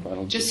 Yeah, stop.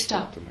 I'll Just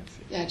stop. to my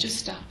cigarette. Yeah, just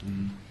stop.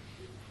 I'm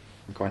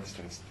quite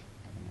stressed.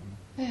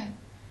 Yeah.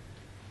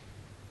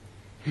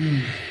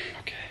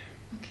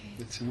 Okay, Okay.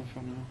 that's enough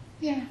for now.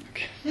 Yeah.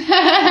 Okay.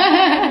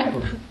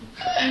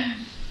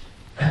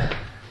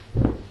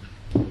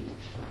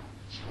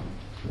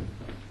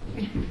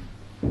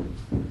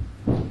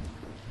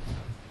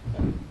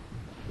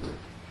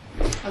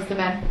 How's the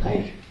man?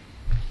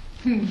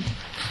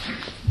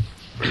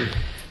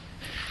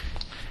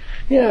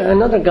 Yeah,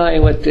 another guy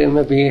with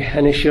maybe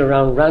an issue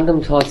around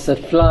random thoughts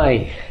that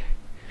fly.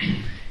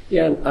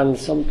 Yeah, and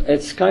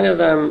it's kind of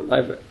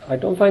I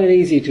don't find it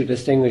easy to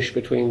distinguish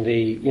between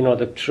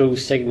the true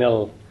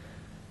signal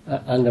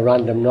and the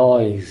random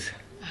noise.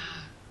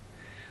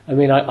 I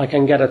mean, I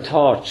can get a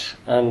thought,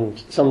 and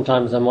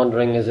sometimes I'm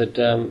wondering, is it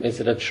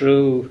a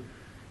true,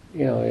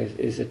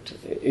 is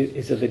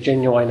it a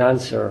genuine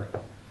answer,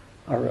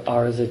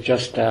 or is it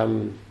just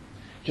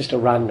a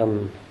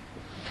random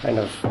kind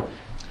of.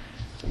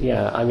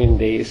 Yeah, I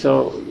mean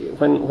so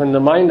when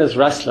the mind is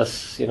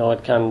restless,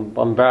 it can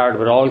bombard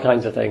with all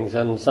kinds of things,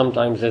 and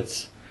sometimes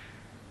it's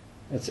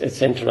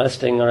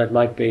interesting, or it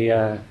might be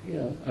a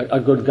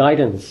good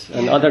guidance,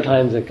 and other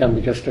times it can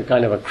be just a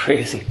kind of a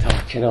crazy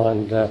thought,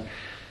 and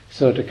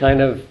so to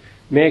kind of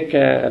make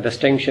a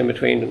distinction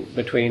between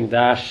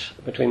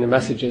the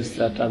messages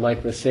that I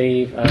might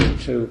receive, and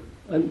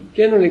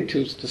generally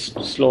to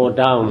slow it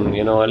down,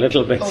 a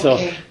little bit. Okay. So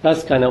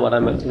that's kind of what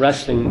I'm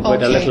wrestling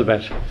with a little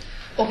bit.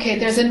 Okay,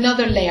 there's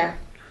another layer.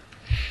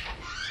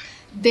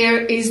 There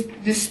is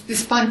this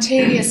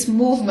spontaneous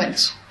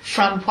movement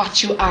from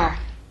what you are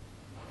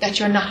that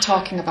you're not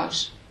talking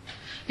about.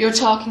 This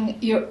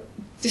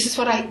is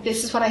what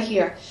I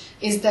hear,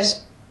 is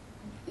that,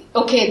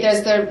 okay,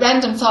 there's the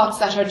random thoughts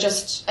that are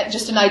just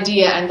an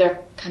idea, and they're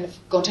kind of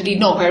going to lead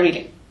nowhere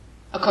really,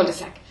 a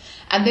cul-de-sac.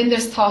 And then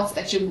there's thoughts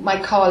that you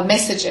might call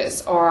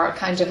messages, or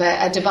kind of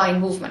a divine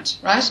movement,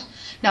 right?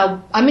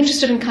 Now, I'm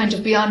interested in kind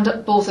of beyond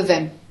both of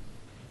them.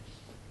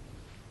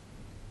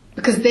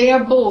 Because they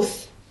are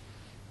both,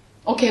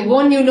 okay,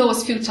 one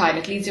is futile,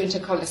 it leads you into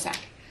a cul-de-sac.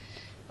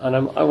 And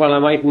I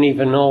mightn't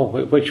even know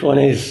which one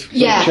is.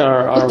 Yeah,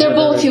 but they're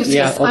both useless.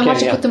 Yeah, okay, I want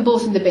to put them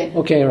both in the bin.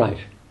 Okay, right.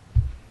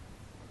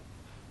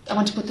 I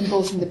want to put them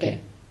both in the bin.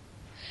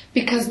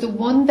 Because the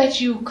one that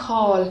you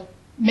call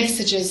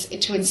messages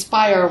to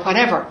inspire, or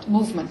whatever,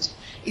 movement,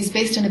 is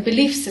based on a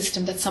belief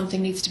system that something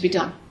needs to be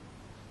done.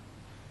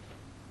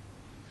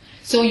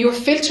 So you're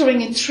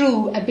filtering it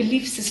through a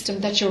belief system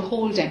that you're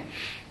holding,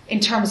 in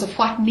terms of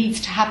what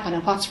needs to happen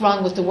and what's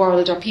wrong with the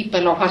world or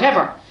people or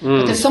whatever.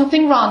 But there's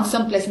something wrong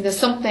someplace, and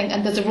there's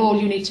a role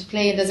you need to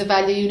play, and there's a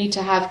value you need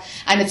to have,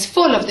 and it's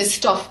full of this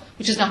stuff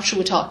which is not true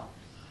at all.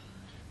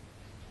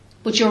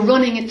 But you're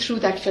running it through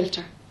that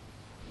filter.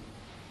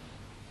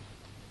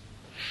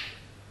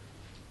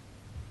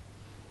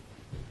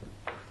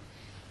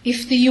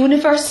 If the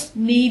universe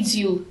needs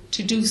you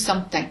to do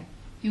something,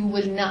 you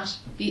will not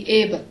be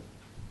able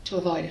to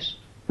avoid it.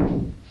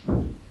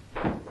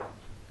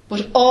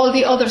 But all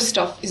the other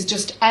stuff is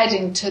just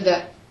adding to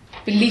the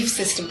belief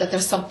system that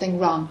there's something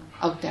wrong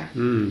out there.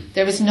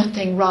 There is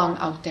nothing wrong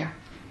out there.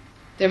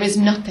 There is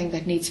nothing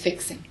that needs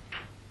fixing.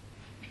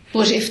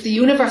 But if the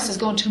universe is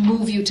going to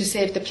move you to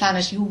save the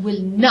planet, you will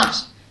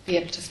not be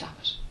able to stop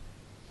it.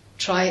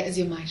 Try as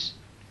you might.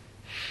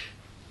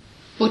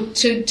 But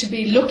to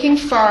be looking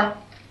for,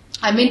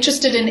 I'm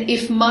interested in,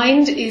 if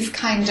mind is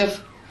kind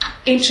of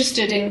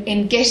interested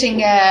in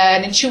getting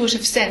an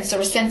intuitive sense or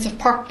a sense of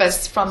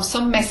purpose from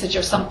some message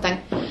or something,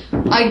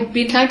 I'd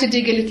be inclined to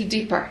dig a little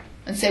deeper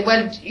and say,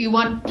 well,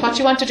 what do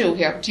you want to do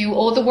here? Do you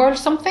owe the world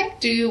something?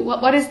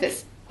 What is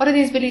this? What are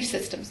these belief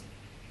systems?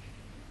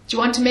 Do you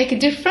want to make a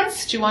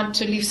difference? Do you want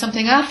to leave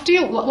something after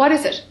you? What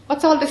is it?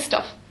 What's all this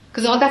stuff?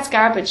 Because all that's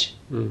garbage.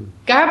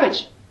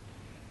 Garbage.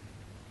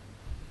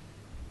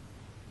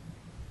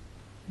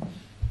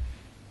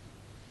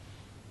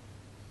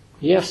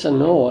 Yes and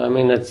no. I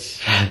mean,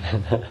 it's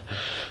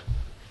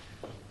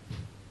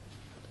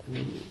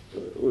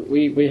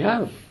we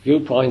have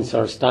viewpoints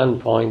or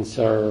standpoints,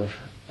 and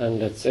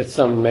it's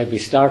some maybe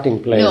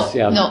starting place.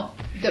 No,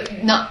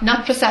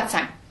 not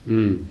prasatsang.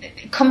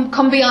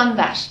 Come beyond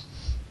that.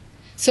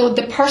 So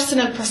the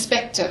personal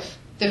perspective,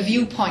 the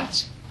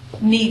viewpoint,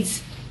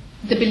 needs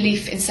the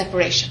belief in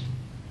separation.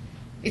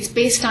 It's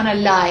based on a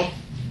lie.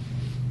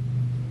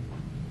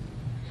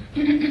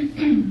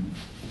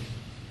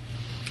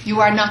 You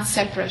are not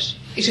separate.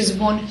 It is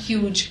one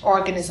huge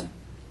organism.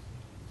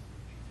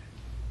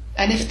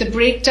 And if the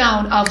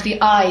breakdown of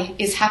the I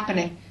is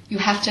happening, you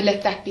have to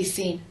let that be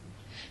seen.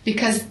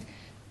 Because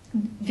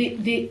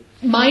the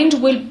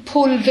mind will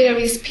pull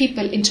various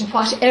people into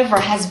whatever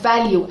has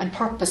value and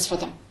purpose for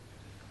them.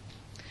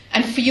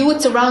 And for you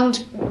it's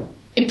around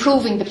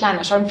improving the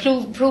planet, or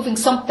improving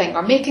something,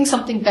 or making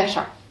something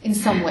better in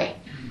some way.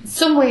 In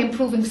some way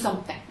improving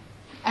something,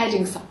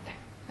 adding something,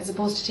 as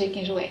opposed to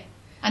taking it away.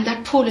 And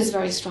that pull is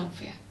very strong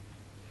for you.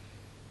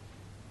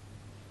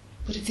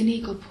 But it's an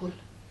ego pull.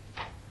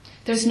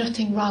 There's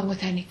nothing wrong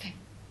with anything.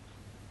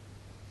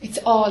 It's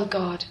all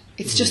God.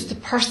 It's just the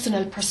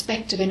personal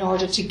perspective in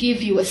order to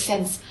give you a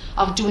sense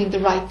of doing the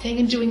right thing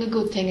and doing a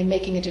good thing and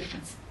making a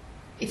difference.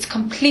 It's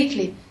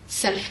completely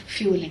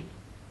self-fueling,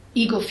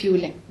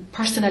 ego-fueling,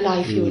 personal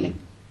I fueling.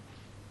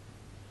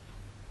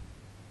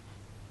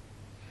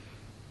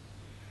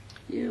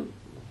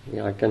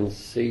 Yeah, I can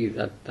see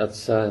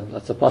that's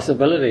a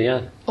possibility.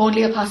 Yeah.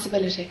 Only a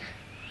possibility.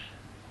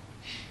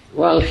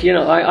 Well,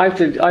 I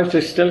have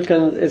to still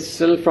it's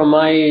still from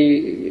my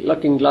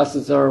looking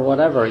glasses or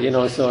whatever,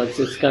 so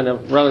it's kind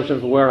of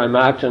relative to where I'm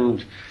at,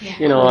 and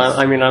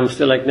I mean I'm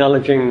still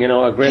acknowledging,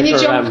 a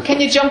greater.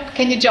 Can you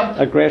jump?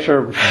 A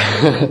greater.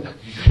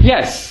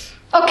 Yes.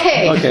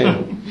 Okay.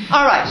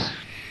 All right.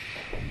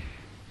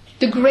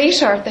 The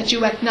greater that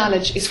you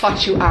acknowledge is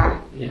what you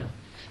are. Yeah.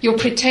 You're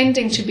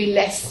pretending to be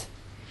less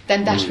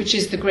than that which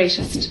is the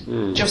greatest,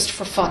 just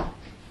for fun.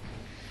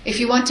 If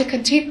you want to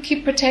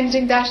keep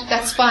pretending that,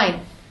 that's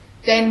fine.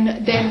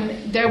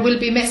 Then there will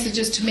be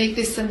messages to make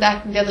this and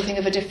that and the other thing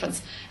of a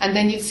difference. And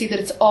then you'll see that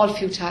it's all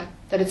futile,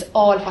 that it's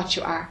all what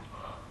you are.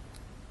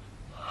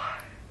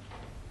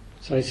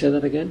 Sorry, say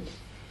that again?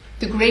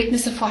 The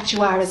greatness of what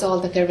you are is all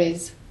that there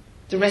is.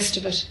 The rest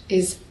of it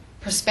is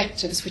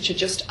perspectives which are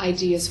just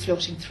ideas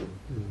floating through.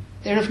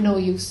 They're of no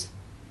use.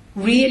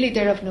 Really,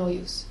 they're of no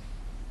use.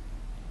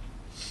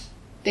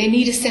 They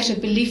need a set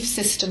of belief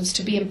systems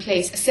to be in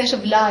place, a set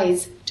of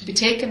lies to be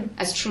taken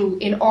as true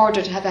in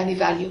order to have any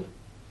value.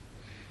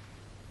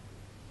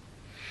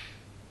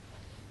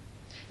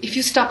 If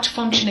you stopped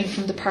functioning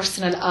from the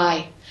personal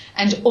I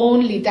and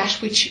only that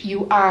which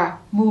you are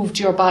moved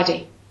your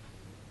body,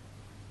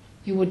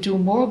 you would do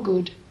more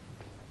good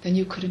than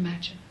you could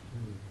imagine.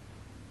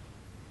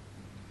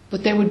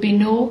 But there would be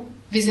no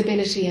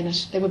visibility in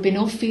it. There would be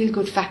no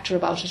feel-good factor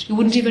about it. You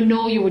wouldn't even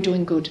know you were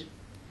doing good.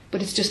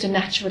 But it's just a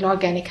natural,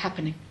 organic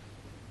happening.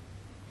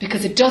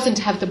 Because it doesn't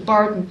have the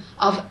burden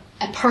of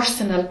a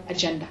personal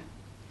agenda.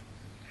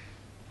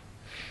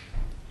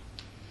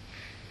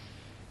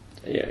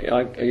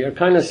 Yeah, you're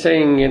kind of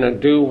saying,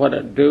 do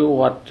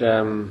what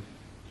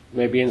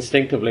maybe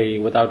instinctively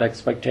without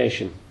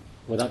expectation.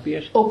 Would that be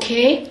it?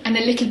 Okay, and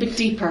a little bit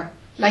deeper.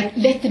 Like,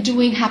 let the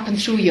doing happen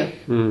through you.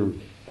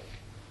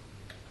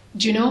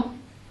 Do you know?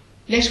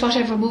 Let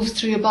whatever moves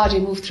through your body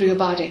move through your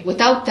body.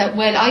 Without that,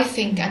 well, I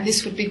think, and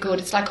this would be good.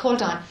 It's like,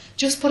 hold on,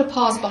 just put a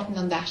pause button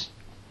on that.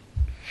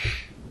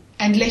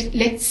 And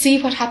let's see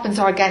what happens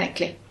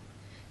organically.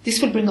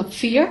 This will bring up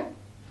fear.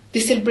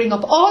 This will bring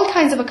up all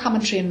kinds of a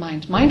commentary in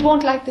mind. Mind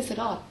won't like this at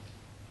all.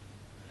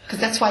 Because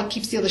that's why it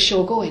keeps the other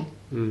show going.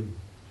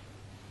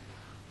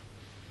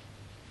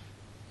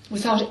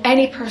 Without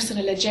any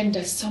personal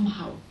agenda,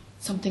 somehow,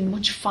 something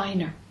much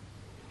finer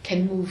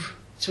can move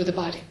through the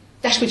body.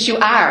 That which you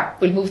are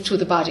will move through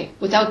the body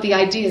without the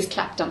ideas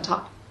clapped on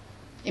top.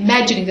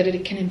 Imagining that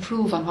it can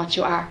improve on what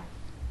you are.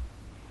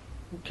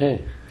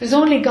 Okay. There's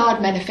only God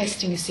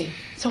manifesting, you see.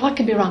 So what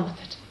can be wrong with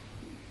it?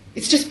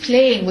 It's just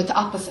playing with the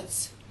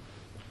opposites.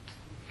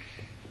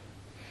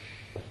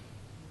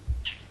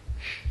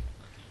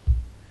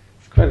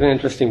 It's quite an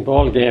interesting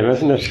ball game,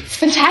 isn't it? It's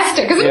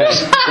fantastic, isn't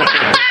it?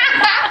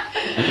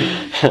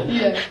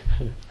 Yeah.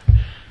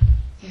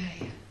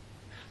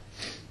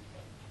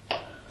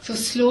 So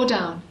slow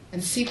down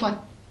and see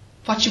what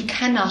you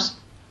cannot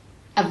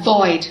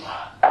avoid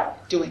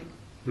doing.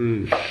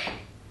 And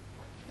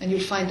you'll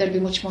find there'll be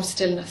much more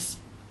stillness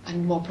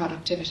and more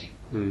productivity.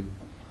 And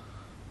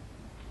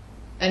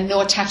no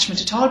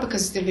attachment at all,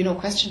 because there'll be no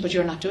question, but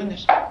you're not doing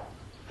it.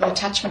 No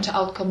attachment to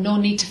outcome, no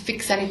need to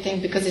fix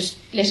anything, because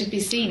let it be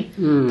seen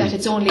that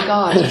it's only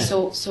God.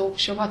 So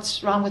sure,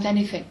 what's wrong with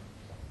anything?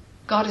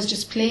 God is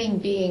just playing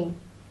being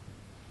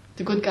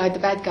the good guy, the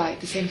bad guy at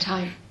the same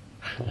time.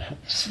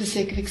 Just for the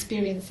sake of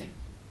experiencing.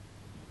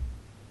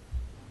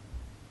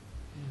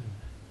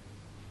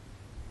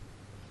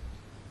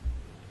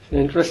 It's an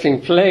interesting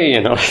play,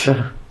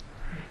 So,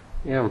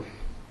 yeah.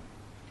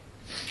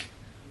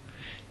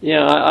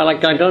 Yeah,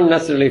 I don't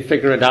necessarily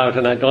figure it out,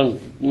 and I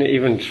don't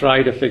even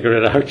try to figure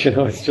it out.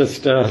 It's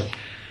just,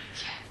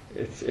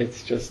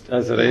 it's just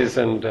as it is,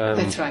 and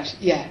that's right.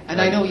 Yeah, and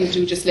I know you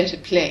do just let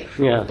it play.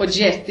 Yeah. But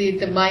yet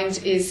the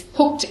mind is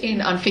hooked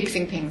in on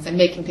fixing things and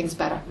making things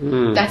better.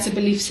 That's a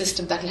belief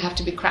system that'll have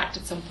to be cracked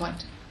at some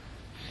point.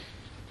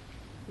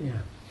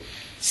 Yeah.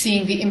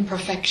 Seeing the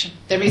imperfection.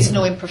 There is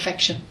no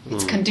imperfection.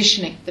 It's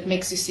conditioning that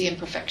makes you see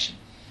imperfection.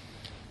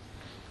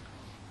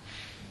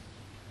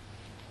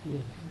 Yeah.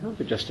 It'll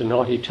be just a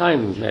naughty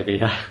time, maybe.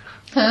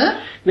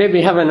 Huh?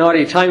 Maybe have a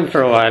naughty time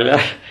for a while.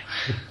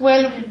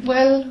 Well,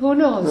 who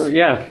knows?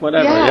 Yeah,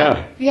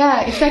 whatever,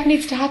 Yeah, if that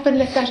needs to happen,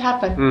 let that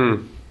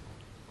happen.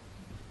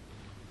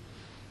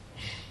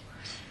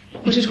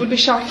 But it will be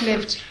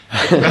short-lived.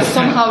 Because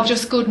somehow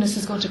just goodness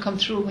is going to come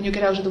through when you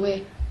get out of the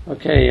way.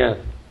 Okay, yeah.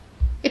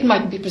 It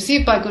mightn't be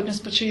perceived by goodness,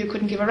 but sure you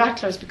couldn't give a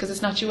rattlers because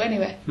it's not you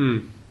anyway.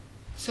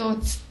 So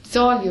it's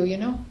all you,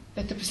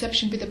 Let the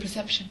perception be the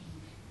perception.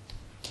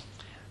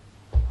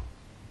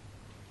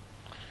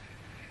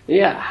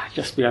 Yeah,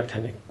 just be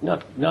authentic.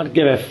 Not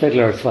give a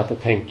fiddler what to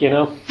think,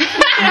 And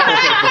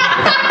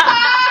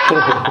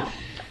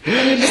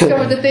you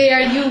discover that they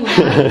are you.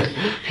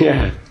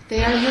 Yeah.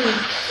 They are you.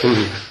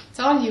 It's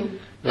all you.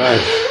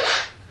 Right.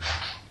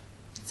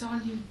 It's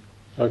all you.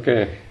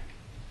 Okay.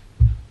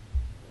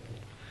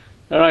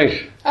 All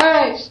right. All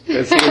right.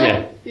 Good seeing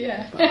you.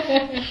 Yeah.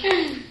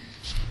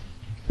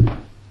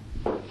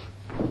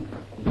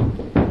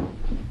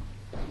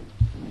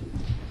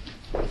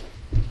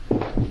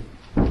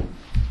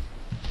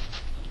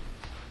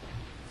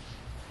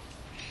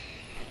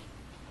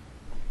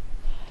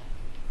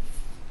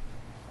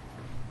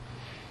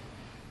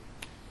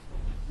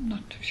 I'm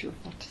not too sure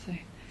what to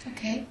say.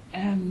 Okay.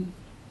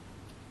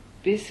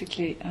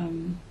 Basically,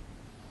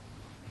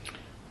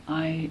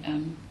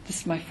 this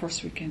is my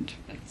first weekend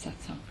at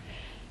Satsang,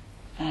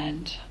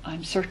 and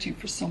I'm searching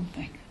for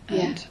something.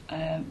 Yeah.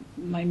 And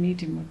my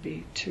medium would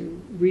be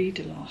to read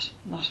a lot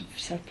of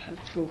self-help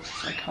books,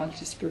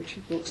 psychology,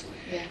 spiritual books.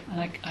 Yeah.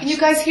 And Can you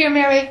guys hear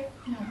Mary?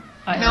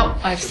 No.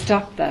 I've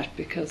stopped that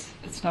because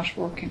it's not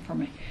working for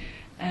me.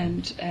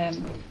 And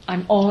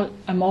I'm all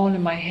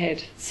in my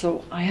head,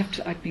 so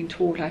I've been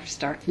told I have to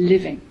start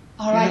living.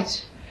 All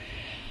right.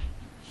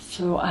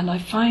 So, and I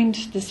find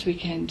this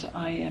weekend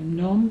I am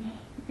numb.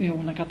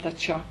 When I got that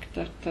shock,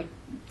 that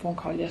phone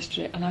call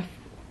yesterday,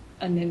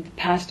 and in the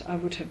past I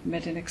would have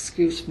made an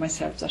excuse for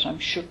myself that I'm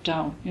shut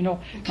down.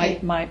 Okay.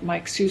 My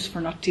excuse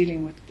for not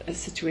dealing with a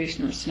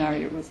situation or a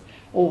scenario was,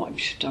 I'm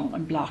shut down,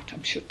 I'm blocked,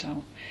 I'm shut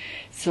down.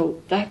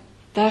 So that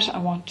I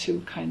want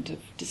to kind of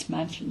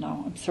dismantle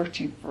now. I'm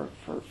searching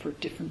for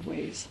different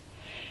ways.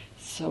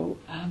 So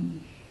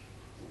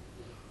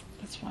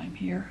that's why I'm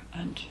here,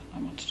 and I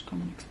wanted to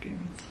come and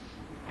experience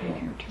being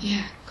here too.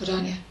 Yeah, good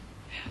on you.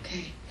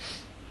 Okay.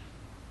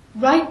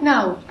 Right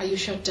now, are you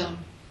shut down?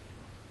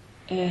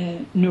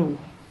 No,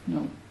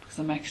 because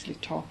I'm actually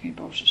talking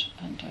about it,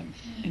 and I'm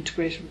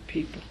integrated with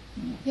people.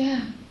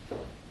 Yeah.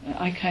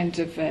 I kind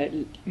of,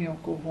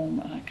 go home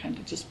and I kind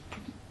of just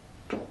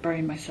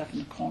bury myself in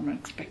a corner and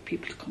expect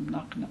people to come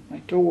knocking at my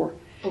door.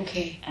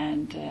 Okay.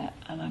 And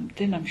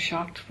I'm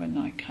shocked when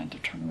I kind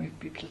of turn away from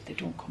people that they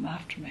don't come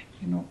after me.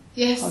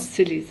 Yes. How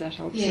silly is that?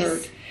 How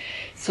absurd. Yes.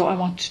 So I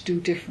want to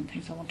do different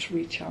things. I want to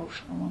reach out.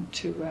 I want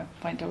to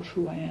find out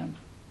who I am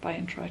by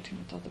interacting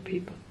with other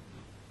people.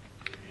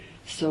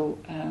 So,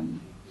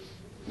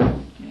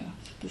 so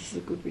this is a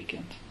good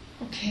weekend.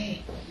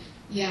 Okay.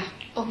 Yeah.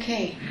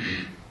 Okay.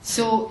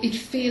 So it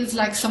feels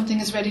like something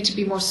is ready to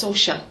be more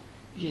social.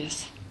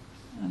 Yes.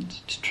 And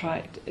to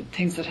try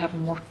things that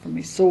haven't worked for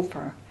me so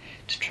far,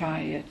 to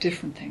try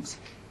different things.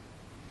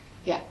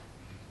 Yeah.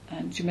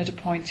 And you made a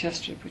point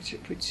yesterday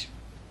which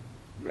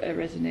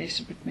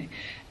resonated with me.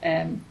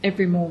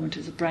 Every moment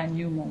is a brand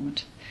new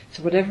moment.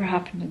 So whatever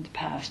happened in the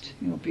past,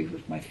 be it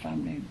with my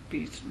family,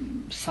 be it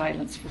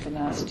silence for the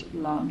last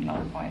long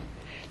while,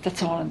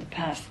 that's all in the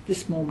past.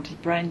 This moment is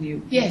brand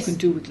new. Yes. You can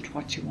do with it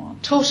what you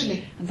want.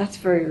 Totally. And that's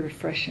very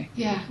refreshing.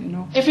 Yeah.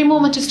 Every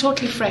moment is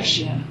totally fresh.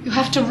 Yeah. You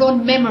have to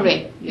run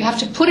memory. Yeah. You have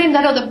to put in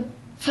that other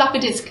floppy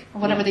disk,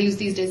 or whatever they use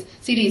these days,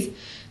 CDs,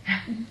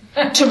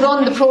 to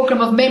run the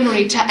program of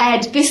memory, to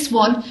add this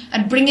one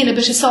and bring in a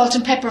bit of salt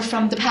and pepper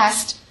from the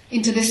past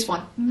into this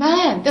one.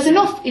 Man, there's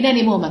enough in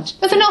any moment.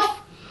 There's enough.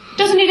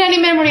 Doesn't need any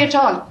memory at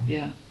all.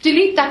 Yeah.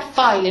 Delete that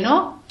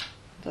file,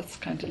 That's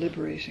kind of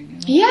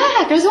liberating,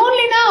 Yeah, there's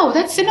only now.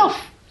 That's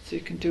enough. So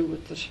you can do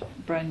with it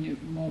brand new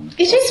moment.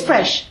 It is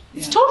fresh. Yeah.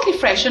 It's totally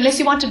fresh, unless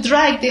you want to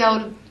drag the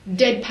old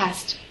dead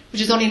past,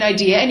 which is only an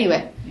idea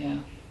anyway. Yeah.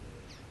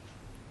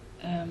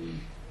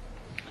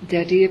 The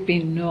idea of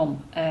being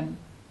numb,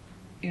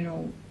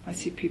 I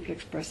see people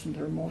expressing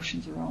their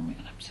emotions around me,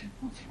 and I'm saying,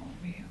 what's wrong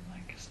with me? I'm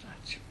like a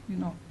statue,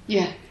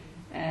 Yeah.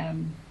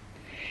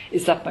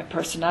 Is that my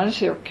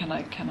personality, or can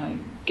I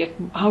get?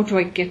 How do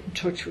I get in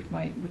touch with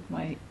my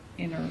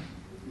inner?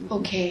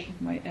 Okay.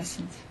 With my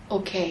essence.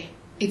 Okay.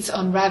 It's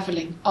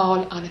unraveling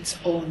all on its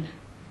own.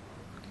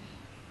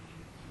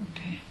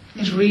 Okay.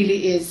 It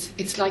really is.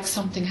 It's like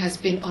something has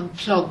been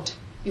unplugged.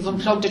 You've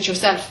unplugged it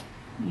yourself.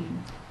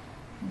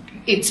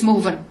 Okay. It's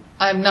moving.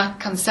 I'm not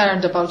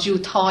concerned about you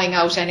thawing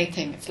out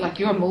anything. It's like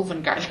you're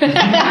moving, girl.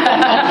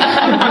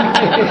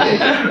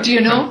 Do you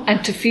know?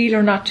 And to feel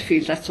or not to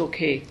feel, that's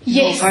okay.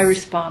 Yes. If I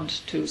respond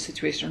to a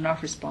situation or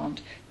not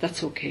respond,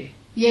 that's okay.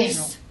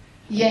 Yes.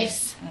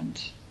 Yes.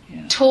 And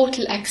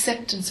total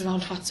acceptance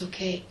around what's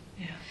okay.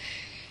 Yeah.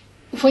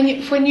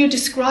 When you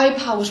describe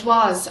how it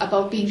was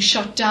about being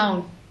shut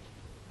down,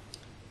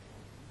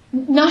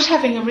 not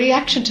having a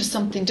reaction to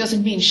something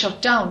doesn't mean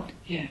shut down.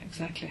 Yeah,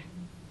 exactly.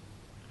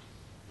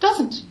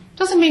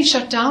 Doesn't mean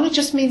shut down. It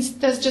just means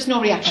there's just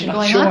no reaction I'm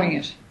not going on. showing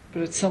it,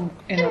 but it's some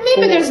inner And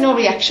maybe core. there's no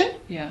reaction.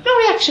 Yeah. No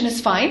reaction is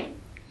fine.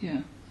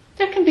 Yeah.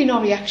 There can be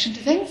no reaction to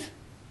things.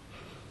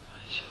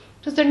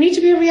 Does there need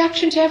to be a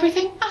reaction to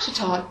everything? Not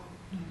at all.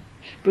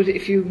 But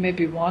if you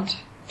maybe want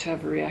to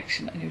have a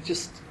reaction and you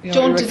just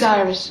Don't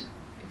desire it.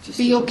 just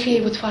Be doesn't okay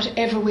feel- with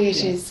whatever way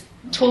it is.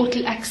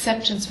 Total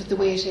acceptance with the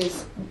way it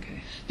is.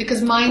 Okay.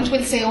 Because mind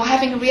will say,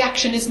 having a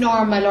reaction is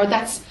normal, or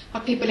that's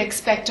what people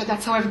expect, or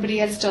that's how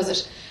everybody else does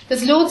it.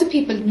 There's loads of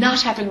people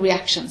not having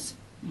reactions,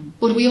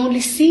 but we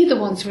only see the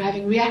ones who are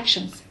having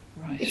reactions.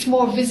 Right. It's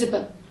more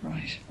visible.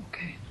 Right.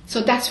 Okay.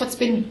 So that's what's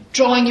been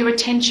drawing your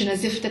attention,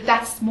 as if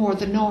that's more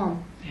the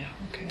norm. Yeah.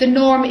 Okay. The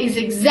norm is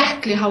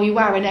exactly how you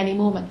are in any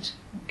moment.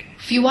 Okay.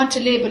 If you want to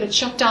label it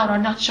shut down or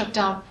not shut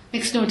down,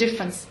 makes no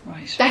difference.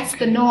 Right. That's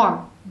okay. the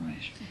norm. Right.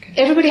 Okay.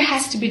 Everybody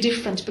has to be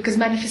different because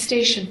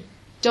manifestation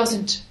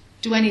doesn't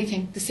do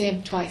anything the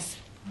same twice.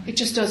 Right. It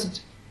just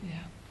doesn't. Yeah.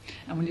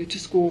 And will you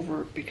just go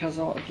over, because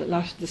a lot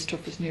of this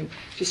stuff is new,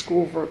 just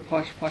go over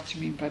what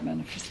you mean by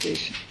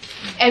manifestation.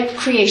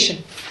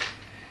 Creation.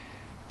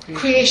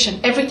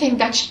 Everything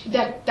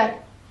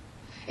that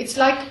it's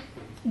like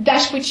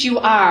that which you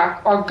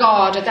are, or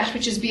God, or that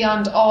which is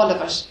beyond all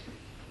of it,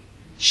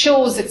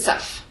 shows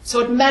itself. So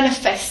it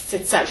manifests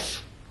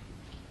itself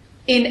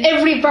in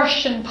every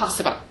version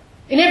possible,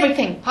 in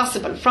everything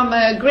possible, from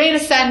a grain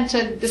of sand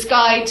to the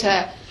sky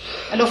to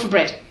a loaf of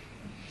bread,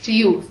 to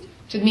you,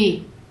 to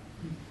me.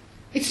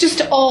 It's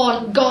just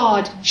all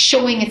God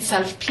showing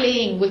itself,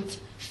 playing with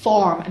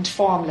form and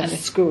formless. And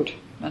it's good.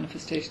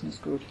 Manifestation is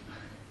good.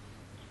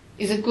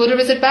 Is it good or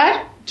is it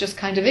bad? It just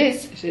kind of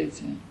is. It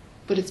is, yeah.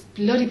 But it's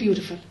bloody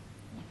beautiful.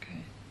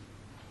 Okay.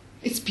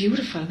 It's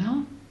beautiful,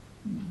 no?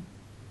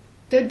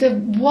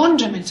 The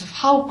wonderment of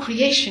how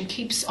creation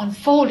keeps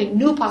unfolding,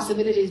 new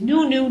possibilities,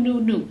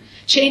 new,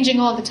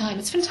 changing all the time.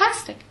 It's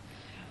fantastic.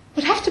 It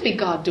would have to be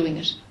God doing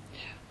it.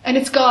 And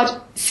it's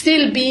God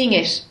still being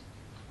it.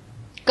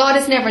 God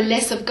is never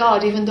less of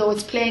God, even though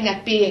it's playing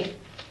at being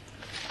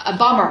a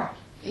bomber,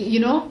 you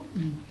know?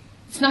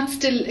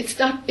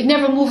 It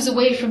never moves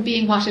away from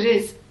being what it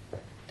is.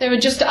 There are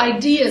just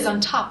ideas on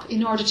top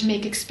in order to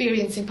make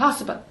experiencing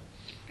possible.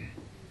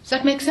 Does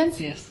that make sense?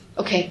 Yes.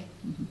 Okay.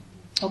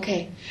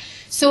 Okay.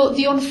 So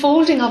the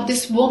unfolding of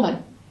this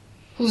woman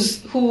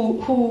whose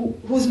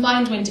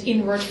mind went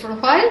inward for a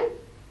while,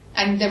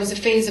 and there was a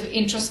phase of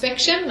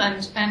introspection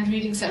and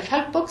reading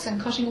self-help books and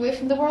cutting away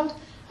from the world,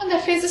 and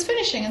that phase is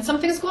finishing and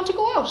something is going to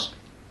go out.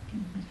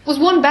 Was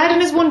one bad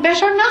and is one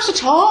better? Not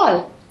at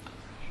all.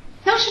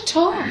 Not at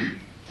all.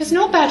 There's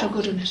no bad or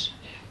good in it.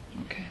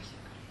 Okay.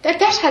 That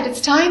had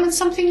its time and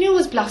something new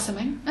is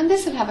blossoming, and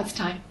this will have its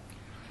time.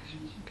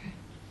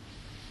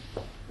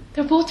 Okay.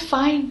 They're both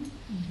fine.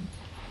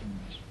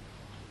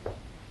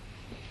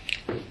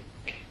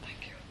 Okay,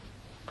 thank you.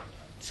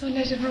 So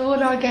let it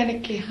roll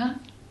organically, huh?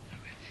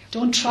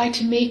 Don't try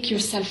to make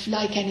yourself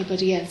like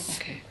anybody else.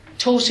 Okay.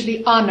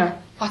 Totally honour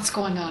what's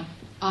going on.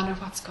 Honour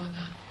what's going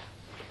on.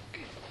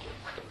 Okay.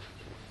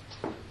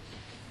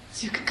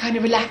 So you can kind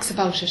of relax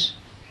about it.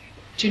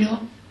 Do you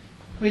know?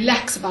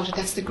 Relax about it.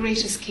 That's the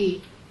greatest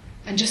key.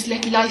 And just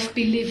let life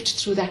be lived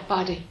through that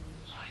body.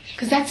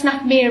 Because that's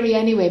not Mary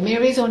anyway.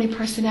 Mary is only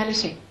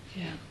personality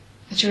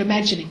that you're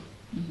imagining.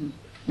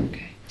 Mm-hmm.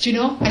 Okay. Do you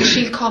know? And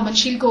she'll come and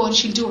she'll go and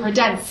she'll do her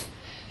dance.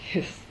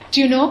 Yes.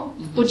 Do you know?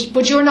 Mm-hmm.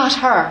 But you're not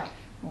her.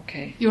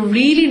 Okay. You're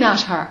really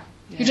not her.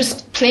 Yeah. You're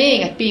just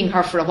playing at being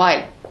her for a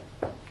while.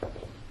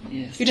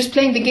 Yes. You're just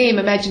playing the game,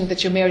 imagining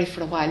that you're Mary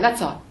for a while.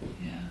 That's all.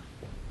 Yeah.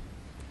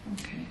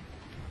 Okay.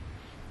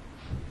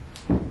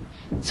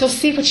 So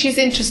see what she's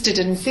interested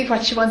in, see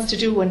what she wants to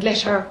do, and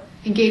let her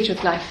engage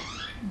with life.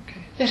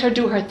 Okay. Let her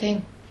do her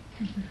thing.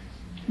 Mm-hmm.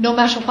 No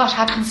matter what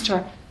happens to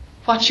her,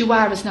 what you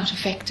are is not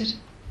affected.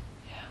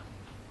 Yeah.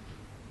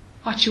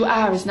 What you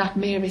are is not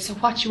Mary, so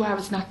what you are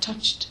is not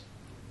touched.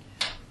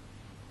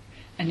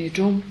 And you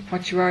don't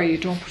put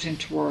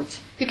into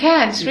words. You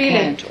can't, You really.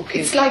 can't, okay.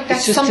 It's like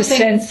that's it's just something.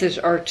 to sense it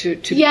or to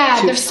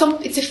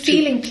it's a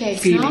feeling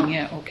place, feeling, no?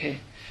 yeah, okay.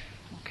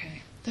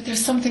 Okay. That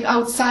there's something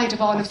outside of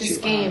all What of this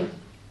you game are.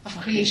 of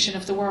Okay. creation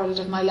of the world,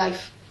 of my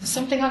life. There's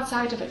something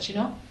outside of it, you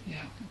know?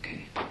 Yeah,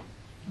 okay. All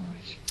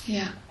right.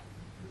 Yeah.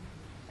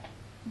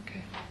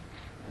 Okay.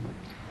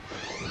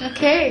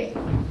 Okay.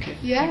 Okay.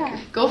 Yeah.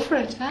 Go for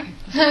it, huh?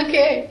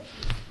 Okay.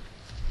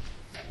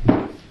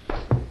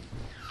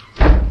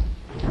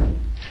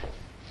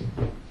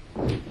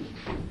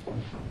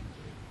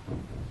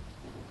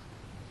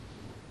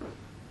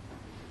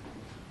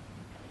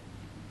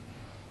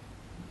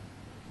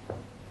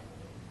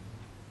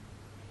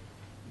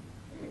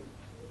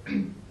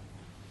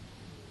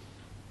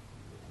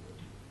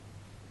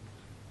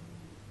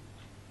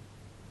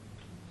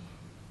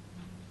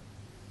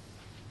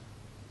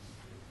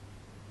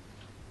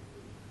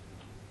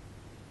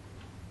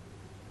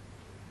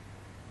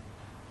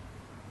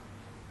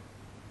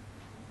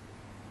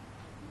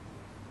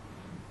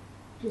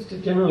 Just a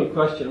general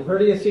question. Where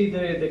do you see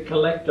the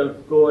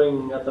collective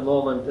going at the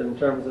moment in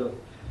terms of,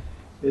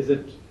 there's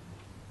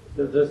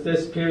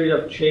this period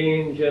of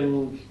change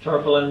and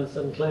turbulence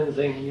and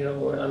cleansing, you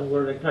know, and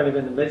we're kind of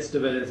in the midst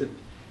of it.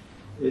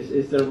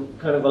 Is there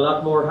kind of a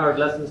lot more hard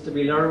lessons to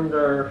be learned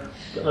or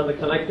on the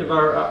collective?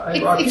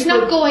 It's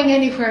not going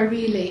anywhere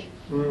really.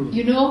 Mm.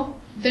 You know?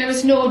 There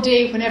is no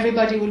day when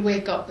everybody will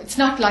wake up. It's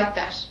not like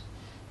that.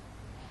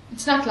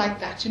 It's not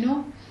like that, you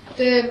know?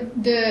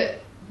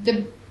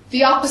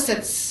 The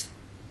opposites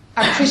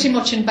are pretty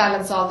much in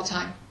balance all the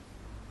time.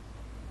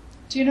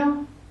 Do you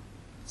know?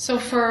 So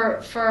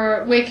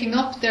for waking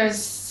up, there's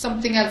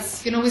something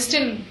else. You know, we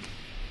still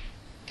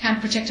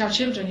can't protect our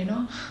children, you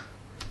know?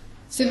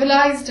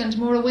 Civilized and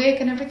more awake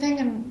and everything,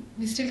 and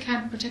we still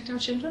can't protect our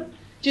children.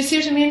 Do you see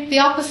what I mean? The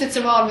opposites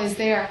are always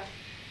there.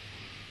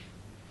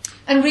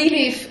 And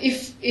really,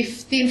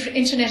 if the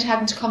internet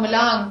hadn't come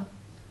along,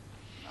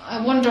 I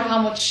wonder how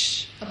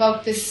much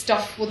about this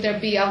stuff would there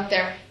be out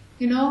there,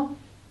 you know?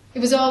 It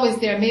was always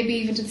there, maybe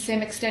even to the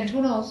same extent,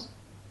 who knows?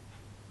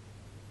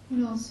 Who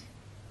knows?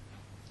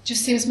 It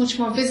just seems much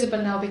more visible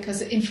now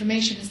because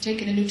information has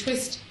taken a new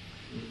twist.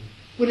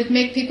 Will it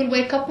make people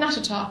wake up? Not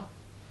at all.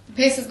 The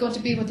pace is going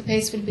to be what the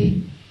pace will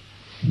be.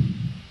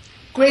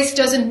 Grace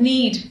doesn't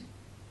need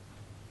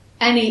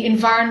any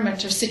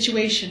environment or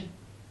situation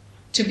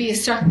to be a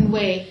certain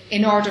way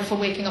in order for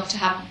waking up to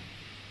happen.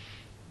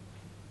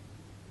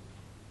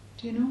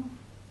 Do you know?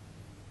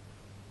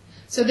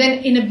 So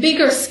then in a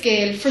bigger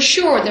scale, for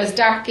sure there's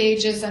dark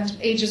ages and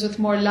ages with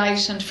more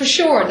light, and for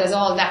sure there's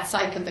all that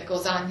cycle that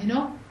goes on, you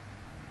know?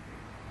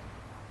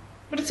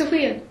 But it's a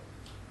wheel.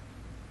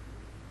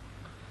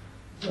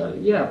 Well,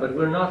 yeah, but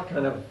we're not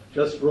kind of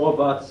just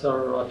robots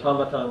or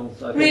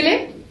automatons. I think.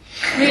 Really?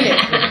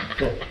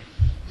 Really?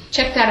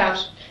 Check that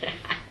out.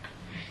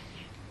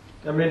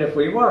 I mean, if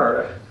we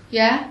were,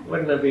 Yeah?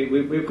 wouldn't it be?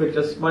 We could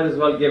just might as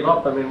well give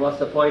up. I mean, what's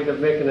the point of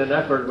making an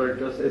effort?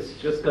 It's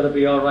just going to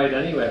be all right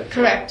anyway.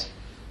 Correct.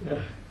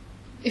 Yeah.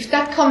 If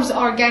that comes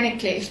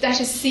organically, if that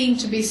is seen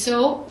to be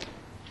so,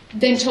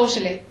 then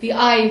totally, the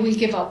I will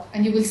give up,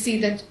 and you will see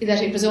that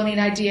it was only an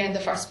idea in the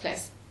first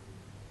place.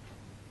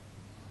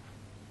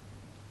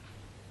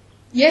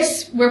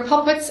 Yes, we're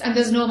puppets and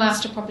there's no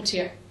master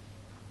puppeteer.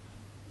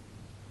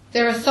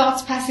 There are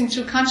thoughts passing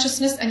through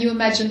consciousness and you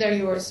imagine they're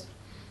yours.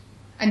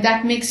 And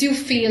that makes you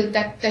feel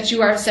that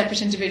you are a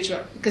separate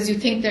individual because you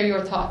think they're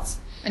your thoughts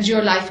and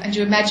your life and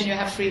you imagine you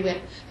have free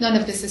will. None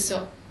of this is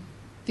so.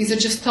 These are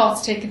just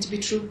thoughts taken to be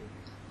true.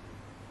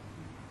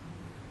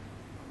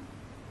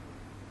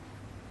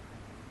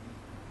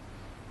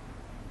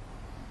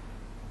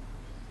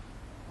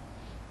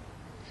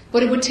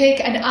 But it would take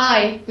an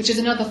I, which is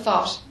another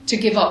thought, to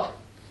give up.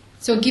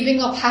 So giving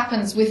up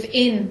happens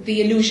within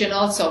the illusion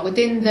also,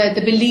 within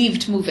the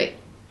believed movie.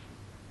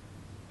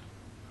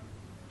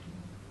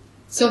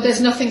 So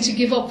there's nothing to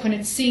give up when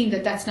it's seen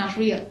that that's not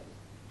real.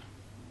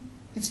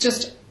 It's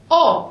just,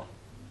 oh.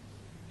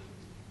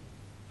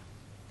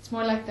 It's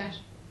more like that.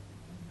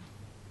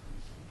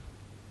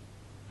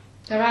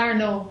 There are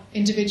no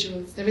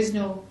individuals, there is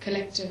no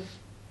collective,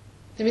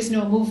 there is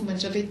no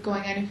movement of it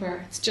going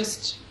anywhere. It's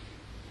just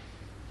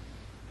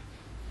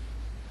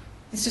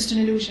an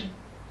illusion.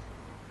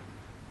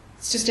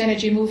 It's just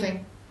energy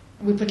moving.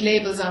 And we put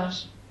labels on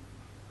it.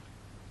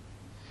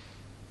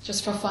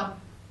 Just for fun.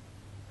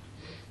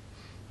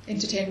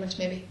 Entertainment,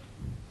 maybe.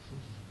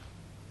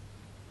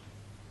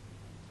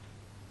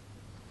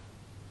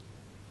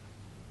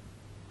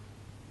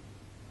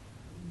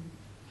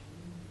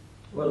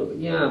 Well,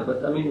 yeah,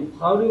 but I mean,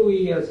 how do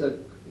we, as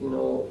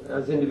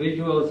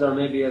individuals or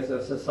maybe as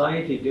a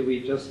society, do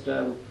we just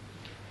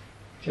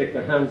take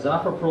a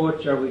hands-off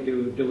approach, or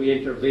do we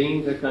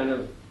intervene to kind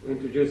of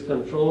introduce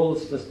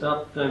controls to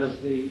stop kind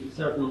of the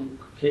certain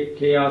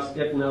chaos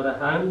getting out of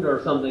hand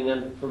or something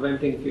and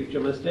preventing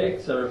future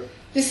mistakes? Or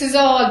this is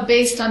all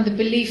based on the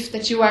belief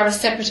that you are a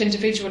separate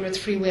individual with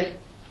free will.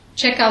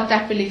 Check out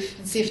that belief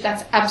and see if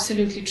that's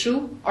absolutely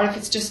true or if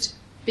it's just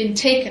been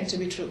taken to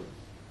be true.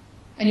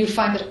 And you'll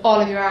find that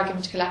all of your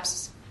argument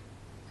collapses.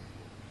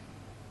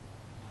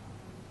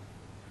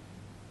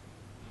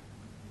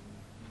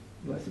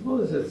 I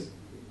suppose it's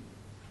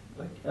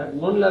like at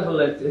one level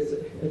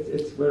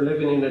it's we're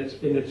living in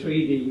a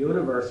 3D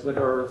universe with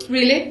our.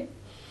 Really?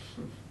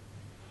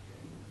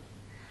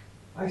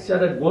 I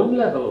said at one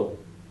level,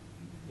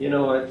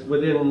 it's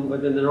within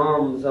the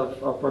norms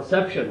of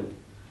perception.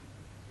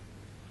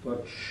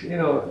 But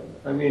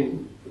I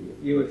mean,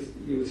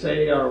 you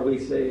say, or we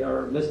say,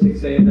 or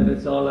mystics say that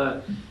it's all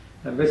a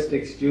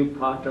mystic stew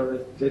pot,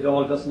 or it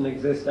all doesn't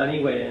exist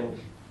anyway, and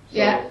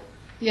so,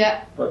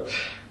 yeah. But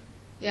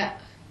yeah.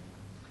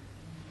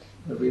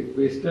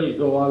 We still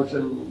go out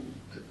and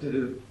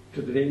to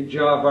the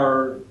job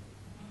or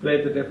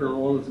play the different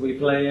roles we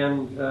play,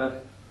 and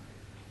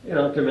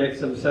to make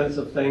some sense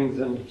of things,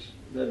 and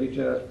maybe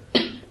to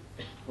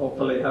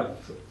hopefully have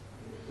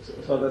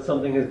so that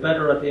something is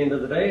better at the end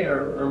of the day,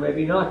 or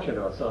maybe not,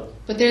 So.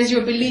 But there's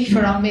your belief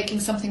around making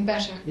something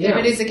better. Yeah. There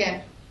it is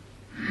again.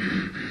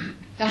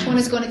 That one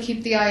is going to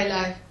keep the eye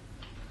alive.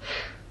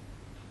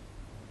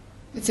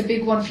 It's a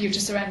big one for you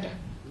to surrender.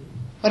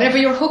 Whatever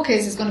your hook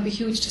is going to be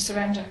huge to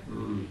surrender.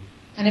 Mm.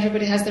 And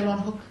everybody has their own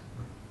hook.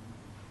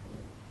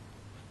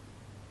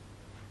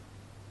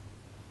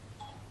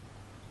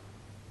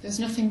 There's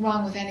nothing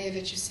wrong with any of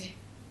it, you see.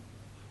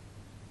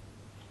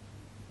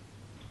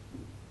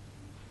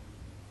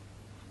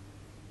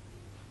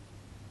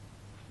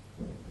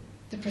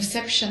 The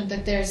perception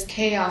that there's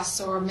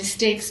chaos or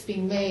mistakes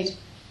being made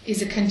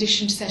is a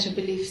conditioned set of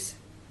beliefs.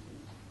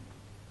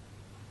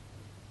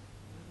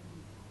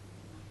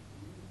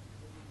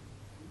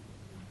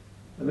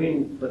 I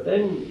mean, but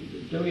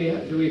then do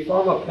we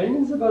form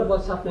opinions about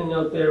what's happening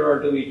out there,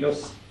 or do we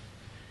just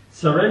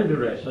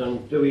surrender it?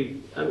 And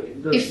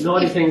there's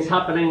naughty things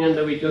happening, and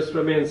do we just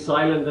remain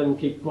silent and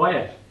keep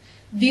quiet?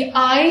 The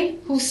I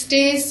who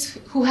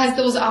has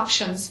those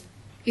options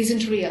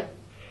isn't real.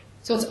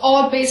 So it's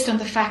all based on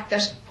the fact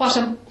that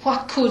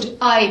what could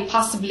I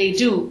possibly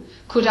do?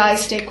 Could I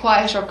stay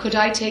quiet, or could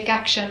I take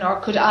action, or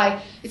could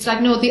I? It's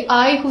like, no, the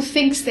I who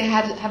thinks they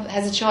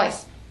has a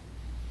choice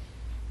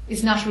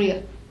is not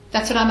real.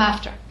 That's what I'm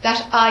after.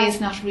 That I is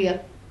not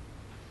real.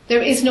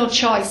 There is no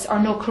choice or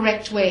no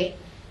correct way,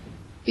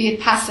 be it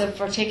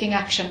passive or taking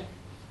action.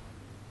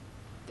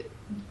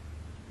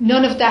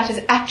 None of that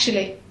is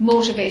actually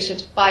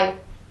motivated by.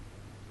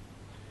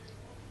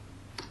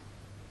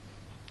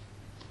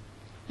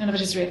 None of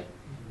it is real.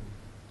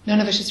 None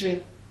of it is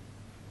real.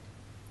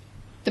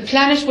 The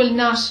planet will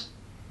not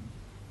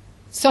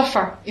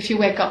suffer if you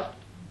wake up.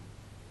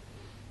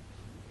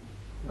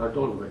 Or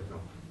don't wake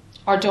up.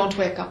 Or don't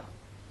wake up.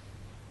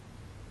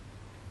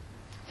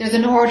 There's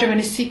an order and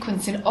a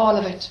sequence in all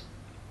of it.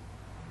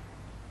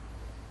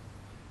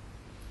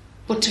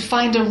 But to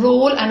find a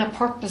role and a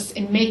purpose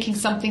in making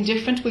something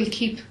different will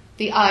keep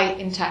the I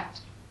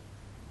intact.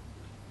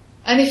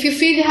 And if you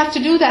feel you have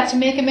to do that to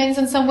make amends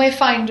in some way,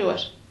 fine, do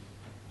it.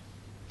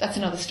 That's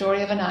another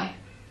story of an I.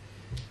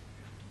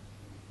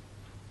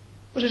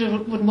 But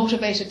it would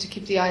motivate it to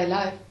keep the I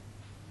alive.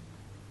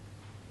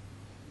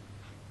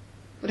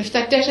 But if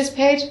that debt is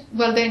paid,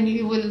 well then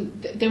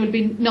there will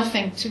be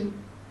nothing to,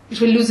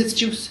 it will lose its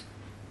juice.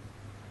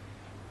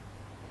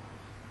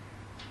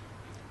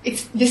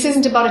 This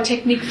isn't about a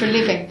technique for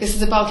living. This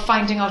is about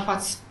finding out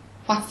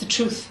what's the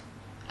truth.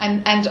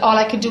 And all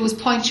I can do is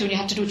point you, and you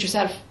have to do it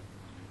yourself.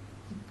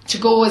 To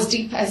go as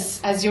deep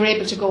as you're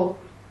able to go.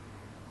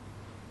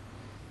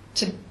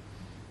 To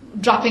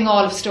dropping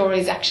all of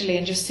stories actually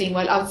and just seeing,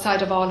 well,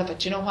 outside of all of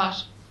it, you know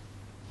what?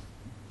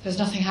 There's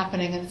nothing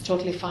happening and it's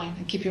totally fine,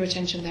 and keep your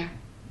attention there.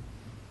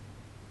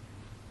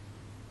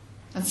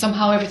 And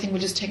somehow everything will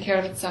just take care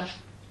of itself.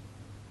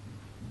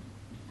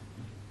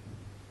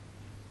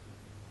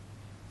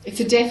 It's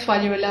a death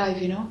while you're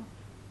alive, you know.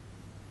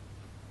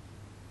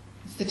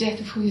 It's the death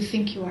of who you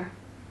think you are.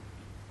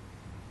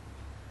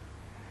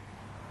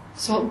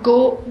 So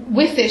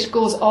with it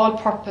goes all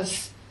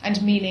purpose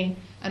and meaning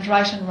and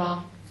right and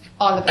wrong.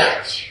 All of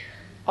it.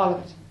 All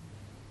of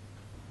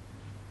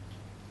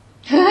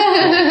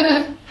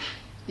it.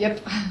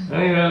 Yep.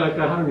 Anyway, like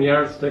I have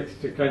yardsticks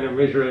to kind of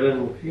measure it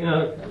in, you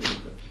know.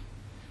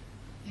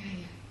 Yeah.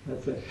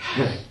 That's it.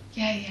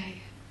 Yeah.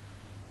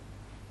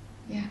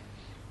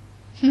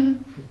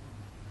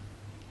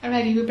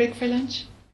 Alrighty, we break for lunch?